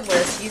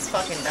regardless, he's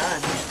fucking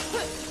done.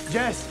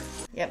 Yes.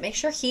 Yeah, make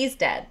sure he's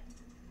dead,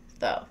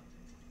 though.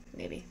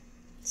 Maybe,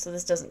 so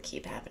this doesn't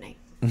keep happening.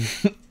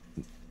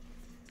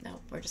 No,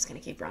 we're just gonna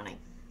keep running.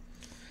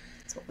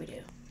 That's what we do.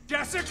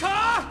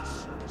 Jessica!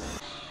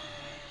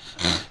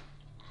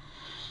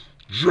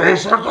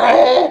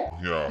 Jessica!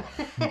 Yeah.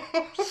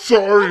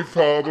 Sorry,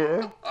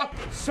 Father.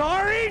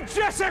 Sorry,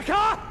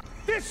 Jessica!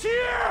 This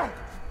year!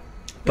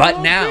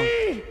 But now...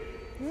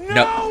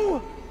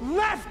 No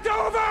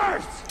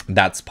leftovers!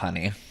 That's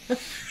punny.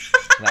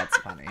 That's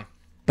funny.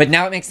 But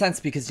now it makes sense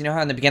because you know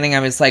how in the beginning I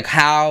was like,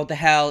 how the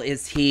hell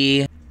is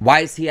he...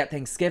 Why is he at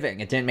Thanksgiving?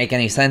 It didn't make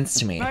any sense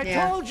to me. I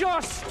told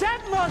your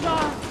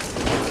stepmother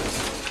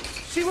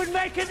she would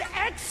make an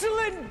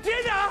excellent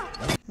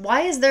dinner!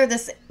 Why is there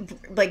this,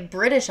 like,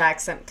 British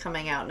accent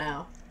coming out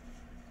now?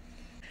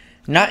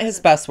 Not his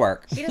best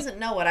work. He doesn't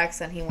know what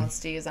accent he wants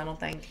to use, I don't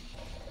think.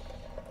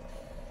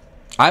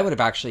 I would have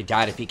actually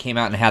died if he came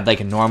out and had, like,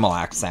 a normal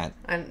accent.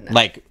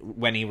 Like,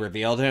 when he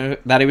revealed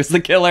that he was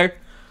the killer.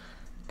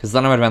 Because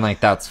then I would have been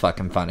like, that's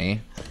fucking funny.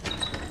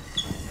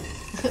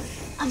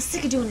 I'm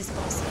sick of doing this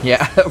bullshit.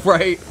 Yeah,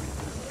 right.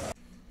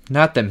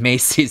 Not the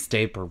Macy's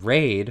Day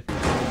Parade. You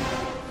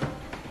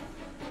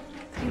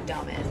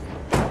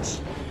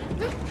dumbass.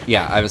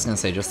 Yeah, I was gonna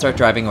say, just start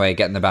driving away,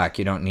 get in the back.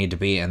 You don't need to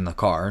be in the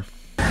car.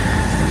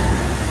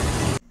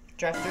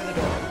 Drive through the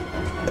door.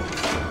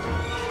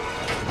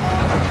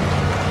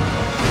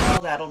 Oh,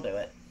 that'll do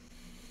it.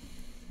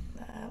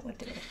 That would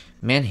do it.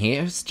 Man, he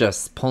is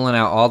just pulling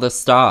out all the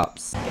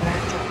stops.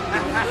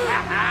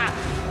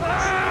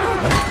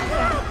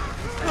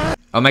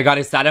 Oh my god,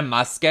 is that a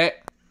musket?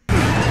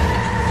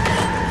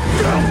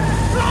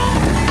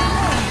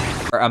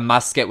 Or a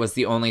musket was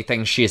the only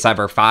thing she's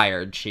ever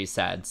fired, she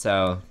said,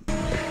 so...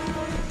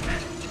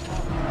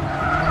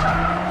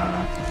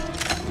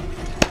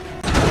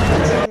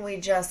 Can we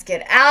just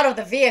get out of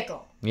the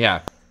vehicle?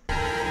 Yeah.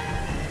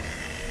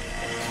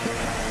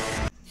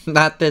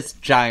 Not this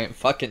giant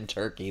fucking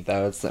turkey,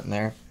 though, it's sitting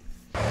there.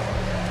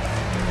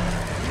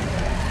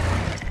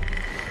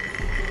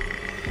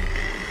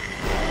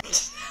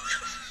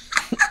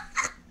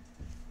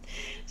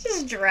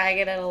 Just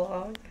dragging it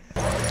along.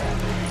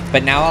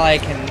 But now all I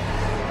can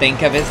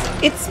think of is,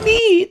 it's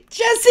me,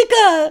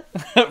 Jessica!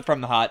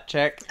 From the Hot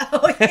Chick.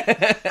 Oh,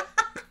 yeah.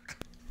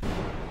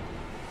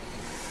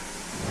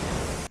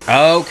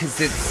 Oh, because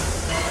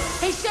it's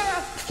Hey,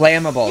 Sheriff!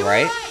 flammable, You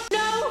right?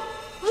 No!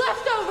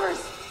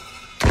 Leftovers!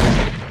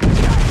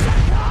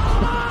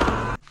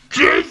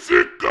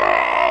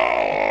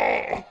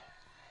 Jessica!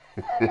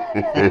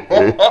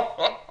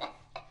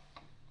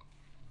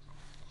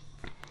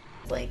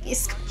 Like,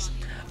 he's...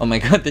 Oh my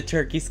god, the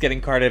turkey's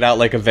getting carted out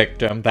like a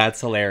victim.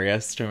 That's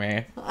hilarious to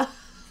me.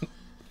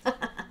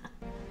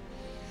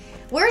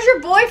 Where's your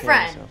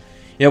boyfriend?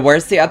 Yeah,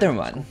 where's the other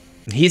one?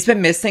 He's been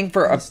missing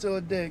for a... He's still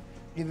a dick,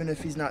 even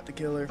if he's not the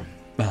killer.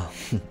 Oh.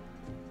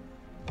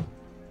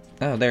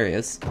 Oh, there he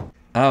is.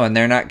 Oh, and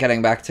they're not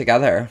getting back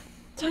together.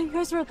 So you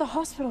guys were at the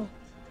hospital.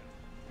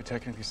 We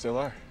technically still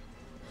are.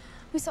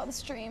 We saw the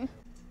stream.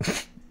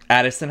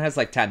 Addison has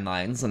like 10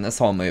 lines in this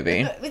whole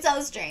movie. We saw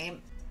the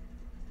stream.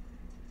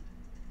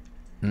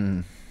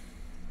 Hmm.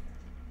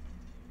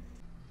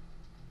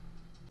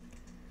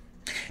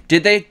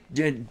 Did I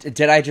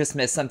just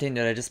miss something?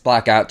 Did I just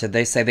black out? Did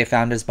they say they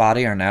found his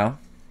body or no?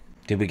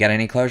 Did we get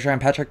any closure on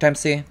Patrick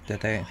Dempsey?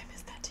 Did they? Oh, I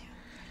missed that too.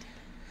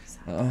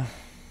 Oh.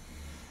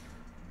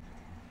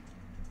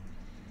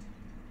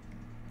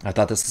 I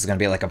thought this was gonna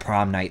be like a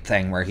prom night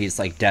thing where he's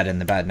like dead in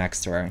the bed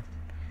next to her.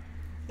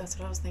 That's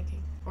what I was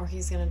thinking. Or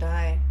he's gonna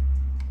die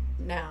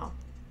now.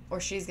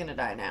 Or she's gonna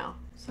die now.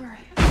 Sorry.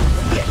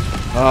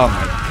 Oh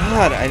my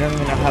god, I don't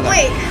even know how that...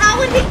 Wait, how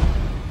would he...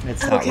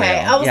 It's not Okay,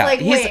 real. I was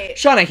like, wait.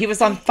 Shauna, he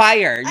was on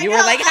fire. You were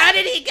know, like, how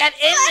did he get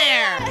in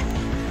there?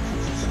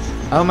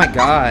 Oh my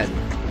god.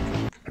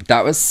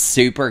 That was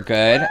super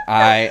good.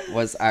 I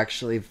was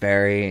actually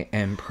very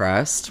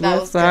impressed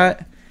with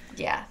that.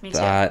 Yeah, me too.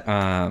 That,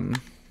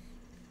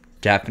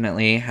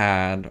 definitely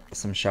had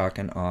some shock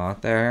and awe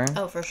there.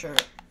 Oh, for sure.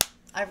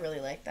 I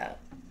really like that.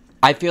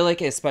 I feel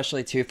like,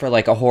 especially too, for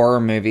like a horror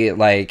movie,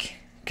 like,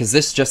 because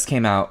this just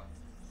came out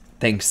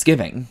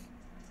Thanksgiving,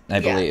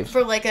 I believe.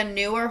 For like a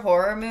newer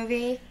horror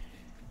movie,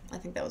 I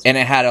think that was... And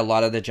it had a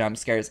lot of the jump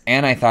scares,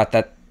 and I thought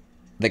that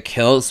the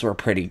kills were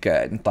pretty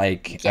good.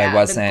 Like, I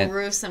wasn't... the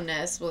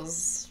gruesomeness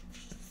was...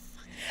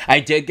 I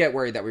did get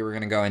worried that we were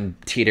going to go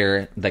and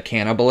teeter the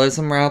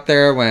cannibalism route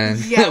there when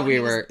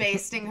we were...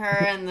 basting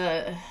her and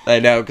the... I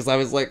know, because I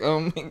was like, oh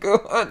my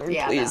god,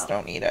 Yeah, please no.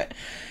 don't eat it.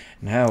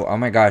 No, oh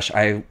my gosh,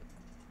 I'm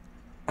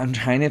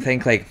trying to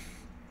think, like...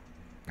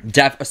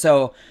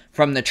 So,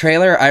 from the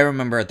trailer, I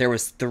remember there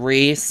was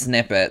 3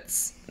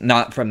 snippets,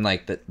 not from,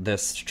 like,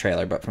 this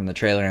trailer, but from the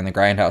trailer in the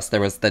Grindhouse. There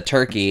was the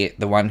turkey,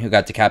 the one who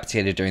got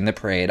decapitated during the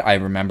parade. I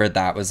remember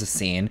that was a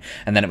scene.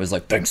 And then it was,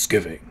 like,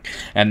 Thanksgiving.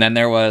 And then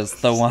there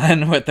was the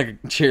one with the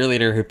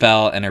cheerleader who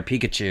fell and her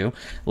Pikachu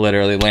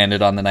literally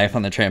landed on the knife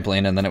on the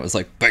trampoline. And then it was,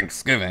 like,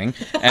 Thanksgiving.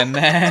 And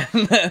then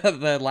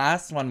the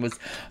last one was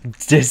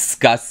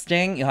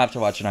disgusting. You'll have to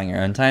watch it on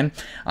your own time.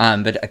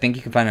 But I think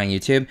you can find it on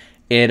YouTube.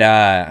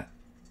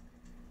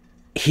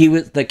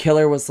 The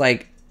killer was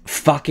like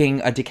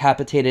fucking a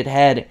decapitated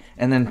head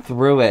and then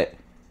threw it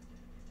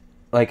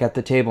like at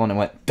the table and it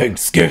went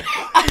Thanksgiving.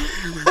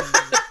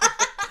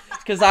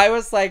 Because I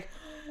was like,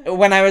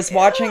 when I was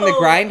watching the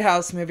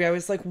Grindhouse movie, I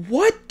was like,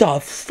 what the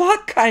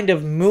fuck kind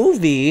of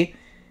movie?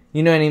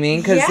 You know what I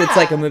mean? Because it's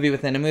like a movie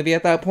within a movie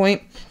at that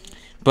point.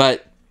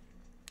 But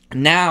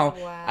now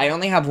I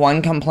only have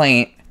one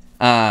complaint.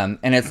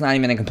 And it's not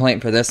even a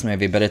complaint for this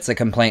movie, but it's a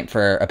complaint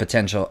for a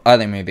potential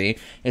other movie,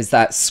 is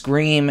that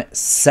Scream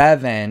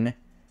 7,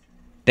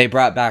 they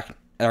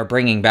are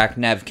bringing back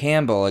Neve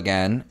Campbell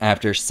again,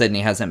 after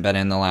Sydney hasn't been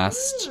in the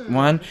last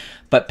one,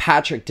 but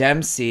Patrick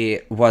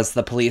Dempsey was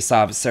the police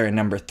officer in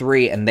number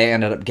 3, and they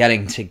ended up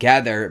getting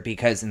together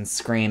because in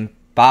Scream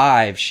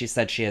 5, she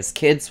said she has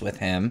kids with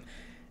him,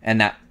 and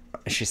that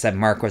she said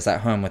Mark was at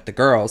home with the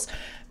girls.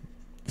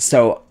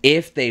 So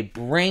if they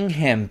bring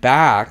him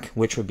back,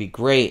 which would be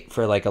great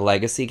for like a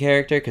legacy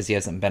character because he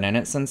hasn't been in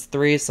it since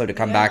 3, so to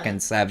come back in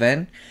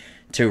 7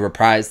 to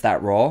reprise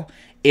that role,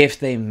 if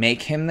they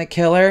make him the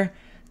killer,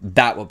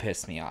 that will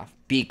piss me off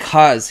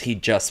because he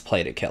just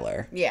played a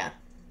killer. Yeah.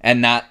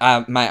 And that,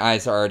 my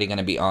eyes are already going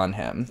to be on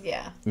him.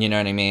 Yeah. You know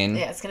what I mean?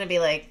 Yeah, it's going to be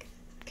like,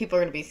 people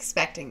are going to be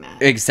expecting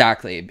that.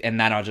 Exactly.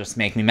 And that'll just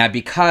make me mad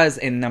because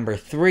in number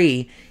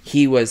 3,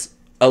 he was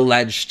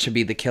alleged to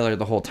be the killer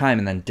the whole time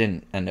and then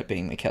didn't end up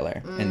being the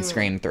killer in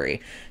Scream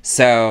 3.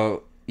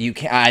 So you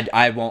can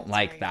I won't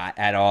like that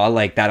at all.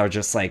 Like, that'll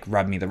just like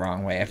rub me the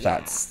wrong way if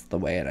that's the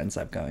way it ends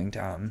up going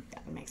down.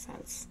 That makes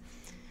sense.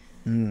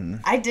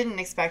 I I didn't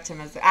expect him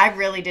as... I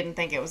really didn't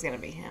think it was going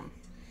to be him.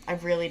 I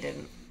really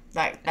didn't.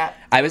 That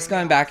was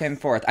going back and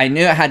forth. I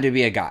knew it had to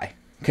be a guy.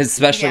 Because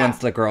especially once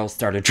the girls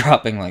started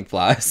dropping like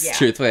flies. Yeah.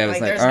 Truthfully, I was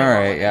like, there's all no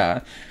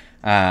right,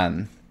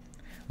 yeah.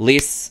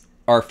 Least,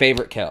 our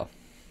favorite kill.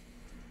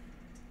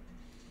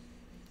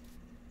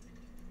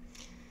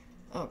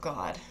 Oh,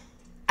 God.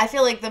 I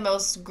feel like the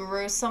most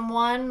gruesome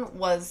one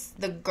was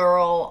the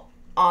girl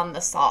on the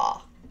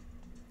saw.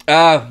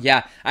 Oh,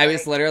 yeah. I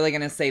was literally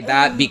going to say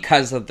that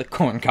because of the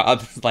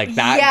Corncobs. Like,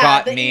 that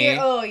got me.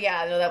 Oh,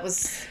 yeah. No, that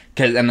was...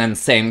 And then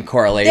same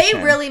correlation.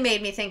 They really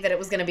made me think that it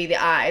was going to be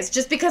the eyes.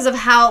 Just because of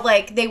how,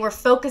 like, they were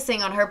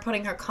focusing on her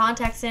putting her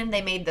contacts in.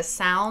 They made the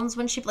sounds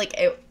when she, like...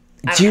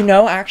 Do you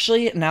know,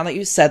 actually, now that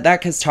you said that,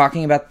 because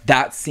talking about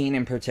that scene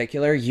in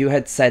particular, you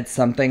had said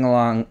something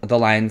along the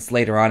lines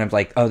later on of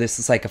like, oh, this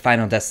is like a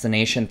Final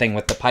Destination thing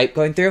with the pipe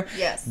going through.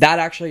 Yes. That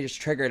actually just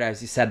triggered,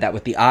 as you said, that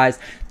with the eyes.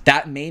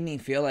 That made me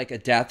feel like a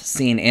death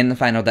scene in the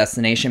Final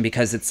Destination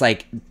because it's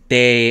like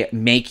they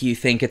make you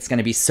think it's going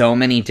to be so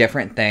many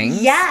different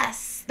things.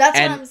 Yes. That's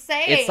and what I'm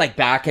saying. It's like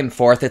back and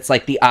forth. It's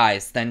like the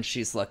eyes, then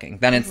she's looking.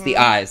 Then it's the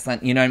eyes.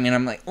 Then, you know what I mean?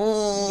 I'm like,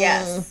 oh.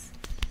 Yes.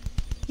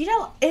 You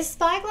know, is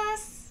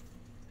Spyglass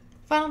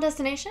Final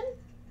Destination?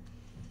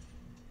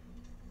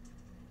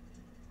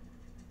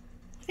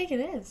 I think it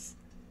is.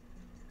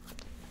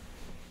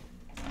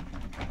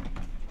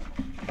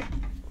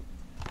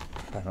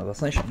 Final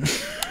Destination.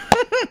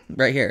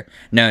 Right here.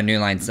 No, New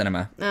Line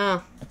Cinema.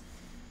 Oh.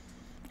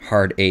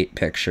 Hard 8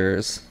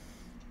 pictures.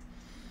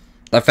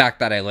 The fact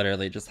that I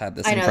literally just had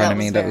this in front of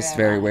me, that was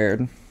very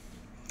weird.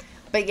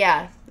 But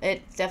yeah,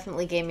 it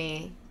definitely gave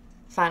me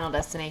Final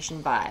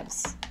Destination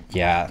vibes.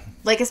 Yeah.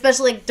 Like,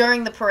 especially like,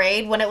 during the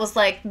parade when it was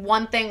like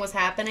one thing was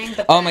happening.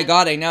 But oh my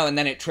God, I know. And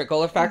then it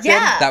trickle affected.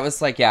 Yeah. That was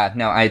like, yeah,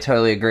 no, I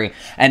totally agree.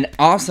 And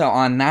also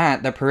on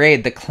that, the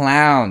parade, the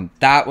clown,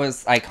 that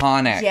was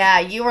iconic. Yeah,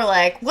 you were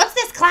like, what's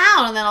this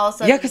clown? And then all of a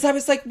sudden. Yeah, because I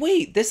was like,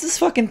 wait, this is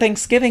fucking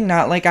Thanksgiving,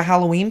 not like a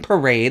Halloween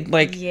parade.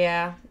 Like,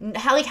 yeah.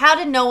 How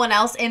did no one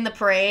else in the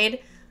parade,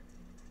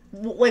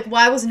 like,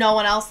 why was no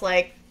one else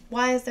like,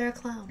 why is there a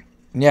clown?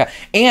 Yeah,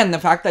 and the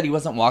fact that he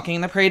wasn't walking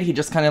in the parade, he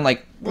just kind of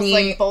like... was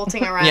like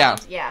bolting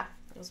around. Yeah.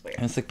 It was weird.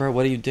 And it's like, bro,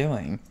 what are you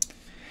doing?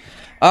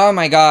 Oh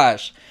my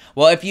gosh.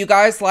 Well, if you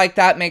guys like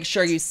that, make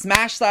sure you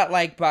smash that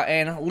like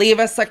button. Leave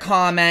us a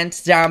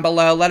comment down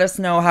below. Let us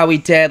know how we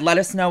did. Let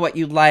us know what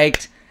you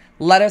liked.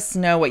 Let us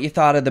know what you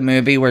thought of the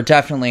movie. We're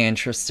definitely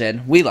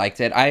interested. We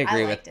liked it. I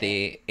agree with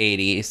the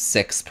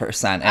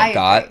 86% it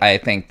got. I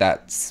think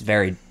that's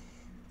very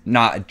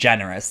not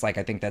generous. Like,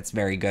 I think that's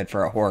very good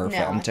for a horror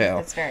film, too.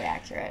 That's very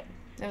accurate.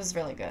 It was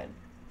really good.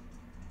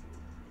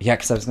 Yeah,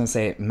 because I was going to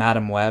say,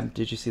 Madam Web,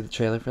 did you see the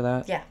trailer for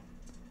that? Yeah.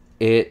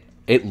 The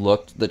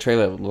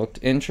trailer looked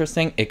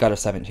interesting. It got a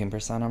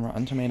 17% on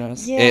Rotten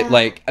Tomatoes. Yeah.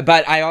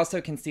 But I also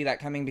can see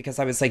that coming because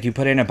I was like, you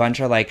put in a bunch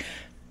of, like,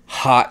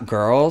 hot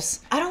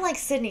girls. I don't like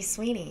Sydney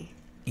Sweeney.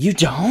 You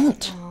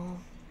don't? No.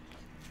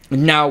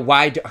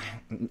 Now,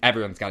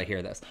 everyone's got to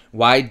hear this.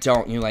 Why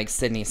don't you like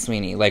Sydney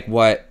Sweeney? Like,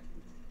 what?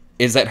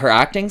 Is it her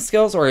acting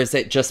skills, or is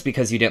it just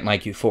because you didn't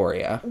like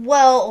Euphoria?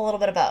 Well, a little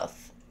bit of both.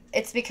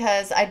 It's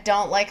because I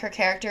don't like her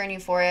character in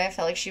Euphoria. I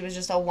felt like she was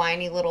just a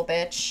whiny little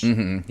bitch.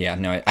 Mm-hmm. Yeah,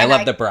 no, I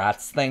love the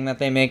Bratz thing that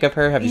they make of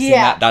her. Have you seen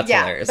that? That's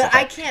hilarious. But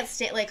I can't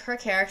stand, like, her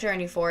character in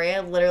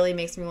Euphoria literally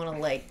makes me want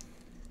to, like,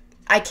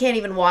 I can't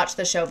even watch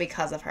the show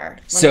because of her.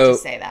 Let me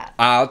just say that.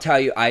 I'll tell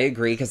you, I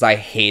agree, because I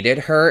hated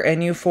her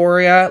in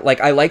Euphoria.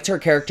 Like, I liked her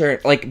character,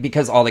 like,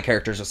 because all the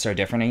characters are so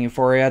different in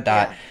Euphoria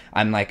that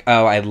I'm like,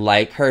 oh, I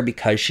like her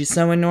because she's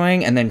so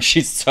annoying, and then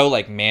she's so,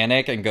 like,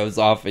 manic and goes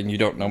off and you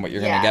don't know what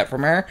you're going to get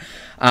from her.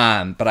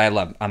 But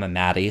I'm a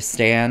Maddie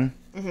stan.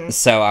 Mm-hmm.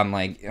 So I'm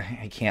like,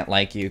 I can't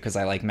like you because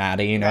I like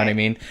Maddie, you know what I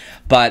mean?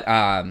 But,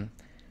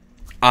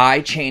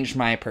 I changed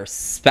my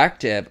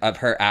perspective of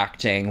her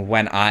acting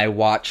when I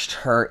watched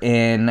her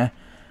in,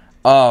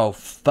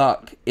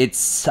 it's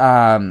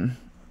something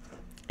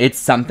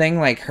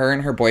like her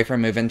and her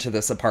boyfriend move into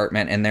this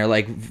apartment and they're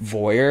like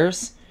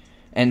voyeurs.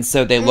 And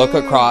so they look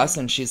across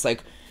and she's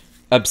like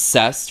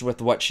obsessed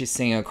with what she's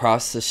seeing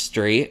across the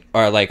street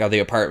or like the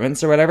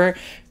apartments or whatever.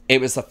 It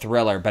was a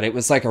thriller, but it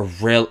was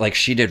like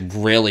she did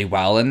really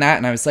well in that.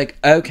 And I was like,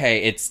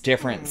 okay, it's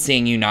different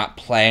seeing you not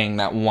playing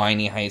that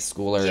whiny high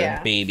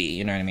schooler baby.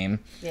 You know what I mean?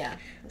 Yeah.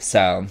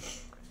 So,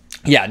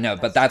 yeah, no,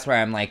 but that's where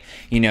I'm like,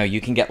 you know,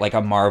 you can get like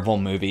a Marvel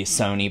movie,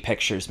 Sony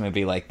Pictures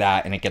movie like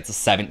that, and it gets a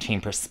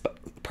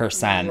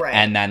 17%. Right.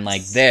 And then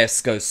like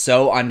this goes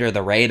so under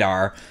the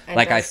radar. And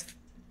like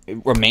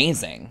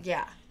amazing.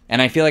 Yeah.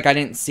 And I feel like I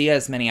didn't see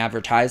as many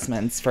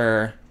advertisements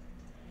for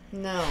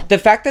No. The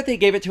fact that they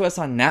gave it to us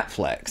on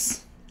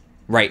Netflix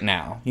right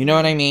now, you know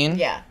what I mean?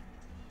 Yeah.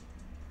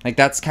 Like,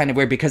 that's kind of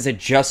weird because it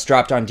just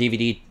dropped on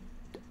DVD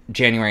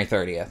January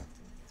 30th.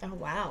 Oh,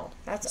 wow.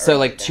 That's So, early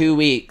like, then. 2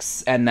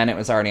 weeks, and then it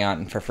was already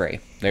on for free.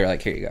 They were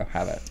like, here you go,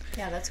 have it.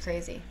 Yeah, that's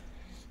crazy.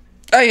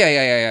 Oh,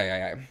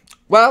 yeah.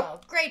 Well, Oh,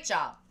 great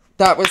job.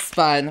 that was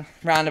fun.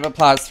 Round of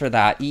applause for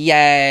that.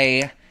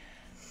 Yay.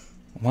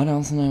 What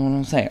else did I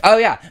want to say? Oh,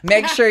 yeah.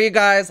 Make sure you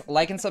guys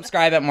like and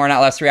subscribe at More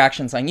Not Less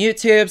Reactions on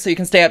YouTube so you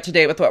can stay up to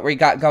date with what we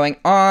got going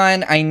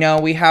on. I know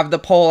we have the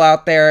poll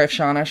out there if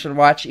Shauna should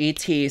watch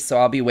E.T., so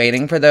I'll be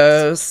waiting for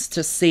those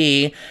to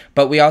see.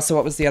 But we also,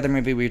 what was the other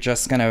movie we were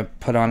just going to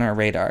put on our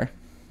radar?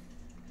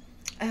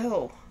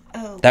 Oh.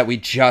 That we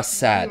just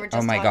said. We were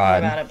just oh, my talking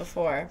God. about it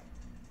before.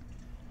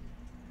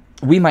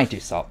 We might do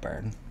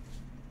Saltburn.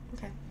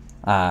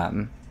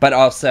 Okay. But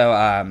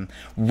also,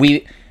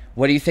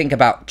 what do you think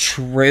about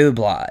True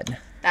Blood?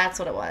 That's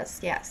what it was,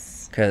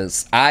 yes.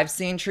 Because I've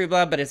seen True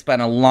Blood, but it's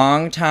been a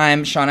long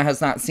time. Shauna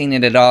has not seen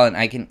it at all, and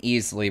I can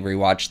easily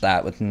rewatch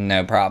that with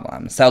no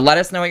problem. So let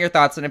us know what your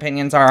thoughts and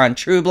opinions are on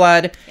True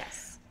Blood.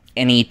 Yes.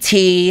 And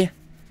E.T.,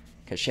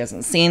 because she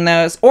hasn't seen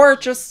those. Or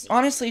just,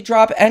 honestly,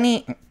 drop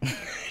any...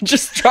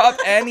 just drop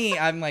any...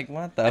 I'm like,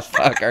 what the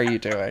fuck are you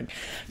doing?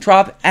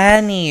 Drop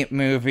any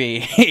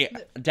movie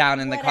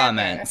down in the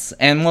comments.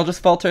 And we'll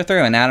just filter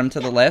through and add them to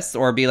the list.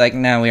 Or be like,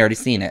 no, we already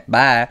seen it.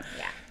 Bye.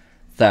 Yeah.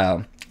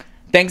 So,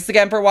 thanks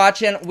again for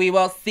watching. We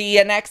will see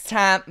you next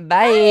time.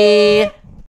 Bye.